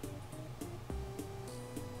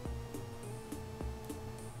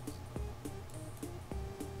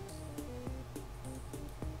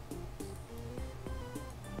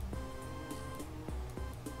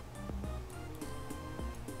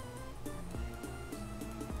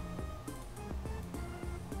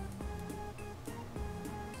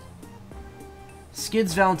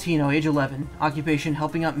 Skids Valentino, age 11. Occupation,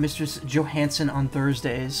 helping out Mistress Johansson on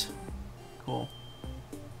Thursdays. Cool.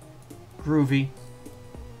 Groovy.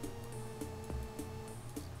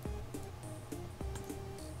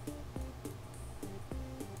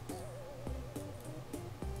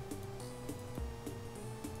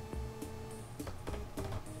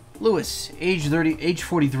 Lewis, age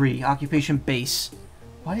 43. Occupation, base.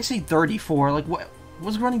 Why did I say 34? Like, what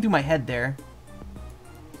was running through my head there?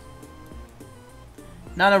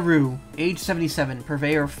 Nanaru, age 77,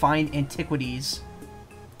 purveyor of fine antiquities.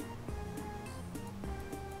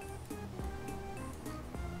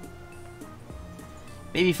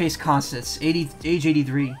 Babyface Constance, age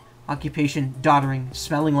 83, occupation doddering,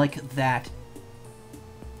 smelling like that.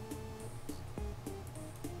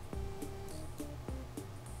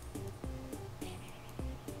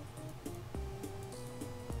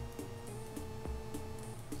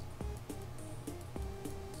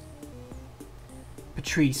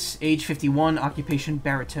 Patrice, age 51, occupation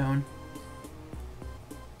baritone.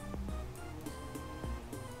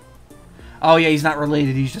 Oh yeah, he's not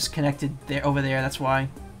related, he's just connected there over there, that's why.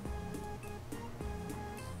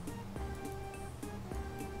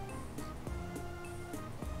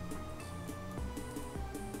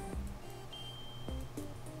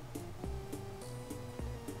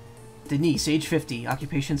 Denise, age 50,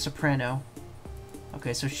 occupation soprano.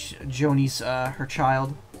 Okay, so Joni's her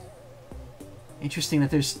child. Interesting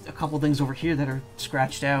that there's a couple things over here that are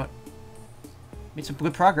scratched out. Made some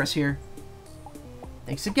good progress here.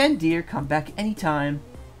 Thanks again, dear. Come back anytime.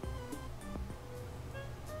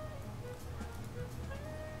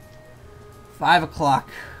 Five o'clock.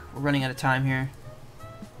 We're running out of time here.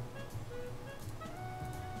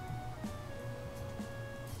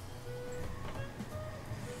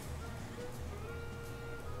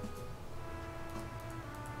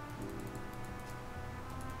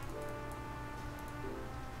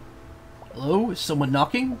 Hello? Is someone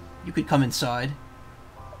knocking? You could come inside.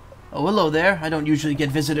 Oh, hello there. I don't usually get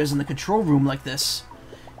visitors in the control room like this.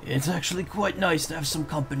 It's actually quite nice to have some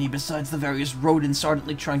company besides the various rodents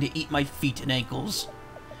ardently trying to eat my feet and ankles.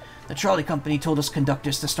 The trolley company told us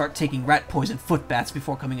conductors to start taking rat poison foot baths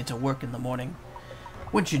before coming into work in the morning.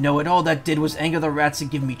 Wouldn't you know it, all that did was anger the rats and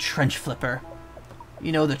give me trench flipper.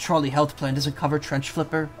 You know, the trolley health plan doesn't cover trench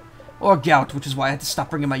flipper. Or gout, which is why I had to stop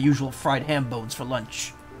bringing my usual fried ham bones for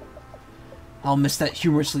lunch. I'll miss that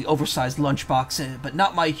humorously oversized lunchbox, but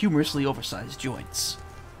not my humorously oversized joints.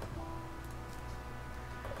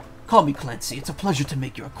 Call me Clancy. It's a pleasure to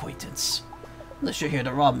make your acquaintance. Unless you're here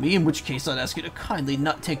to rob me, in which case I'd ask you to kindly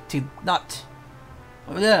not take time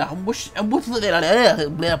for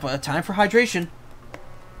hydration.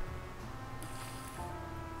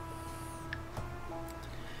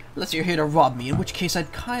 Unless you're here to rob me, in which case I'd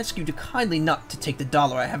ask you to kindly not to take the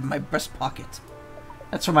dollar I have in my breast pocket.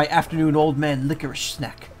 That's for my afternoon old man licorice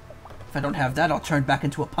snack. If I don't have that, I'll turn back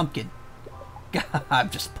into a pumpkin. I'm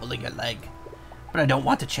just pulling your leg. But I don't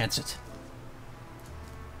want to chance it.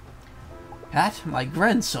 Pat, my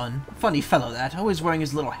grandson. Funny fellow that, always wearing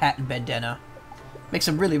his little hat and bandana. Makes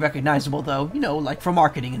him really recognizable though, you know, like for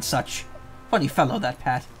marketing and such. Funny fellow that,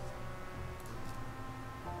 Pat.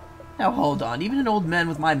 Now hold on, even an old man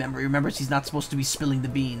with my memory remembers he's not supposed to be spilling the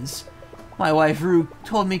beans. My wife, Rue,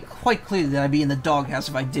 told me quite clearly that I'd be in the doghouse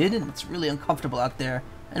if I did, and it's really uncomfortable out there,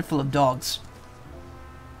 and full of dogs.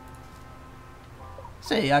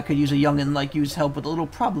 Say, I could use a young'un like you's help with a little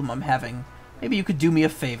problem I'm having. Maybe you could do me a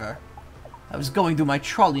favor. I was going through my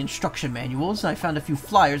trolley instruction manuals, and I found a few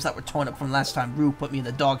flyers that were torn up from last time Rue put me in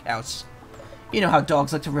the doghouse. You know how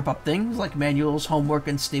dogs like to rip up things, like manuals, homework,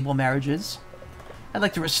 and stable marriages. I'd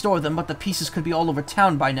like to restore them, but the pieces could be all over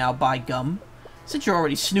town by now, by gum. Since you're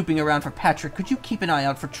already snooping around for Patrick, could you keep an eye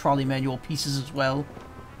out for trolley manual pieces as well?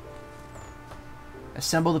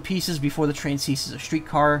 Assemble the pieces before the train ceases. A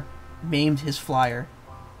streetcar maimed his flyer.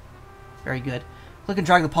 Very good. Click and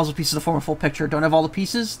drag the puzzle pieces to form a full picture. Don't have all the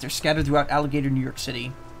pieces? They're scattered throughout Alligator, New York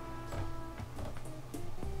City.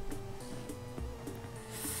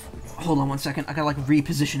 Hold on one second. I gotta like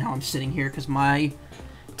reposition how I'm sitting here because my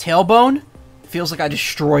tailbone feels like I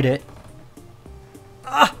destroyed it.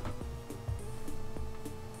 Ah!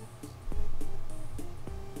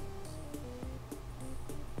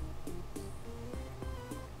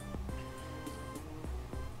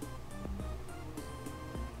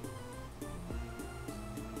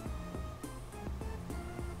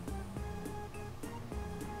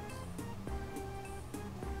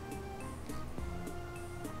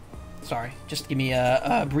 Sorry, just give me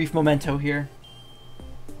a brief memento here.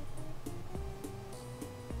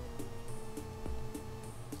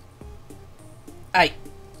 Aye.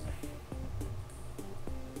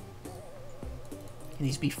 Can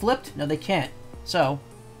these be flipped? No, they can't. So,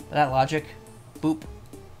 by that logic, boop.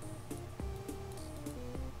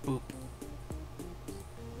 Boop.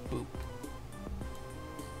 Boop.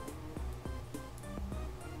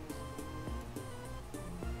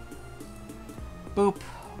 Boop.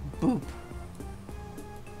 Boop.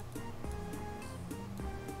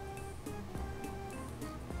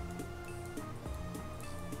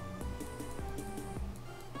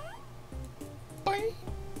 Boing.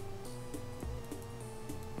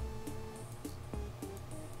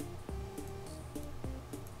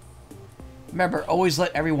 Remember, always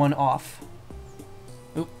let everyone off.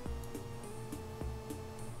 Oop.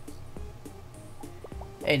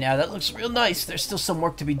 Hey, now that looks real nice. There's still some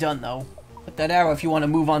work to be done, though. Click that arrow if you want to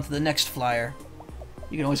move on to the next flyer.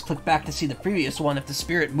 You can always click back to see the previous one if the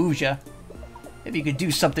spirit moves you. Maybe you could do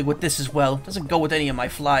something with this as well. It doesn't go with any of my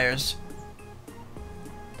flyers.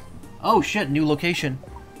 Oh shit, new location.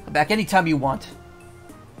 Come back anytime you want.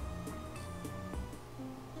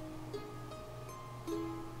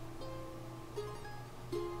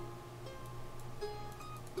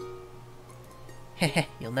 Heh,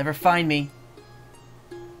 you'll never find me.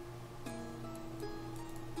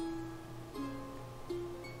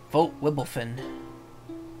 Vote Wibblefin.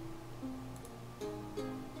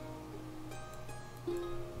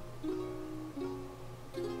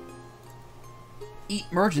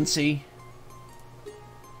 Emergency.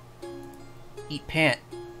 Eat pant.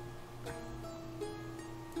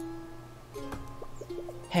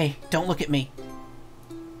 Hey, don't look at me.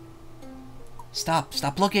 Stop.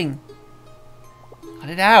 Stop looking. Cut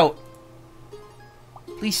it out.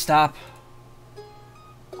 Please stop.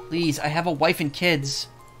 Please, I have a wife and kids.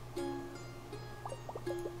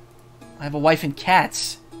 I have a wife and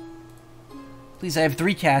cats. Please, I have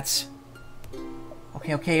 3 cats.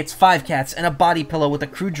 Okay, it's 5 cats and a body pillow with a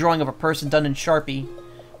crude drawing of a person done in Sharpie.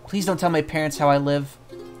 Please don't tell my parents how I live.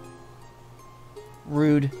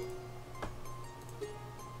 Rude.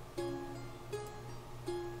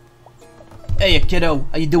 Hey, kiddo.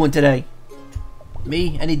 How you doing today?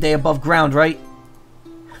 Me? Any day above ground, right?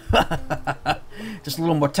 Just a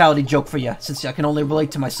little mortality joke for you, since I can only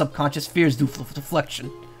relate to my subconscious fears due to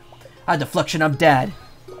deflection. Deflection, I'm dad.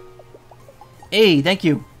 Hey, thank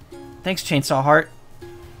you. Thanks, Chainsaw Heart.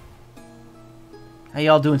 How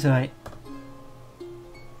y'all doing tonight?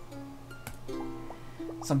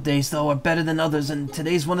 Some days, though, are better than others, and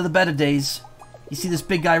today's one of the better days. You see this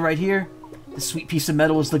big guy right here? This sweet piece of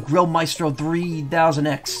metal is the Grill Maestro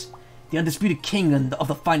 3000X, the undisputed king of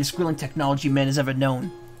the finest grilling technology man has ever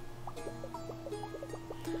known.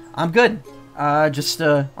 I'm good. Just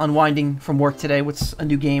unwinding from work today with a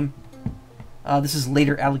new game. This is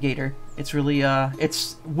Later Alligator. It's really,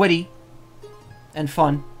 it's witty and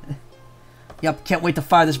fun. Yep, can't wait to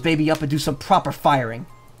fire this baby up and do some proper firing.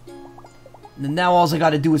 And now all I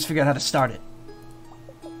gotta do is figure out how to start it.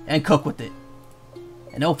 And cook with it.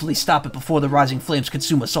 And hopefully stop it before the rising flames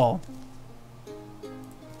consume us all.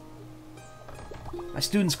 My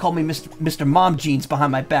students call me Mr. Mom Jeans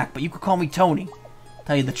behind my back, but you could call me Tony.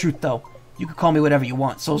 Tell you the truth, though, you could call me whatever you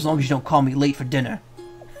want, so as long as you don't call me late for dinner.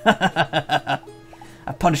 I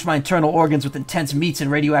punished my internal organs with intense meats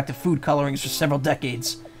and radioactive food colorings for several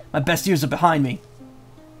decades. My best years are behind me.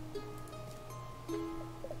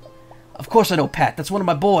 Of course I know Pat, that's one of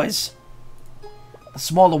my boys. The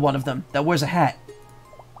smaller one of them, that wears a hat.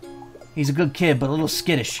 He's a good kid, but a little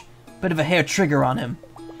skittish. Bit of a hair trigger on him.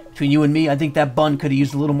 Between you and me, I think that bun could have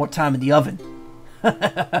used a little more time in the oven.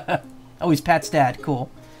 Oh, he's Pat's dad.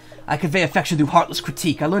 Cool. I convey affection through heartless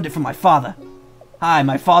critique. I learned it from my father. Hi,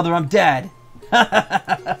 my father, I'm Dad.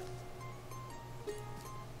 The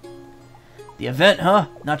event, huh?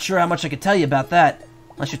 Not sure how much I can tell you about that.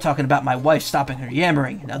 Unless you're talking about my wife stopping her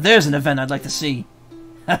yammering. Now there's an event I'd like to see.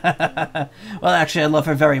 Well, actually, I love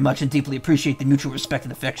her very much and deeply appreciate the mutual respect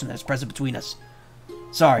and affection that is present between us.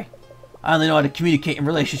 Sorry. I only know how to communicate in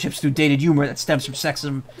relationships through dated humor that stems from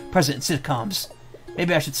sexism present in sitcoms.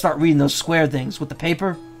 Maybe I should start reading those square things with the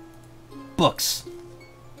paper. Books.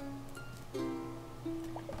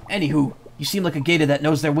 Anywho, you seem like a gator that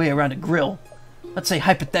knows their way around a grill. Let's say,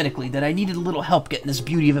 hypothetically, that I needed a little help getting this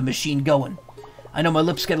beauty of a machine going. I know my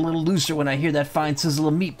lips get a little looser when I hear that fine sizzle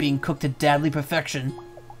of meat being cooked to deadly perfection.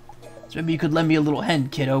 So maybe you could lend me a little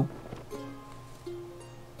hand, kiddo.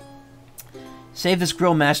 Save this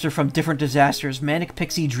grill master from different disasters. Manic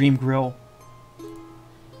Pixie Dream Grill.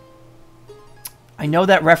 I know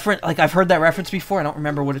that reference. Like, I've heard that reference before. I don't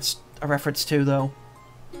remember what it's a reference to, though.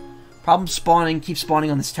 Problem spawning. Keep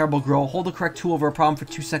spawning on this terrible grill. Hold the correct tool over a problem for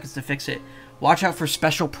 2 seconds to fix it. Watch out for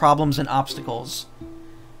special problems and obstacles.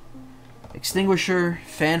 Extinguisher.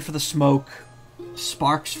 Fan for the smoke.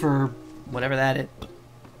 Sparks for whatever that is.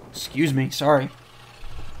 Excuse me. Sorry.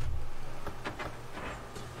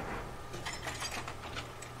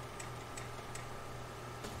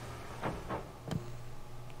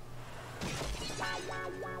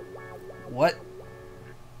 What?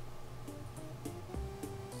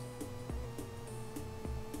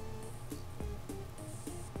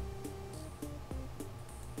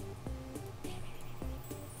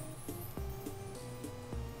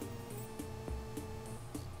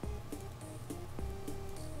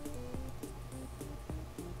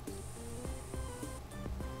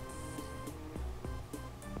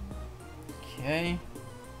 Okay.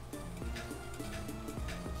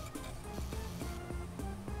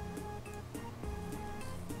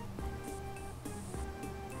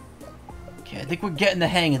 I think we're getting the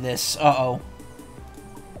hang of this. Uh-oh.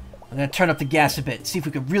 I'm gonna turn up the gas a bit, see if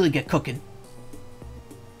we can really get cooking.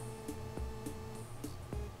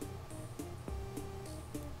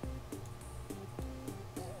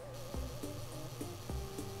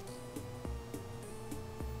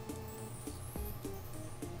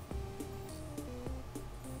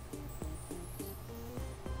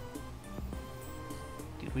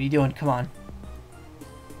 Dude, what are you doing? Come on.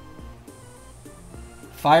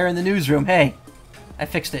 Fire in the newsroom. Hey, I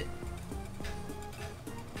fixed it.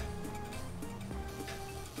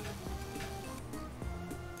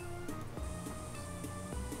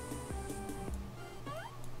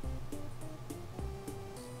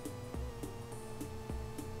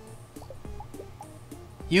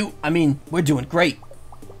 I mean, we're doing great.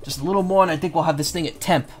 Just a little more and I think we'll have this thing at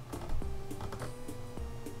temp.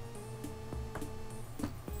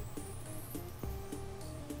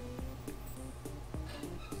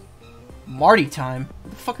 Marty time?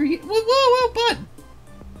 What the fuck are you? Whoa, whoa, whoa, bud!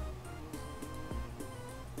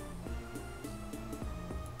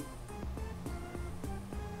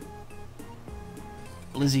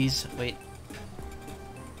 Lizzie's. Wait.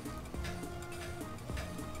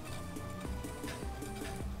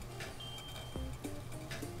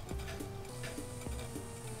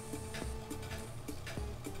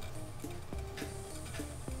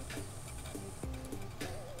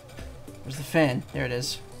 Where's the fan? There it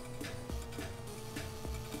is.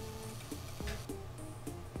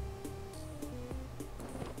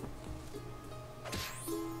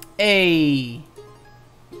 Hey!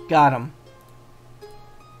 Got him.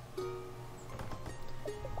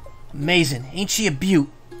 Amazing. Ain't she a beaut?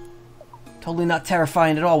 Totally not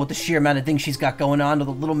terrifying at all with the sheer amount of things she's got going on, with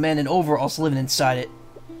a little man in overalls living inside it.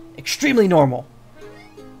 Extremely normal.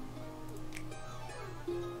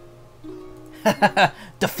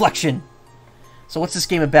 Deflection. So what's this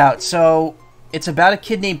game about? So, it's about a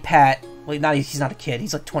kid named Pat. Well, he's not a kid.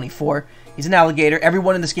 He's like 24. He's an alligator.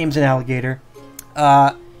 Everyone in this game is an alligator.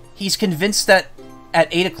 He's convinced that at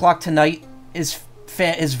 8 o'clock tonight, his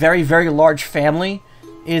very, very large family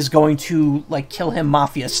is going to, like, kill him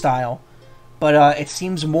mafia style. But it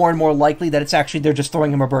seems more and more likely that it's actually they're just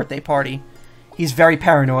throwing him a birthday party. He's very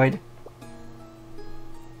paranoid.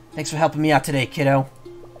 Thanks for helping me out today, kiddo.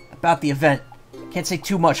 About the event. Can't say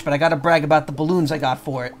too much, but I gotta brag about the balloons I got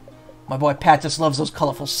for it. My boy Pat just loves those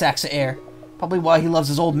colorful sacks of air. Probably why he loves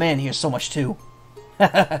his old man here so much, too.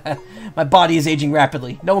 My body is aging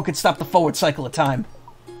rapidly. No one can stop the forward cycle of time.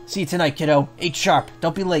 See you tonight, kiddo. 8 sharp.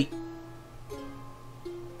 Don't be late.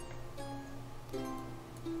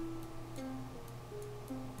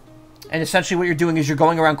 And essentially what you're doing is you're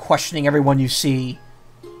going around questioning everyone you see.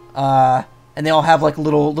 And they all have like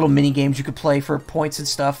little mini games you could play for points and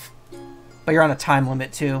stuff. But you're on a time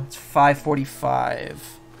limit too. It's 5:45.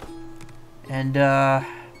 And I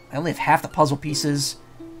only have half the puzzle pieces.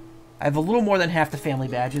 I have a little more than half the family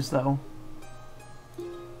badges though.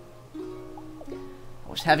 I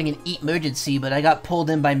was having an emergency, but I got pulled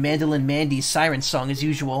in by Mandolin Mandy's siren song as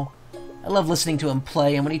usual. I love listening to him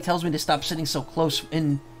play, and when he tells me to stop sitting so close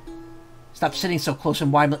and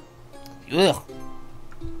why... Ugh.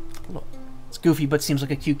 It's goofy, but seems like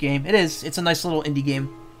a cute game. It is. It's a nice little indie game.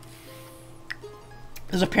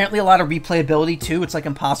 There's apparently a lot of replayability, too. It's, like,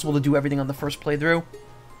 impossible to do everything on the first playthrough.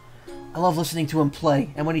 I love listening to him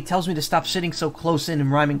play, and when he tells me to stop sitting so close in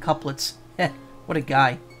and rhyming couplets, what a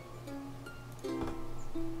guy.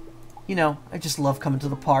 You know, I just love coming to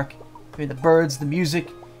the park, hearing the birds, the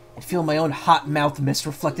music, and feel my own hot mouth mist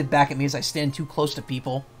reflected back at me as I stand too close to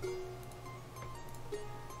people.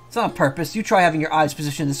 It's not on purpose. You try having your eyes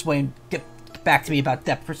positioned this way and get back to me about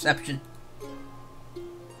depth perception.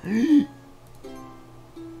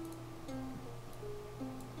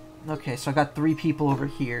 Okay, so I got 3 people over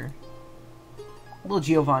here. Little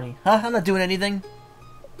Giovanni. Huh? I'm not doing anything.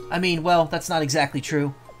 I mean, well, that's not exactly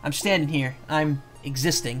true. I'm standing here. I'm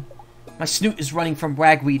existing. My snoot is running from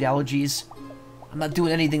ragweed allergies. I'm not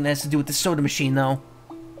doing anything that has to do with the soda machine, though.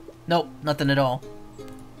 Nope, nothing at all.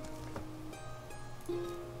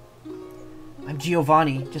 I'm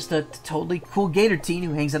Giovanni, just a totally cool gator teen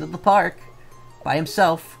who hangs out at the park. By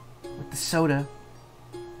himself. With the soda.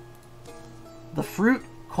 The fruit,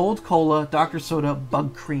 cold cola, Dr. Soda,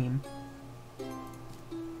 bug cream.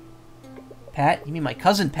 Pat? You mean my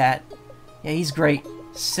cousin Pat? Yeah, he's great.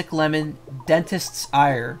 Sick lemon, dentist's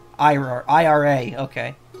IRA.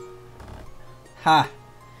 Okay. Ha.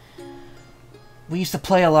 We used to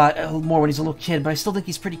play a lot more when he's a little kid, but I still think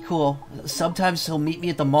he's pretty cool. Sometimes he'll meet me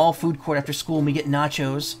at the mall food court after school and we get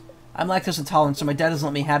nachos. I'm lactose intolerant, so my dad doesn't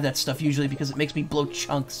let me have that stuff usually because it makes me blow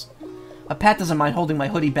chunks. But Pat doesn't mind holding my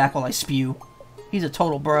hoodie back while I spew. He's a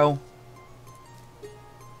total bro.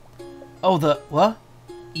 Oh, the... what?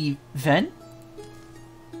 Event?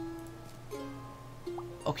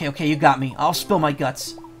 Okay, you got me. I'll spill my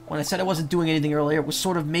guts. When I said I wasn't doing anything earlier, it was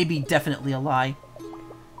sort of, maybe, definitely a lie. You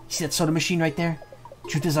see that soda machine right there?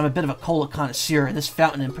 Truth is, I'm a bit of a cola connoisseur, and this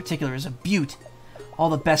fountain in particular is a beaut. All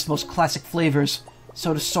the best, most classic flavors.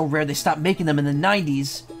 Soda's so rare they stopped making them in the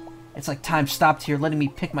 90s. It's like time stopped here, letting me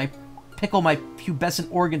pickle my pubescent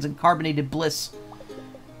organs in carbonated bliss.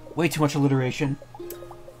 Way too much alliteration.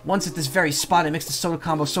 Once at this very spot, I mixed the soda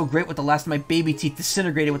combo so great with the last of my baby teeth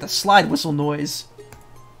disintegrated with a slide whistle noise.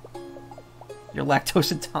 You're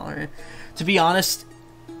lactose intolerant. To be honest,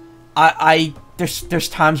 there's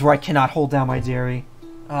times where I cannot hold down my dairy.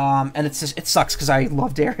 And it's just, it sucks because I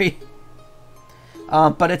love dairy.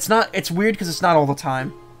 But it's not. It's weird because it's not all the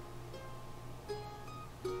time.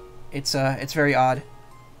 It's very odd.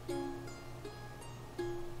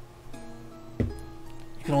 You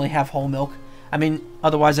can only have whole milk. I mean,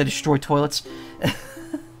 otherwise I destroy toilets.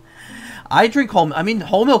 I drink whole. I mean,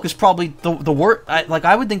 whole milk is probably the worst. Like,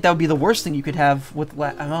 I would think that would be the worst thing you could have with.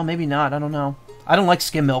 Well, maybe not. I don't know. I don't like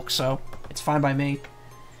skim milk, so it's fine by me.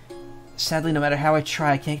 Sadly, no matter how I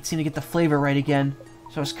try, I can't seem to get the flavor right again.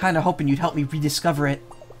 So I was kind of hoping you'd help me rediscover it.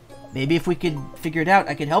 Maybe if we could figure it out,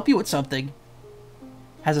 I could help you with something.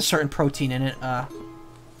 Has a certain protein in it.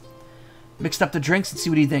 Mixed up the drinks and see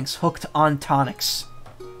what he thinks. Hooked on tonics.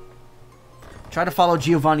 Try to follow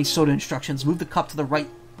Giovanni's soda instructions. Move the cup to the right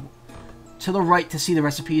to see the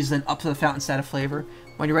recipes, then up to the fountain stat of flavor.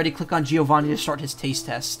 When you're ready, click on Giovanni to start his taste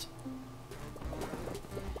test.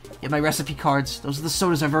 Get my recipe cards. Those are the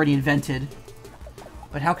sodas I've already invented.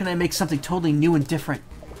 But how can I make something totally new and different?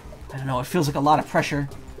 I don't know, it feels like a lot of pressure.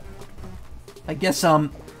 I guess, I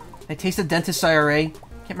tasted Dentist IRA.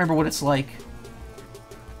 Can't remember what it's like.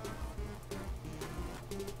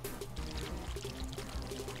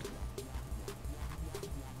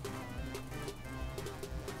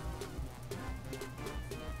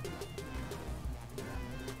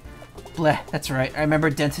 Bleh, that's right. I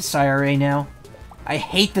remember Dentist IRA now. I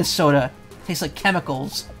hate this soda. It tastes like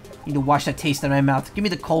chemicals. Need to wash that taste out of my mouth. Give me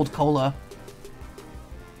the cold cola.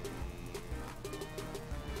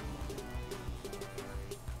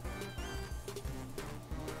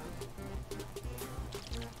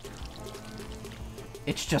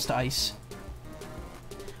 It's just ice.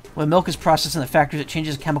 When milk is processed in the factories, it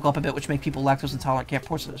changes the chemical up a bit, which makes people lactose intolerant, can't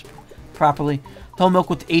process it properly. Whole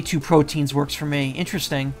milk with A2 proteins works for me.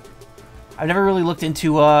 Interesting. I've never really looked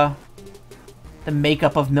into the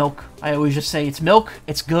makeup of milk. I always just say it's milk,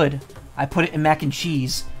 it's good. I put it in mac and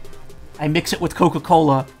cheese. I mix it with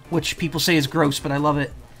Coca-Cola, which people say is gross, but I love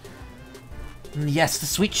it. Yes, the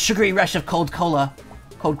sweet sugary rush of cold cola.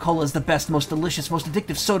 Cold cola is the best, most delicious, most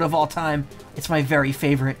addictive soda of all time. It's my very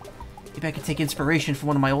favorite. Maybe I could take inspiration from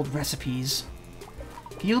one of my old recipes.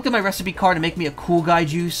 Can you look at my recipe card and make me a cool guy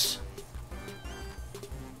juice?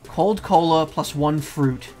 Cold cola plus 1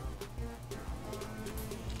 fruit.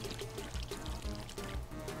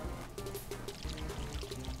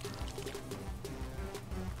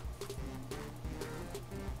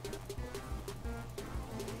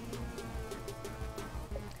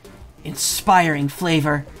 Inspiring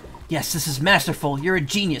flavor. Yes, this is masterful. You're a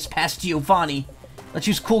genius. Past Giovanni. Let's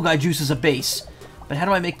use Cool Guy Juice as a base. But how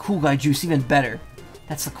do I make Cool Guy Juice even better?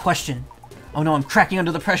 That's the question. Oh no, I'm cracking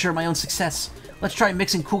under the pressure of my own success. Let's try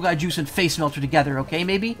mixing Cool Guy Juice and Face Melter together, okay,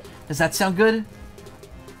 maybe? Does that sound good?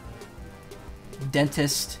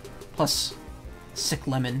 Dentist plus Sick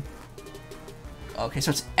Lemon. Okay,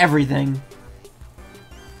 so it's everything.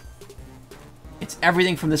 It's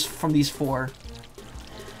everything from these 4.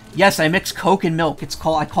 Yes, I mix Coke and milk.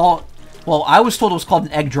 Well, I was told it was called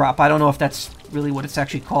an egg drop. I don't know if that's really what it's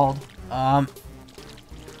actually called. But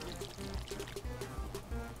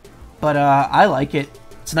I like it.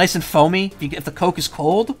 It's nice and foamy. If the Coke is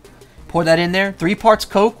cold, pour that in there. 3 parts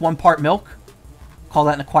Coke, 1 part milk. Call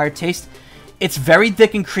that an acquired taste. It's very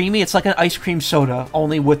thick and creamy. It's like an ice cream soda,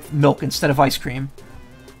 only with milk instead of ice cream.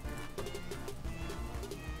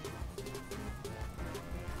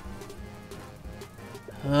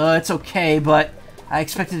 It's okay, but I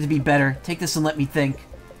expected it to be better. Take this and let me think.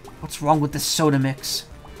 What's wrong with this soda mix?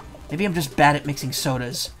 Maybe I'm just bad at mixing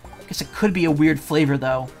sodas. I guess it could be a weird flavor,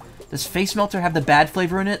 though. Does Face Melter have the bad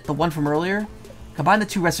flavor in it? The one from earlier? Combine the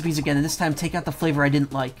 2 recipes again, and this time take out the flavor I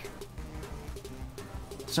didn't like.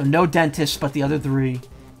 So no Dentist, but the other 3.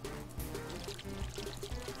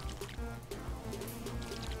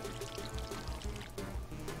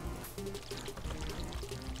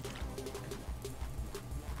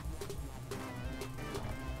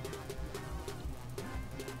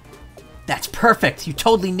 That's perfect! You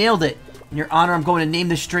totally nailed it! In your honor, I'm going to name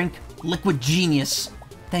this drink Liquid Genius.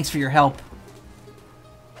 Thanks for your help.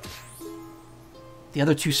 The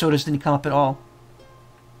other 2 sodas didn't come up at all.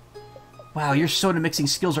 Wow, your soda mixing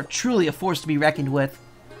skills are truly a force to be reckoned with.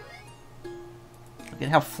 Look at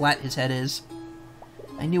how flat his head is.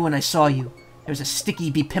 I knew when I saw you. There was a sticky,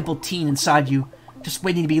 be-pimpled teen inside you, just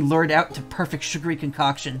waiting to be lured out to perfect sugary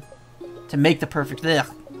concoction. To make the perfect... Ugh.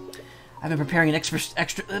 I've been preparing an extra...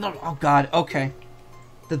 Oh, God. Okay.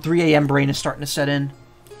 The 3 a.m. brain is starting to set in.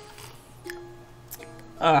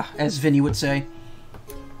 As Vinny would say.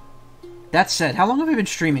 That said, how long have I been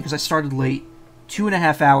streaming? Because I started late.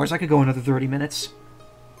 2.5 hours. I could go another 30 minutes.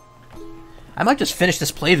 I might just finish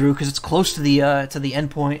this playthrough because it's close to the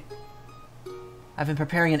end point. I've been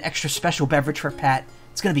preparing an extra special beverage for Pat.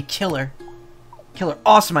 It's gonna be killer. Killer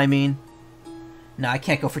awesome, I mean. No, I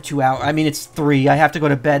can't go for 2 hours. I mean, it's 3. I have to go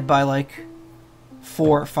to bed by, like,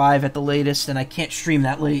 4 or 5 at the latest, and I can't stream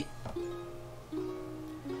that late.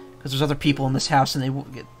 Because there's other people in this house, and they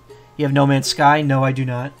won't get... You have No Man's Sky? No, I do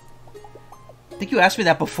not. I think you asked me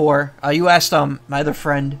that before. You asked, my other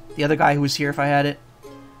friend, the other guy who was here, if I had it.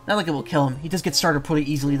 Not like it will kill him. He does get started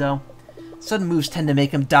pretty easily, though. Sudden moves tend to make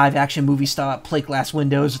him dive action movie style at plate glass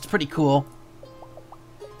windows. It's pretty cool.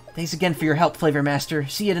 Thanks again for your help, Flavor Master.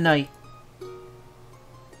 See you tonight.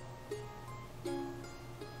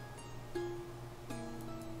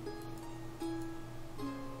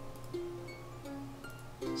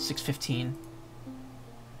 $6.15.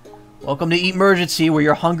 Welcome to Eat Emergency, where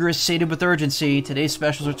your hunger is sated with urgency. Today's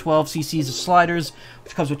specials are 12 cc's of sliders,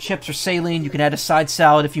 which comes with chips or saline. You can add a side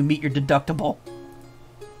salad if you meet your deductible.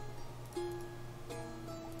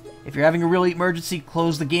 If you're having a real emergency,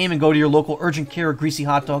 close the game and go to your local urgent care or greasy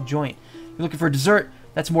hot dog joint. If you're looking for a dessert,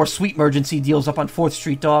 that's more sweet emergency deals up on 4th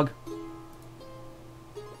Street, dog.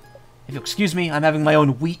 If you'll excuse me, I'm having my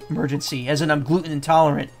own wheat emergency, as in I'm gluten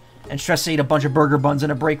intolerant and stress ate a bunch of burger buns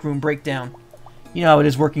in a break room breakdown. You know how it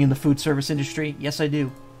is working in the food service industry. Yes, I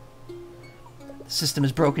do. The system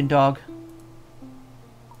is broken, dog.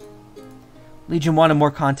 Legion wanted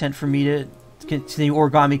more content for me to continue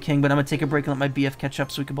Origami King, but I'm going to take a break and let my BF catch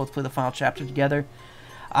up so we can both play the final chapter together.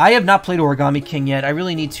 I have not played Origami King yet. I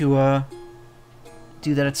really need to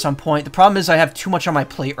do that at some point. The problem is I have too much on my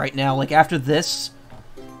plate right now. Like, after this,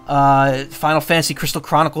 Final Fantasy Crystal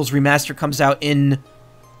Chronicles Remastered comes out in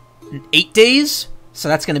 8 days, so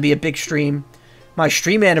that's going to be a big stream. My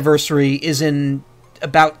stream anniversary is in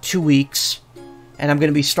about 2 weeks, and I'm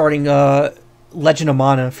going to be starting Legend of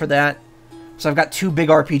Mana for that. So I've got 2 big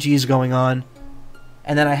RPGs going on.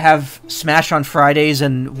 And then I have Smash on Fridays,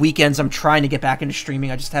 and weekends I'm trying to get back into streaming.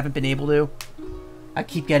 I just haven't been able to. I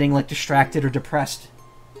keep getting, like, distracted or depressed.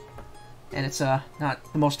 And it's not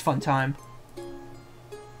the most fun time.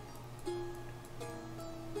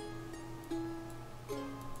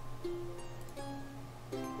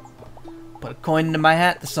 Put a coin into my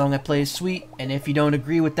hat, the song I play is sweet, and if you don't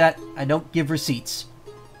agree with that, I don't give receipts.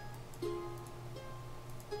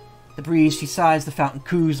 The breeze, she sighs, the fountain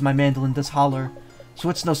coos, my mandolin does holler, so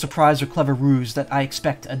it's no surprise or clever ruse that I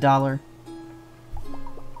expect $1.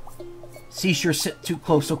 Seashore sit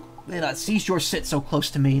so close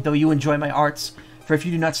to me, though you enjoy my arts, for if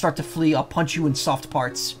you do not start to flee, I'll punch you in soft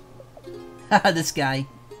parts. Haha, this guy.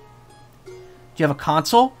 Do you have a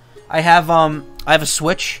console? I have a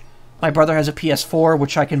Switch. My brother has a PS4,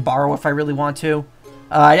 which I can borrow if I really want to.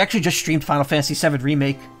 I actually just streamed Final Fantasy VII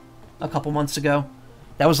Remake a couple months ago.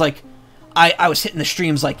 That was like... I was hitting the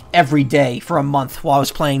streams like every day for a month while I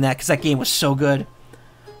was playing that, because that game was so good.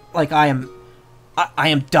 Like, I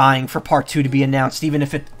am dying for Part 2 to be announced, even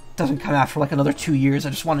if it doesn't come out for like another 2 years.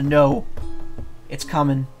 I just want to know it's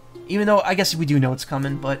coming. Even though, I guess we do know it's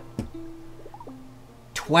coming, but...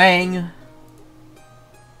 Twang...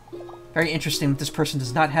 Very interesting that this person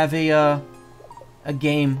does not have a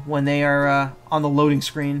game when they are on the loading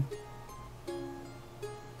screen.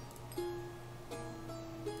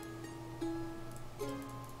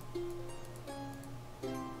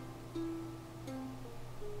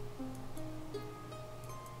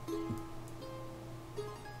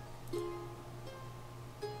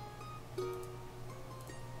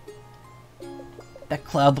 That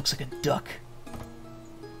cloud looks like a duck.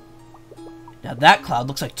 Now that cloud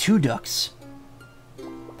looks like 2 ducks.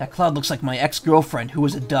 That cloud looks like my ex-girlfriend who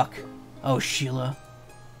was a duck. Oh, Sheila.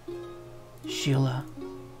 Sheila.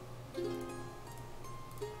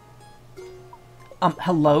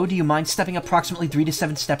 Hello? Do you mind stepping approximately 3 to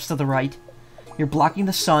 7 steps to the right? You're blocking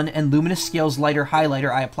the sun, and Luminous Scales lighter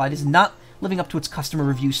highlighter I applied is not living up to its customer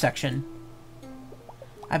review section.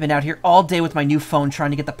 I've been out here all day with my new phone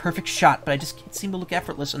trying to get the perfect shot, but I just can't seem to look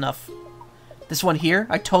effortless enough. This one here,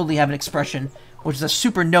 I totally have an expression, which is a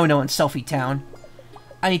super no-no in Selfie Town.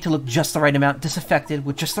 I need to look just the right amount disaffected,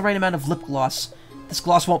 with just the right amount of lip gloss. This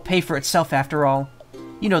gloss won't pay for itself after all.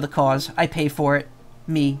 You know the cause. I pay for it.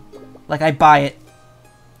 Me. Like I buy it.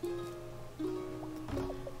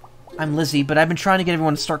 I'm Lizzie, but I've been trying to get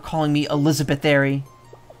everyone to start calling me Elizabeth Airy.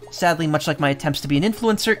 Sadly, much like my attempts to be an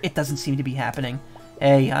influencer, it doesn't seem to be happening.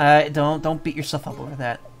 Hey, don't beat yourself up over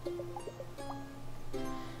that.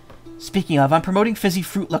 Speaking of, I'm promoting Fizzy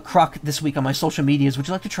Fruit La Croque this week on my social medias. Would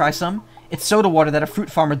you like to try some? It's soda water that a fruit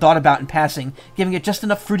farmer thought about in passing, giving it just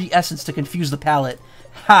enough fruity essence to confuse the palate.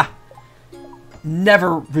 Ha!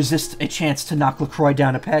 Never resist a chance to knock LaCroix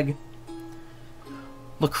down a peg.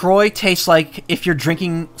 LaCroix tastes like if you're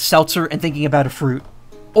drinking seltzer and thinking about a fruit.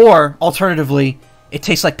 Or, alternatively, It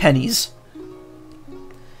tastes like pennies.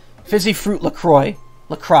 Fizzy fruit LaCroix.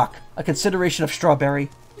 LaCroc. A consideration of strawberry.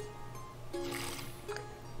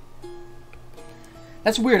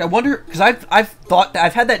 That's weird. I wonder, because I've thought that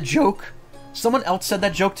I've had that joke. Someone else said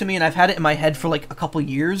that joke to me, and I've had it in my head for like a couple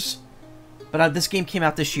years. But this game came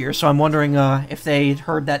out this year, so I'm wondering if they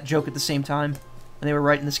heard that joke at the same time when they were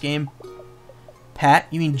writing this game. Pat?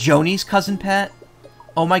 You mean Joni's cousin Pat?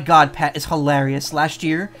 Oh my god, Pat is hilarious. Last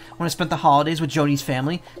year, when I spent the holidays with Joni's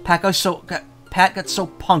family, Pat got so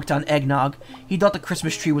punked on eggnog, he thought the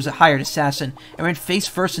Christmas tree was a hired assassin, and ran face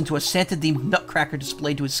first into a Santa-themed nutcracker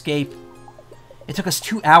display to escape. It took us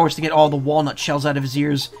 2 hours to get all the walnut shells out of his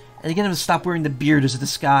ears, and to get him to stop wearing the beard as a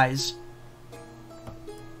disguise.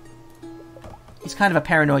 He's kind of a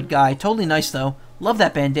paranoid guy. Totally nice, though. Love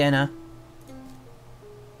that bandana.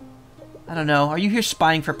 I don't know. Are you here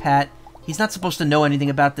spying for Pat? He's not supposed to know anything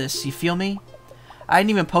about this. You feel me? I didn't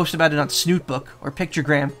even post about it on Snootbook, or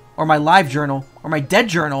Pictogram, or my live journal, or my dead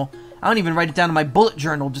journal. I don't even write it down in my bullet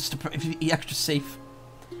journal just to be extra safe.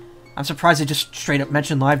 I'm surprised I just straight up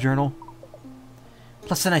mentioned live journal.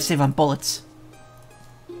 Plus then I save on bullets.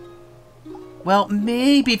 Well,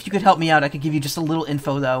 maybe if you could help me out, I could give you just a little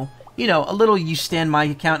info, though. You know, a little you stand my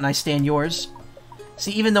account and I stand yours.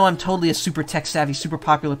 See, even though I'm totally a super tech-savvy, super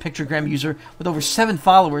popular Pictogram user with over 7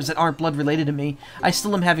 followers that aren't blood-related to me, I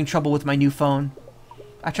still am having trouble with my new phone.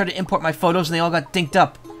 I tried to import my photos and they all got dinked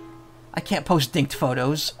up. I can't post dinked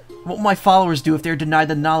photos. What will my followers do if they're denied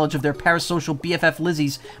the knowledge of their parasocial BFF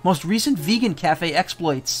Lizzie's most recent vegan cafe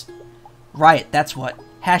exploits? Riot, that's what.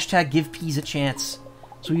 Hashtag give peas a chance.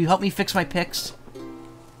 So will you help me fix my pics?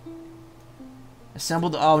 Assemble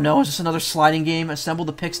the... Oh no, is this another sliding game? Assemble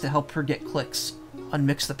the pics to help her get clicks.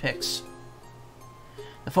 Unmix the pics.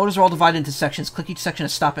 The photos are all divided into sections. Click each section to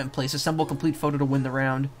stop it in place. Assemble a complete photo to win the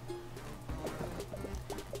round.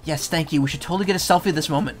 Yes, thank you. We should totally get a selfie at this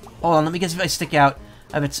moment. Hold on, let me guess if I stick out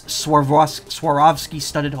of its Swarovski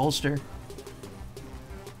studded holster.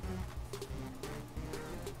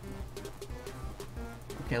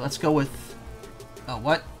 Okay, let's go with... Oh,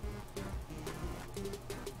 what?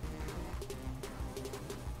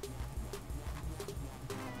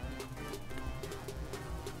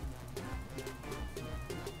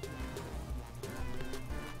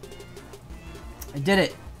 I did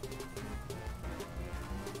it.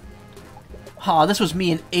 Aw, this was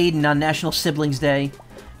me and Aiden on National Siblings Day.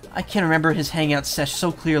 I can't remember his hangout sesh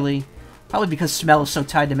so clearly. Probably because smell is so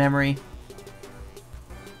tied to memory.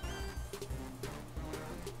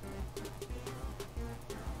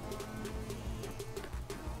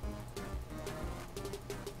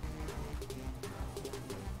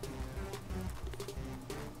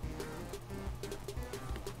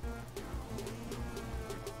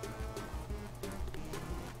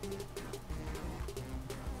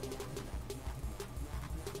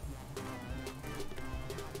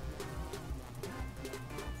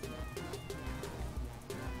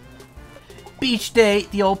 Beach day,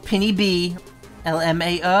 the old Penny B.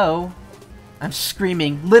 LMAO. I'm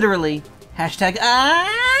screaming, literally. Hashtag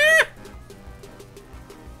ah!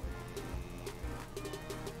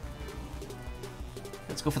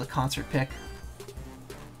 Let's go for the concert pick.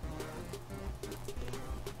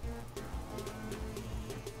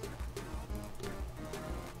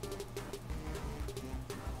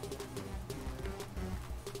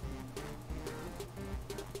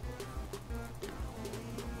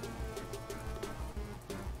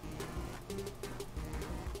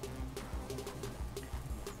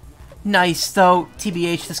 Nice, though,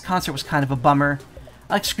 TBH, this concert was kind of a bummer.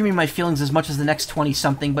 I like screaming my feelings as much as the next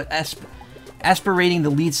 20-something, but aspirating the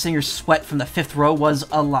lead singer's sweat from the 5th row was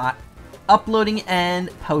a lot. Uploading and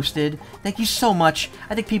posted. Thank you so much.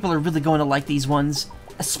 I think people are really going to like these ones,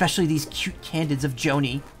 especially these cute candids of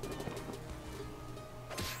Joni.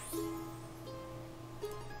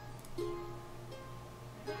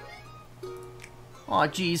 Aw,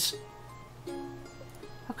 jeez.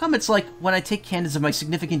 How come it's like, when I take candids of my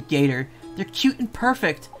significant gator, they're cute and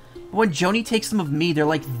perfect, but when Joni takes them of me, they're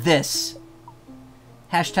like this?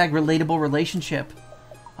 Hashtag relatable relationship.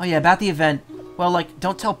 Oh yeah, about the event. Well, like,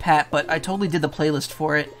 don't tell Pat, but I totally did the playlist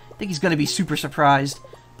for it. I think he's gonna be super surprised.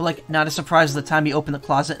 But like, not as surprised as the time he opened the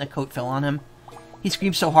closet and a coat fell on him. He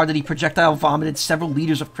screamed so hard that he projectile vomited several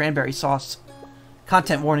liters of cranberry sauce.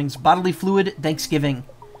 Content warnings. Bodily fluid. Thanksgiving.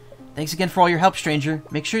 Thanks again for all your help, stranger.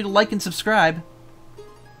 Make sure to like and subscribe.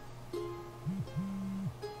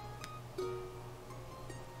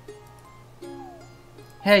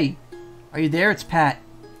 Hey, are you there? It's Pat.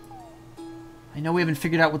 I know we haven't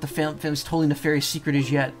figured out what the family's totally nefarious secret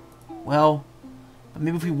is yet. Well, but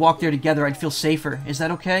maybe if we walk there together, I'd feel safer. Is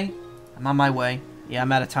that okay? I'm on my way. Yeah,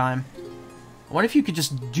 I'm out of time. I wonder if you could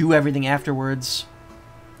just do everything afterwards.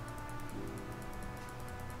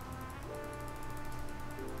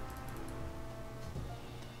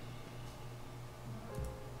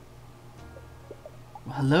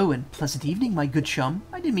 Well, hello and pleasant evening, my good chum.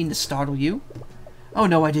 I didn't mean to startle you. Oh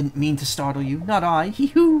no, I didn't mean to startle you. Not I.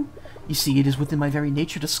 Hee-hoo. You see, it is within my very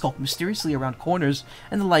nature to skulk mysteriously around corners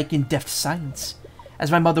and the like in deft silence.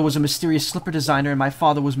 As my mother was a mysterious slipper designer and my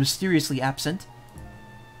father was mysteriously absent.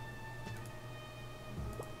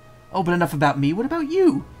 Oh, but enough about me. What about you?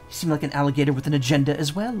 You seem like an alligator with an agenda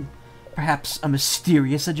as well. Perhaps a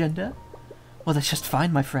mysterious agenda? Well, that's just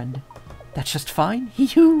fine, my friend. That's just fine.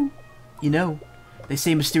 Hee-hoo. You know, they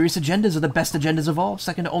say mysterious agendas are the best agendas of all,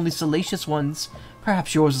 second to only salacious ones.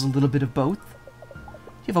 Perhaps yours is a little bit of both. Do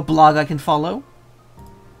you have a blog I can follow?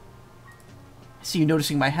 I see you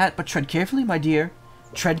noticing my hat, but tread carefully, my dear.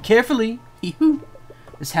 Tread carefully! Hee-hoo!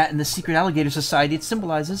 This hat and the secret alligator society it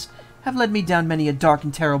symbolizes have led me down many a dark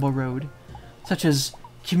and terrible road, such as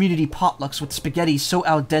community potlucks with spaghetti so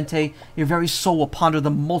al dente your very soul will ponder the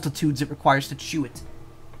multitudes it requires to chew it.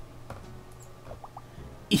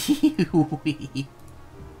 Ew.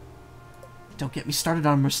 Don't get me started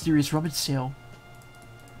on a mysterious rummage sale.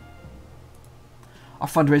 Our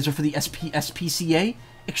fundraiser for the SPCA?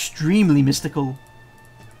 Extremely mystical.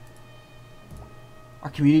 Our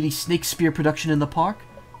community snake spear production in the park?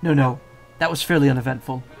 No, that was fairly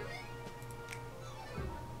uneventful.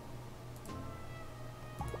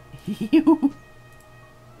 Ew.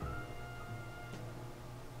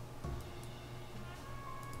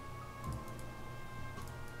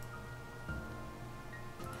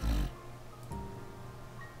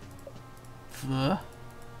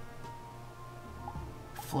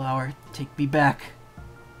 Flower, take me back.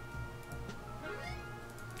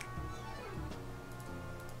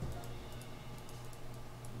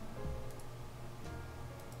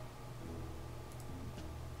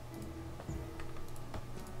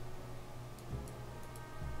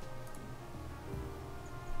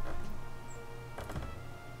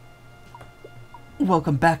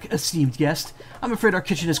 Welcome back, esteemed guest. I'm afraid our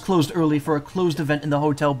kitchen is closed early for a closed event in the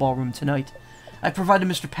hotel ballroom tonight. I provided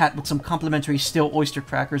Mr. Pat with some complimentary stale oyster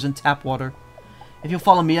crackers and tap water. If you'll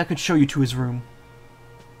follow me, I could show you to his room.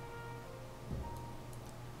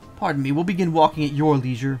 Pardon me, we'll begin walking at your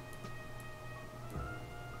leisure.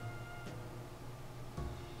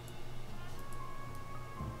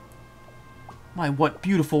 My, what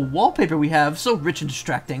beautiful wallpaper we have, so rich and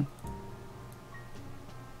distracting.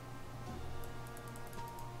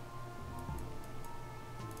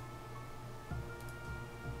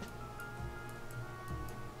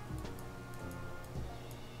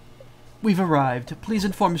 We've arrived. Please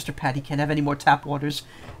inform Mr. Pat he can't have any more tap waters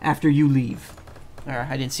after you leave.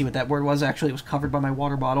 I didn't see what that word was. Actually, it was covered by my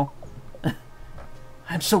water bottle.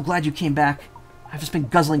 I'm so glad you came back. I've just been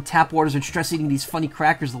guzzling tap waters and stress-eating these funny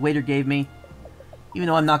crackers the waiter gave me. Even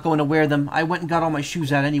though I'm not going to wear them, I went and got all my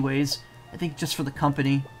shoes out anyways. I think just for the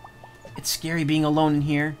company. It's scary being alone in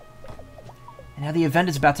here. And now the event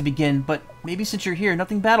is about to begin, but maybe since you're here,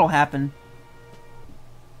 nothing bad will happen.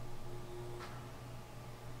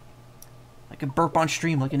 I could burp on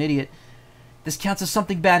stream like an idiot. This counts as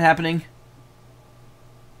something bad happening.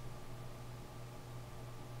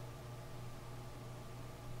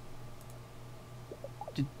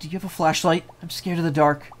 Do you have a flashlight? I'm scared of the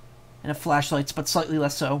dark. And have flashlights, but slightly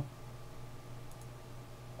less so.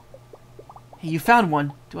 Hey, you found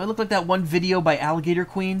one. Do I look like that one video by Alligator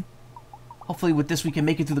Queen? Hopefully with this we can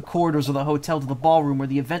make it through the corridors of the hotel to the ballroom where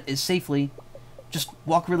the event is safely. Just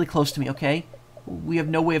walk really close to me, okay? We have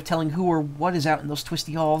no way of telling who or what is out in those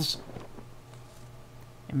twisty halls.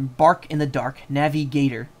 Embark in the dark.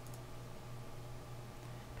 Navigator.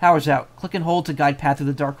 Power's out. Click and hold to guide path through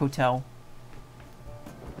the dark hotel.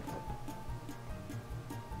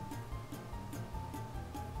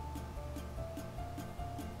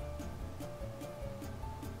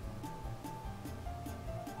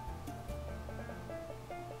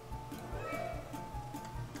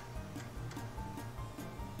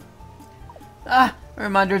 Ah! A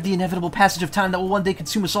reminder of the inevitable passage of time that will one day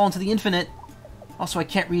consume us all into the infinite. Also, I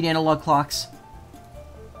can't read analog clocks.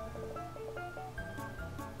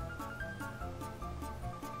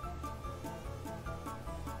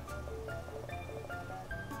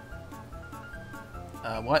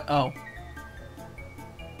 What? Oh.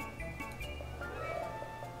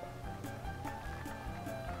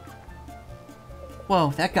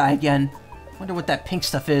 Whoa, that guy again. Wonder what that pink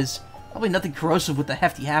stuff is. Probably nothing corrosive with a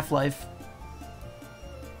hefty half-life.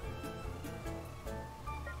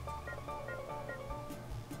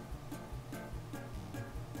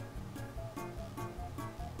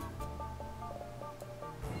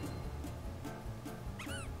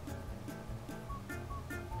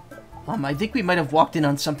 I think we might have walked in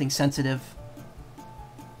on something sensitive.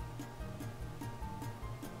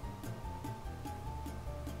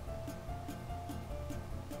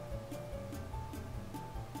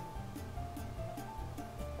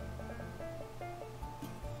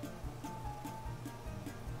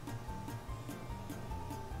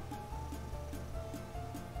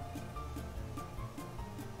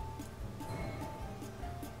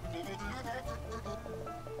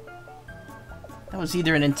 That was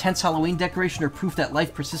either an intense Halloween decoration or proof that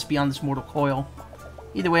life persists beyond this mortal coil.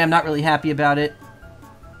 Either way, I'm not really happy about it.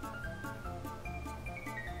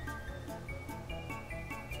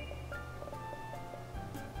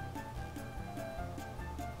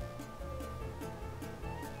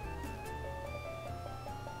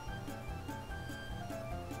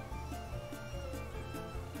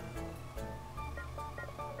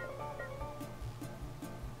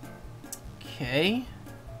 Okay.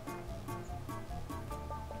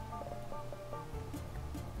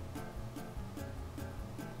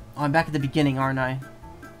 Oh, I'm back at the beginning, aren't I?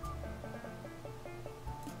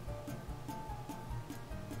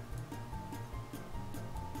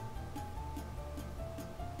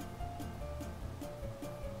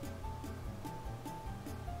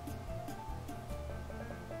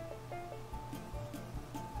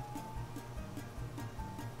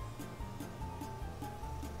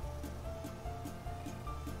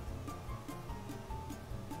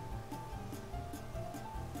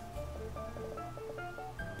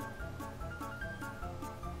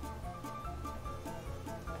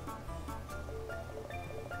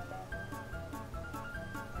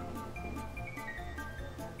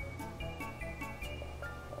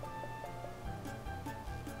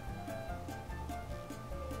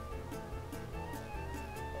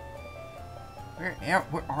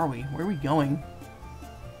 Where are we? Where are we going?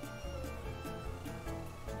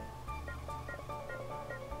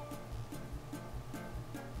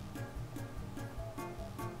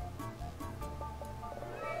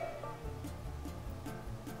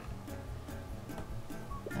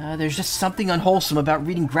 There's just something unwholesome about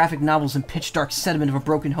reading graphic novels in pitch-dark sediment of a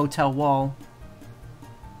broken hotel wall.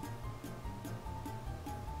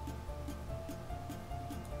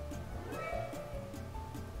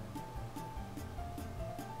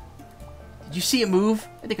 Did you see it move?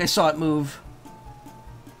 I think I saw it move.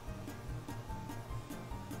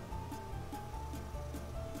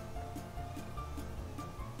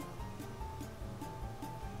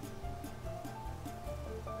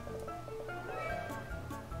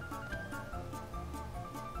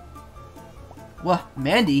 Well,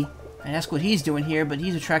 Mandy? I ask what he's doing here, but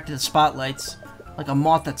he's attracted to spotlights. Like a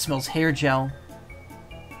moth that smells hair gel.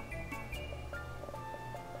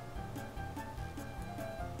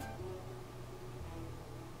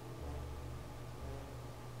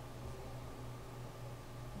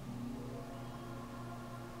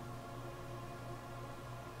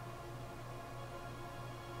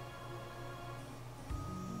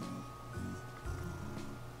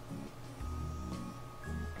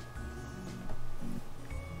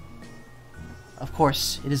 Of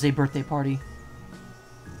course, it is a birthday party.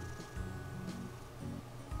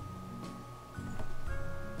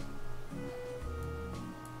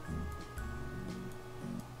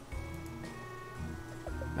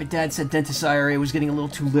 My dad said dentist IRA was getting a little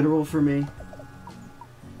too literal for me.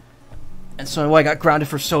 And so I got grounded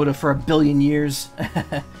for soda for 1 billion years.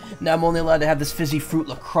 Now I'm only allowed to have this fizzy fruit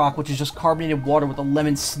La Croc, which is just carbonated water with a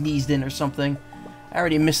lemon sneezed in or something. I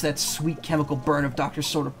already miss that sweet chemical burn of Dr.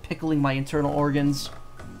 Soda pickling my internal organs.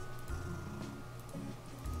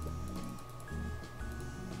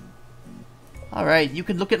 Alright, you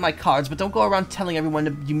can look at my cards, but don't go around telling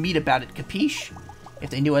everyone you meet about it, capiche? If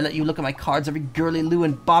they knew I let you look at my cards, every girly Lou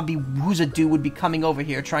and Bobby Woozadoo would be coming over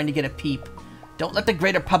here trying to get a peep. Don't let the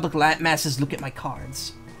greater public masses look at my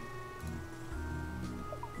cards.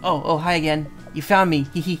 Oh, hi again. You found me,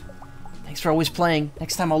 hee hee. Thanks for always playing.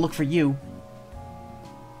 Next time I'll look for you.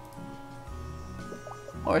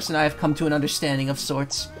 Horace and I have come to an understanding of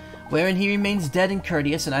sorts, wherein he remains dead and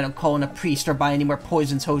courteous, and I don't call in a priest or buy any more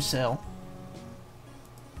poisons wholesale.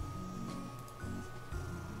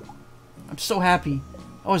 I'm so happy.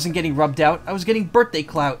 I wasn't getting rubbed out, I was getting birthday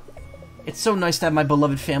clout. It's so nice to have my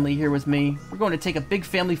beloved family here with me. We're going to take a big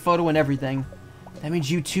family photo and everything. That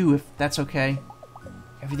means you too, if that's okay.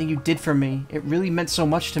 Everything you did for me, it really meant so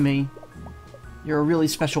much to me. You're a really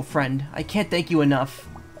special friend. I can't thank you enough.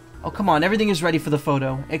 Oh, come on, everything is ready for the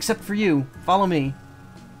photo. Except for you. Follow me.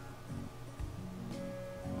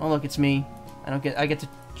 Oh, look, it's me. I get to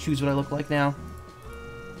choose what I look like now.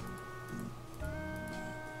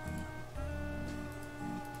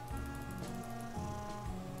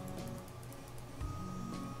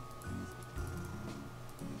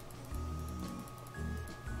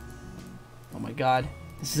 my god.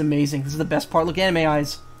 This is amazing. This is the best part. Look, anime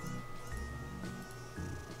eyes.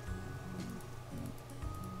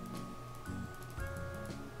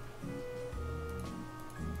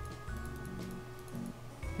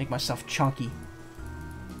 Make myself chunky.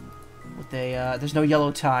 With a, there's no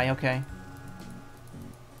yellow tie, okay.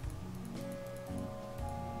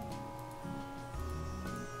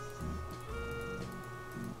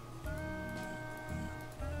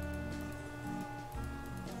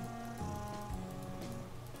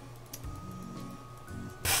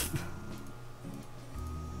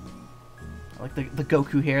 I like the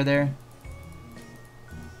Goku hair there.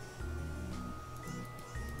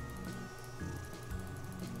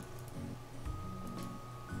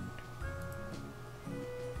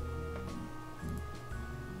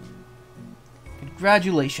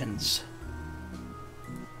 Congratulations.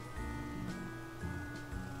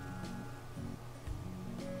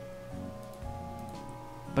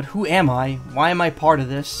 But who am I? Why am I part of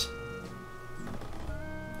this?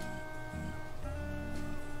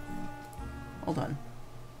 Hold on.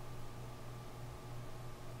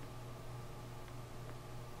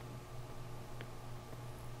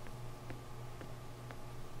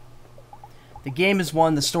 The game is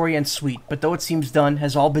won, the story ends sweet, but though it seems done,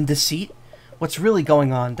 has all been deceit? What's really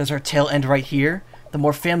going on? Does our tale end right here? The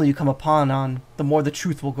more family you come upon, the more the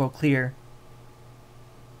truth will grow clear.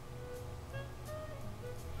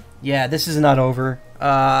 Yeah, this is not over.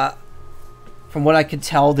 From what I could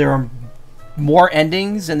tell, there are more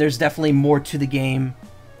endings, and there's definitely more to the game.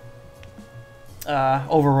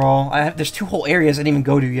 Overall, there's 2 whole areas I didn't even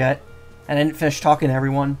go to yet, and I didn't finish talking to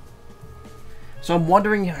everyone. So I'm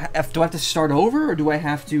wondering, do I have to start over, or do I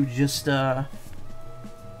have to just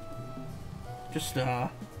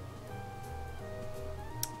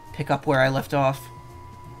pick up where I left off?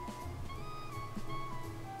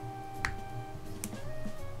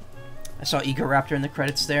 I saw Egoraptor in the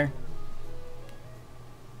credits there.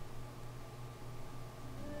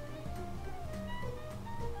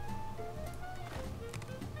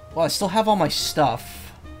 Well, I still have all my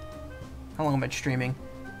stuff. How long am I streaming?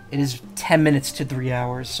 It is 10 minutes to 3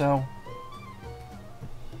 hours, so...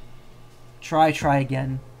 Try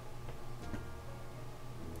again.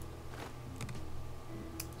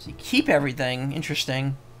 So you keep everything.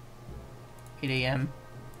 Interesting. 8 a.m.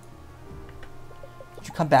 Did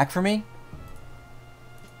you come back for me?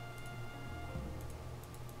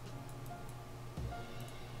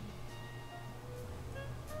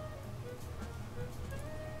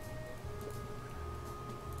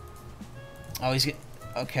 Oh, he's...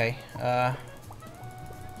 Okay, So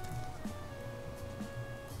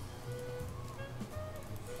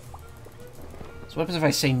what happens if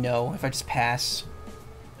I say no? If I just pass?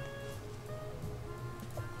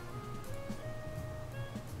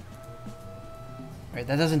 Alright,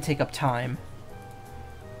 that doesn't take up time.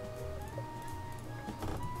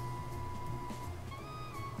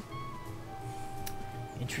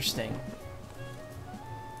 Interesting.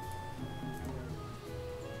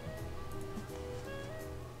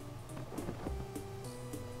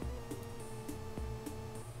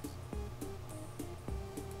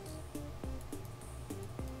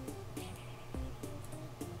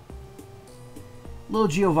 Little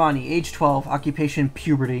Giovanni, age 12, occupation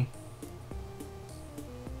puberty.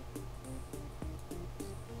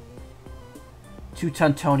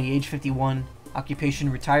 Two-Ton Tony, age 51, occupation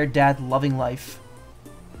retired dad, loving life.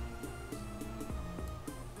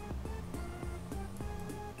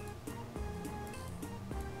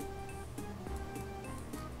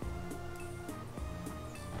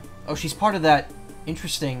 Oh, she's part of that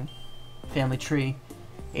interesting family tree.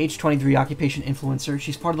 Age 23, occupation influencer.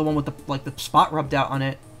 She's part of the one with the spot rubbed out on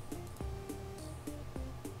it.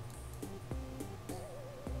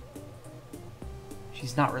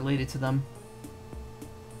 She's not related to them.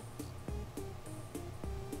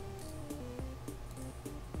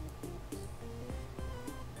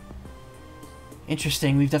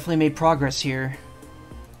 Interesting, we've definitely made progress here.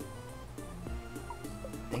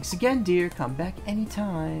 Thanks again, dear. Come back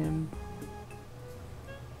anytime.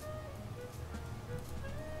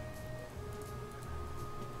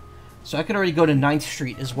 So I could already go to 9th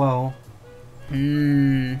Street as well.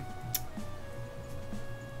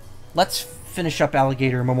 Let's finish up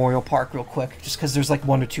Alligator Memorial Park real quick, just because there's like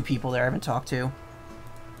 1 or 2 people there I haven't talked to.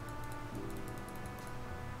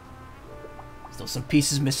 Still some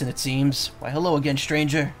pieces missing, it seems. Why, hello again,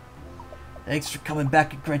 stranger. Thanks for coming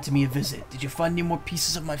back and granting me a visit. Did you find any more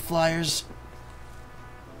pieces of my flyers?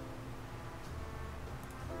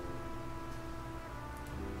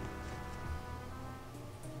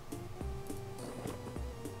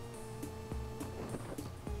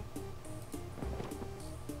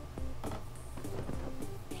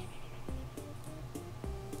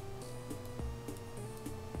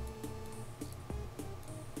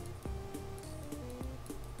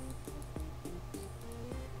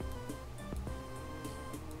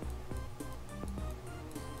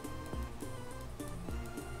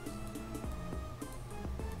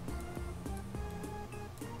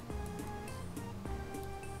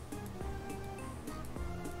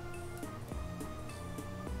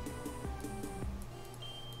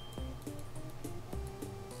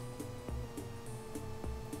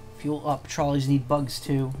 Fuel up. Trolleys need bugs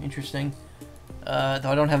too. Interesting. Though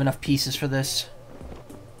I don't have enough pieces for this.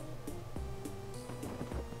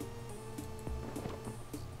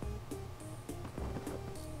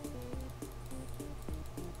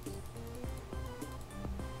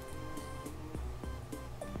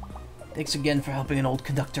 Thanks again for helping an old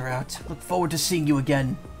conductor out. Look forward to seeing you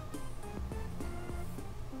again.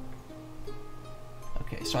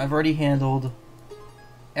 Okay, so I've already handled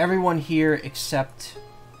everyone here except...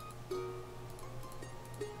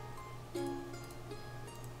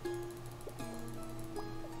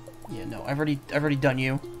 Yeah, no, I've already done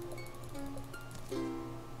you.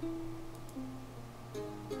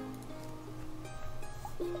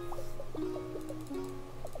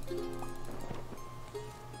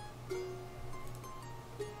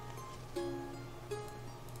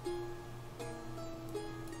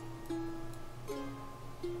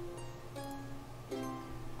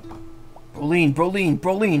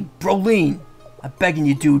 Broline! I'm begging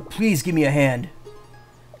you, dude, please give me a hand.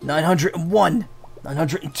 901,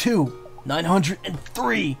 902,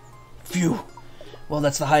 903. Phew. Well,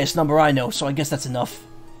 that's the highest number I know, so I guess that's enough.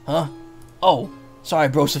 Huh? Oh, sorry,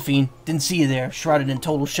 Brosephine. Didn't see you there, shrouded in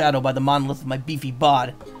total shadow by the monolith of my beefy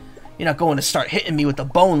bod. You're not going to start hitting me with the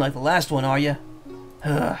bone like the last one, are you?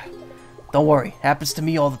 Don't worry, happens to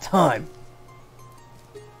me all the time.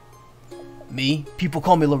 Me? People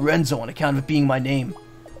call me Lorenzo on account of it being my name.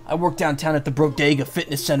 I work downtown at the Bodega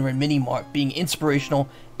Fitness Center and Mini Mart, being inspirational,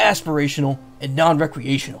 aspirational, and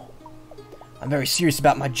non-recreational. I'm very serious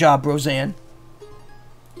about my job, Roseanne.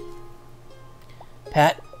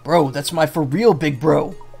 Pat? Bro, that's my for real big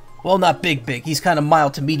bro. Well, not big, he's kind of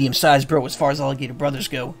mild to medium-sized bro as far as Alligator brothers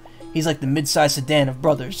go. He's like the mid-sized sedan of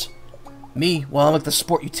brothers. Me? Well, I'm like the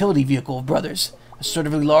sport utility vehicle of brothers.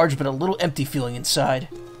 Assertively large, but a little empty feeling inside.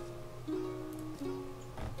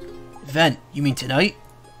 Event? You mean tonight?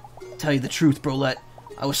 Tell you the truth, Brolette.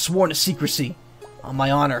 I was sworn to secrecy. On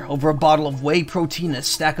my honor, over a bottle of whey protein and a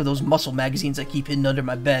stack of those muscle magazines I keep hidden under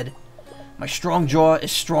my bed. My strong jaw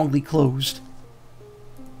is strongly closed.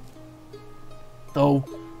 Though,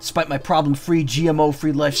 despite my problem-free,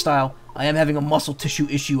 GMO-free lifestyle, I am having a muscle tissue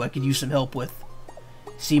issue I could use some help with.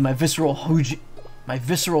 See, my visceral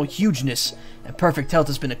hugeness and perfect health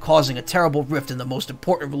has been causing a terrible rift in the most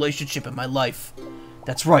important relationship in my life.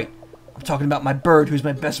 That's right. I'm talking about my bird, who's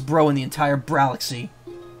my best bro in the entire Bralaxy.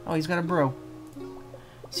 Oh, he's got a bro.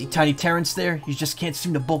 See Tiny Terrence there? He just can't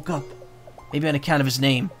seem to bulk up. Maybe on account of his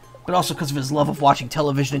name, but also because of his love of watching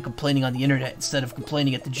television and complaining on the internet instead of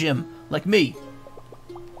complaining at the gym, like me.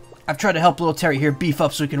 I've tried to help little Terry here beef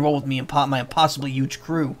up so he can roll with me and my impossibly huge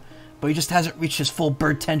crew, but he just hasn't reached his full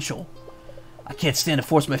bird potential. I can't stand to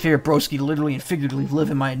force my favorite broski to literally and figuratively live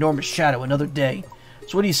in my enormous shadow another day.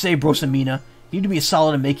 So what do you say, Brosamina? You need to be a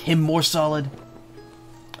solid and make him more solid.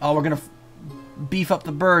 Oh, we're gonna beef up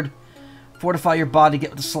the bird. Fortify your body, get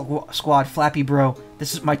with the squad. Flappy bro.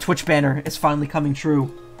 This is my Twitch banner. It's finally coming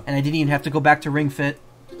true. And I didn't even have to go back to Ring Fit.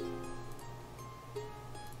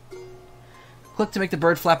 Click to make the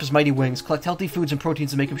bird flap his mighty wings. Collect healthy foods and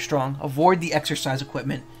proteins to make him strong. Avoid the exercise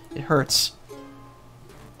equipment. It hurts.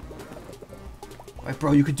 Alright,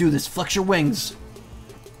 bro, you could do this. Flex your wings.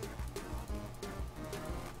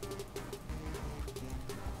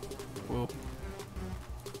 Whoa.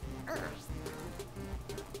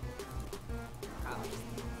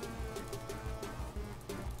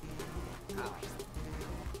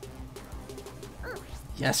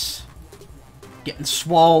 Yes. Getting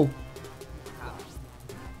swole.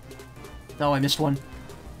 No, I missed one.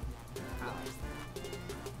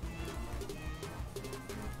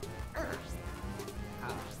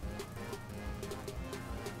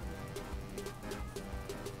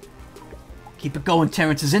 Keep it going,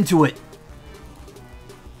 Terrence is into it.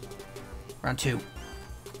 Round 2.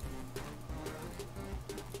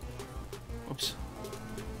 Oops.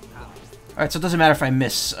 Alright, so it doesn't matter if I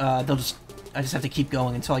miss. I just have to keep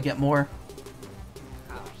going until I get more.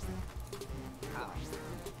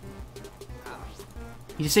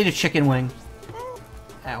 You just ate a chicken wing.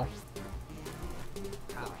 Ow.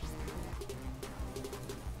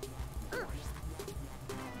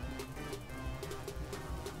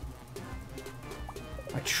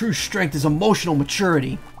 My true strength is emotional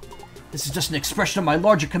maturity. This is just an expression of my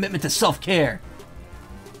larger commitment to self-care.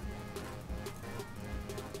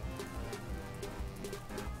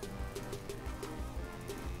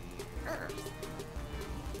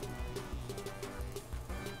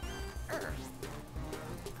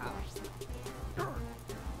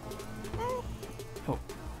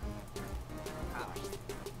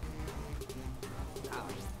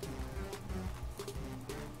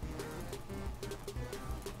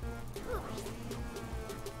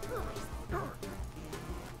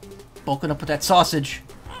 Bulking up with that sausage.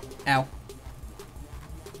 Ow.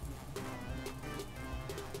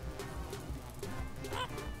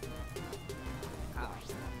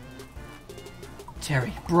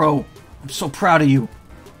 Terry, bro, I'm so proud of you.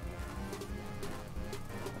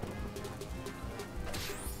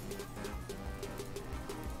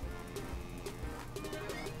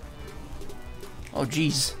 Oh,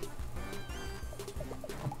 jeez.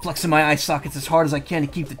 I'm flexing my eye sockets as hard as I can to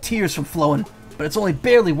keep the tears from flowing, but it's only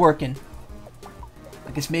barely working.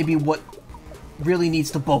 I guess maybe what really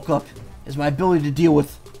needs to bulk up is my ability to deal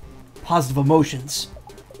with positive emotions.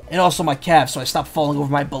 And also my calves, so I stop falling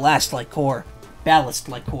over my ballast-like core.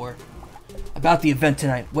 Ballast-like core. About the event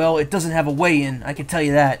tonight. Well, it doesn't have a weigh-in, I can tell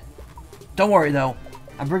you that. Don't worry, though.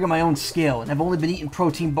 I'm bringing my own scale, and I've only been eating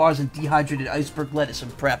protein bars and dehydrated iceberg lettuce in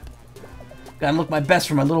prep. Gotta look my best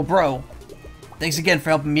for my little bro. Thanks again for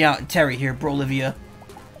helping me out, and Terry here, bro Olivia.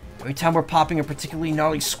 Every time we're popping a particularly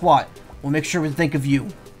gnarly squat, we'll make sure we think of you.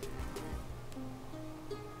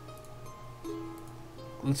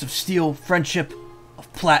 Glutes of steel, friendship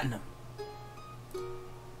of platinum.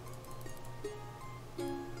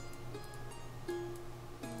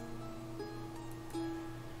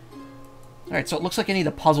 Alright, so it looks like any of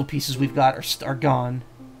the puzzle pieces we've got are gone.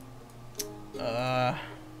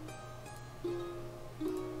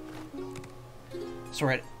 So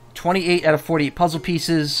we're at 28 out of 48 puzzle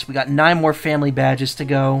pieces. We got 9 more family badges to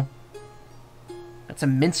go. Got to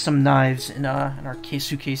mince some knives in our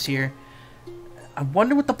suitcase here. I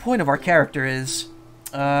wonder what the point of our character is.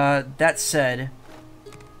 That said...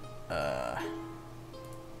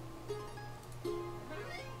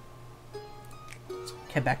 let's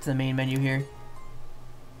head back to the main menu here.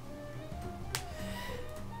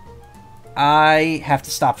 I have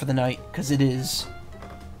to stop for the night, because it is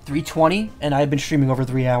 3:20, and I've been streaming over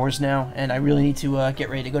 3 hours now, and I really need to get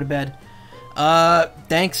ready to go to bed.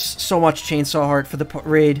 Thanks so much, Chainsaw Heart, for the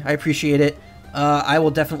raid. I appreciate it. I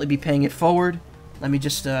will definitely be paying it forward. Let me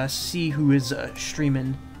just see who is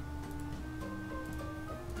streaming.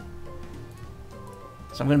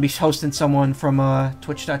 So I'm going to be hosting someone from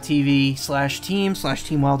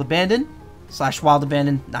twitch.tv/team/teamwildabandon.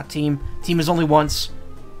 /wildabandon, not team. Team is only once.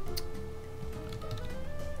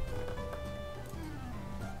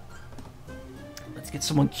 Let's get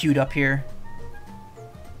someone queued up here.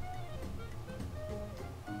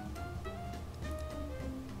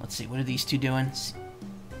 Let's see, what are these two doing?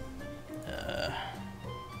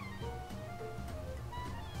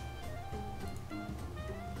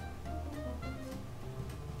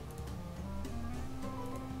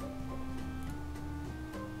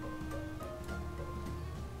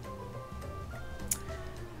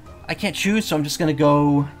 I can't choose, so I'm just gonna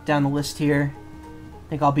go down the list here. I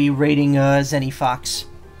think I'll be rating Zenny Fox.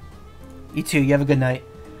 You too. You have a good night.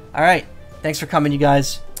 All right. Thanks for coming, you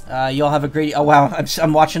guys. You all have a great... Oh, wow.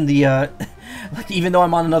 I'm watching the... like, even though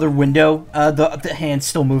I'm on another window, the hand's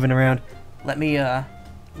still moving around. Let me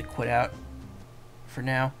quit out for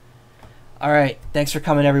now. All right. Thanks for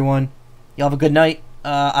coming, everyone. You all have a good night.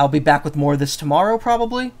 I'll be back with more of this tomorrow,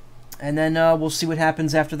 probably. And then we'll see what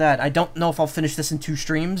happens after that. I don't know if I'll finish this in 2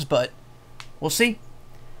 streams, but we'll see.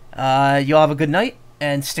 You all have a good night,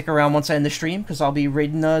 and stick around once I end the stream, because I'll be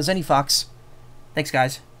raiding Zenny Fox. Thanks,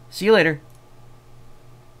 guys. See you later.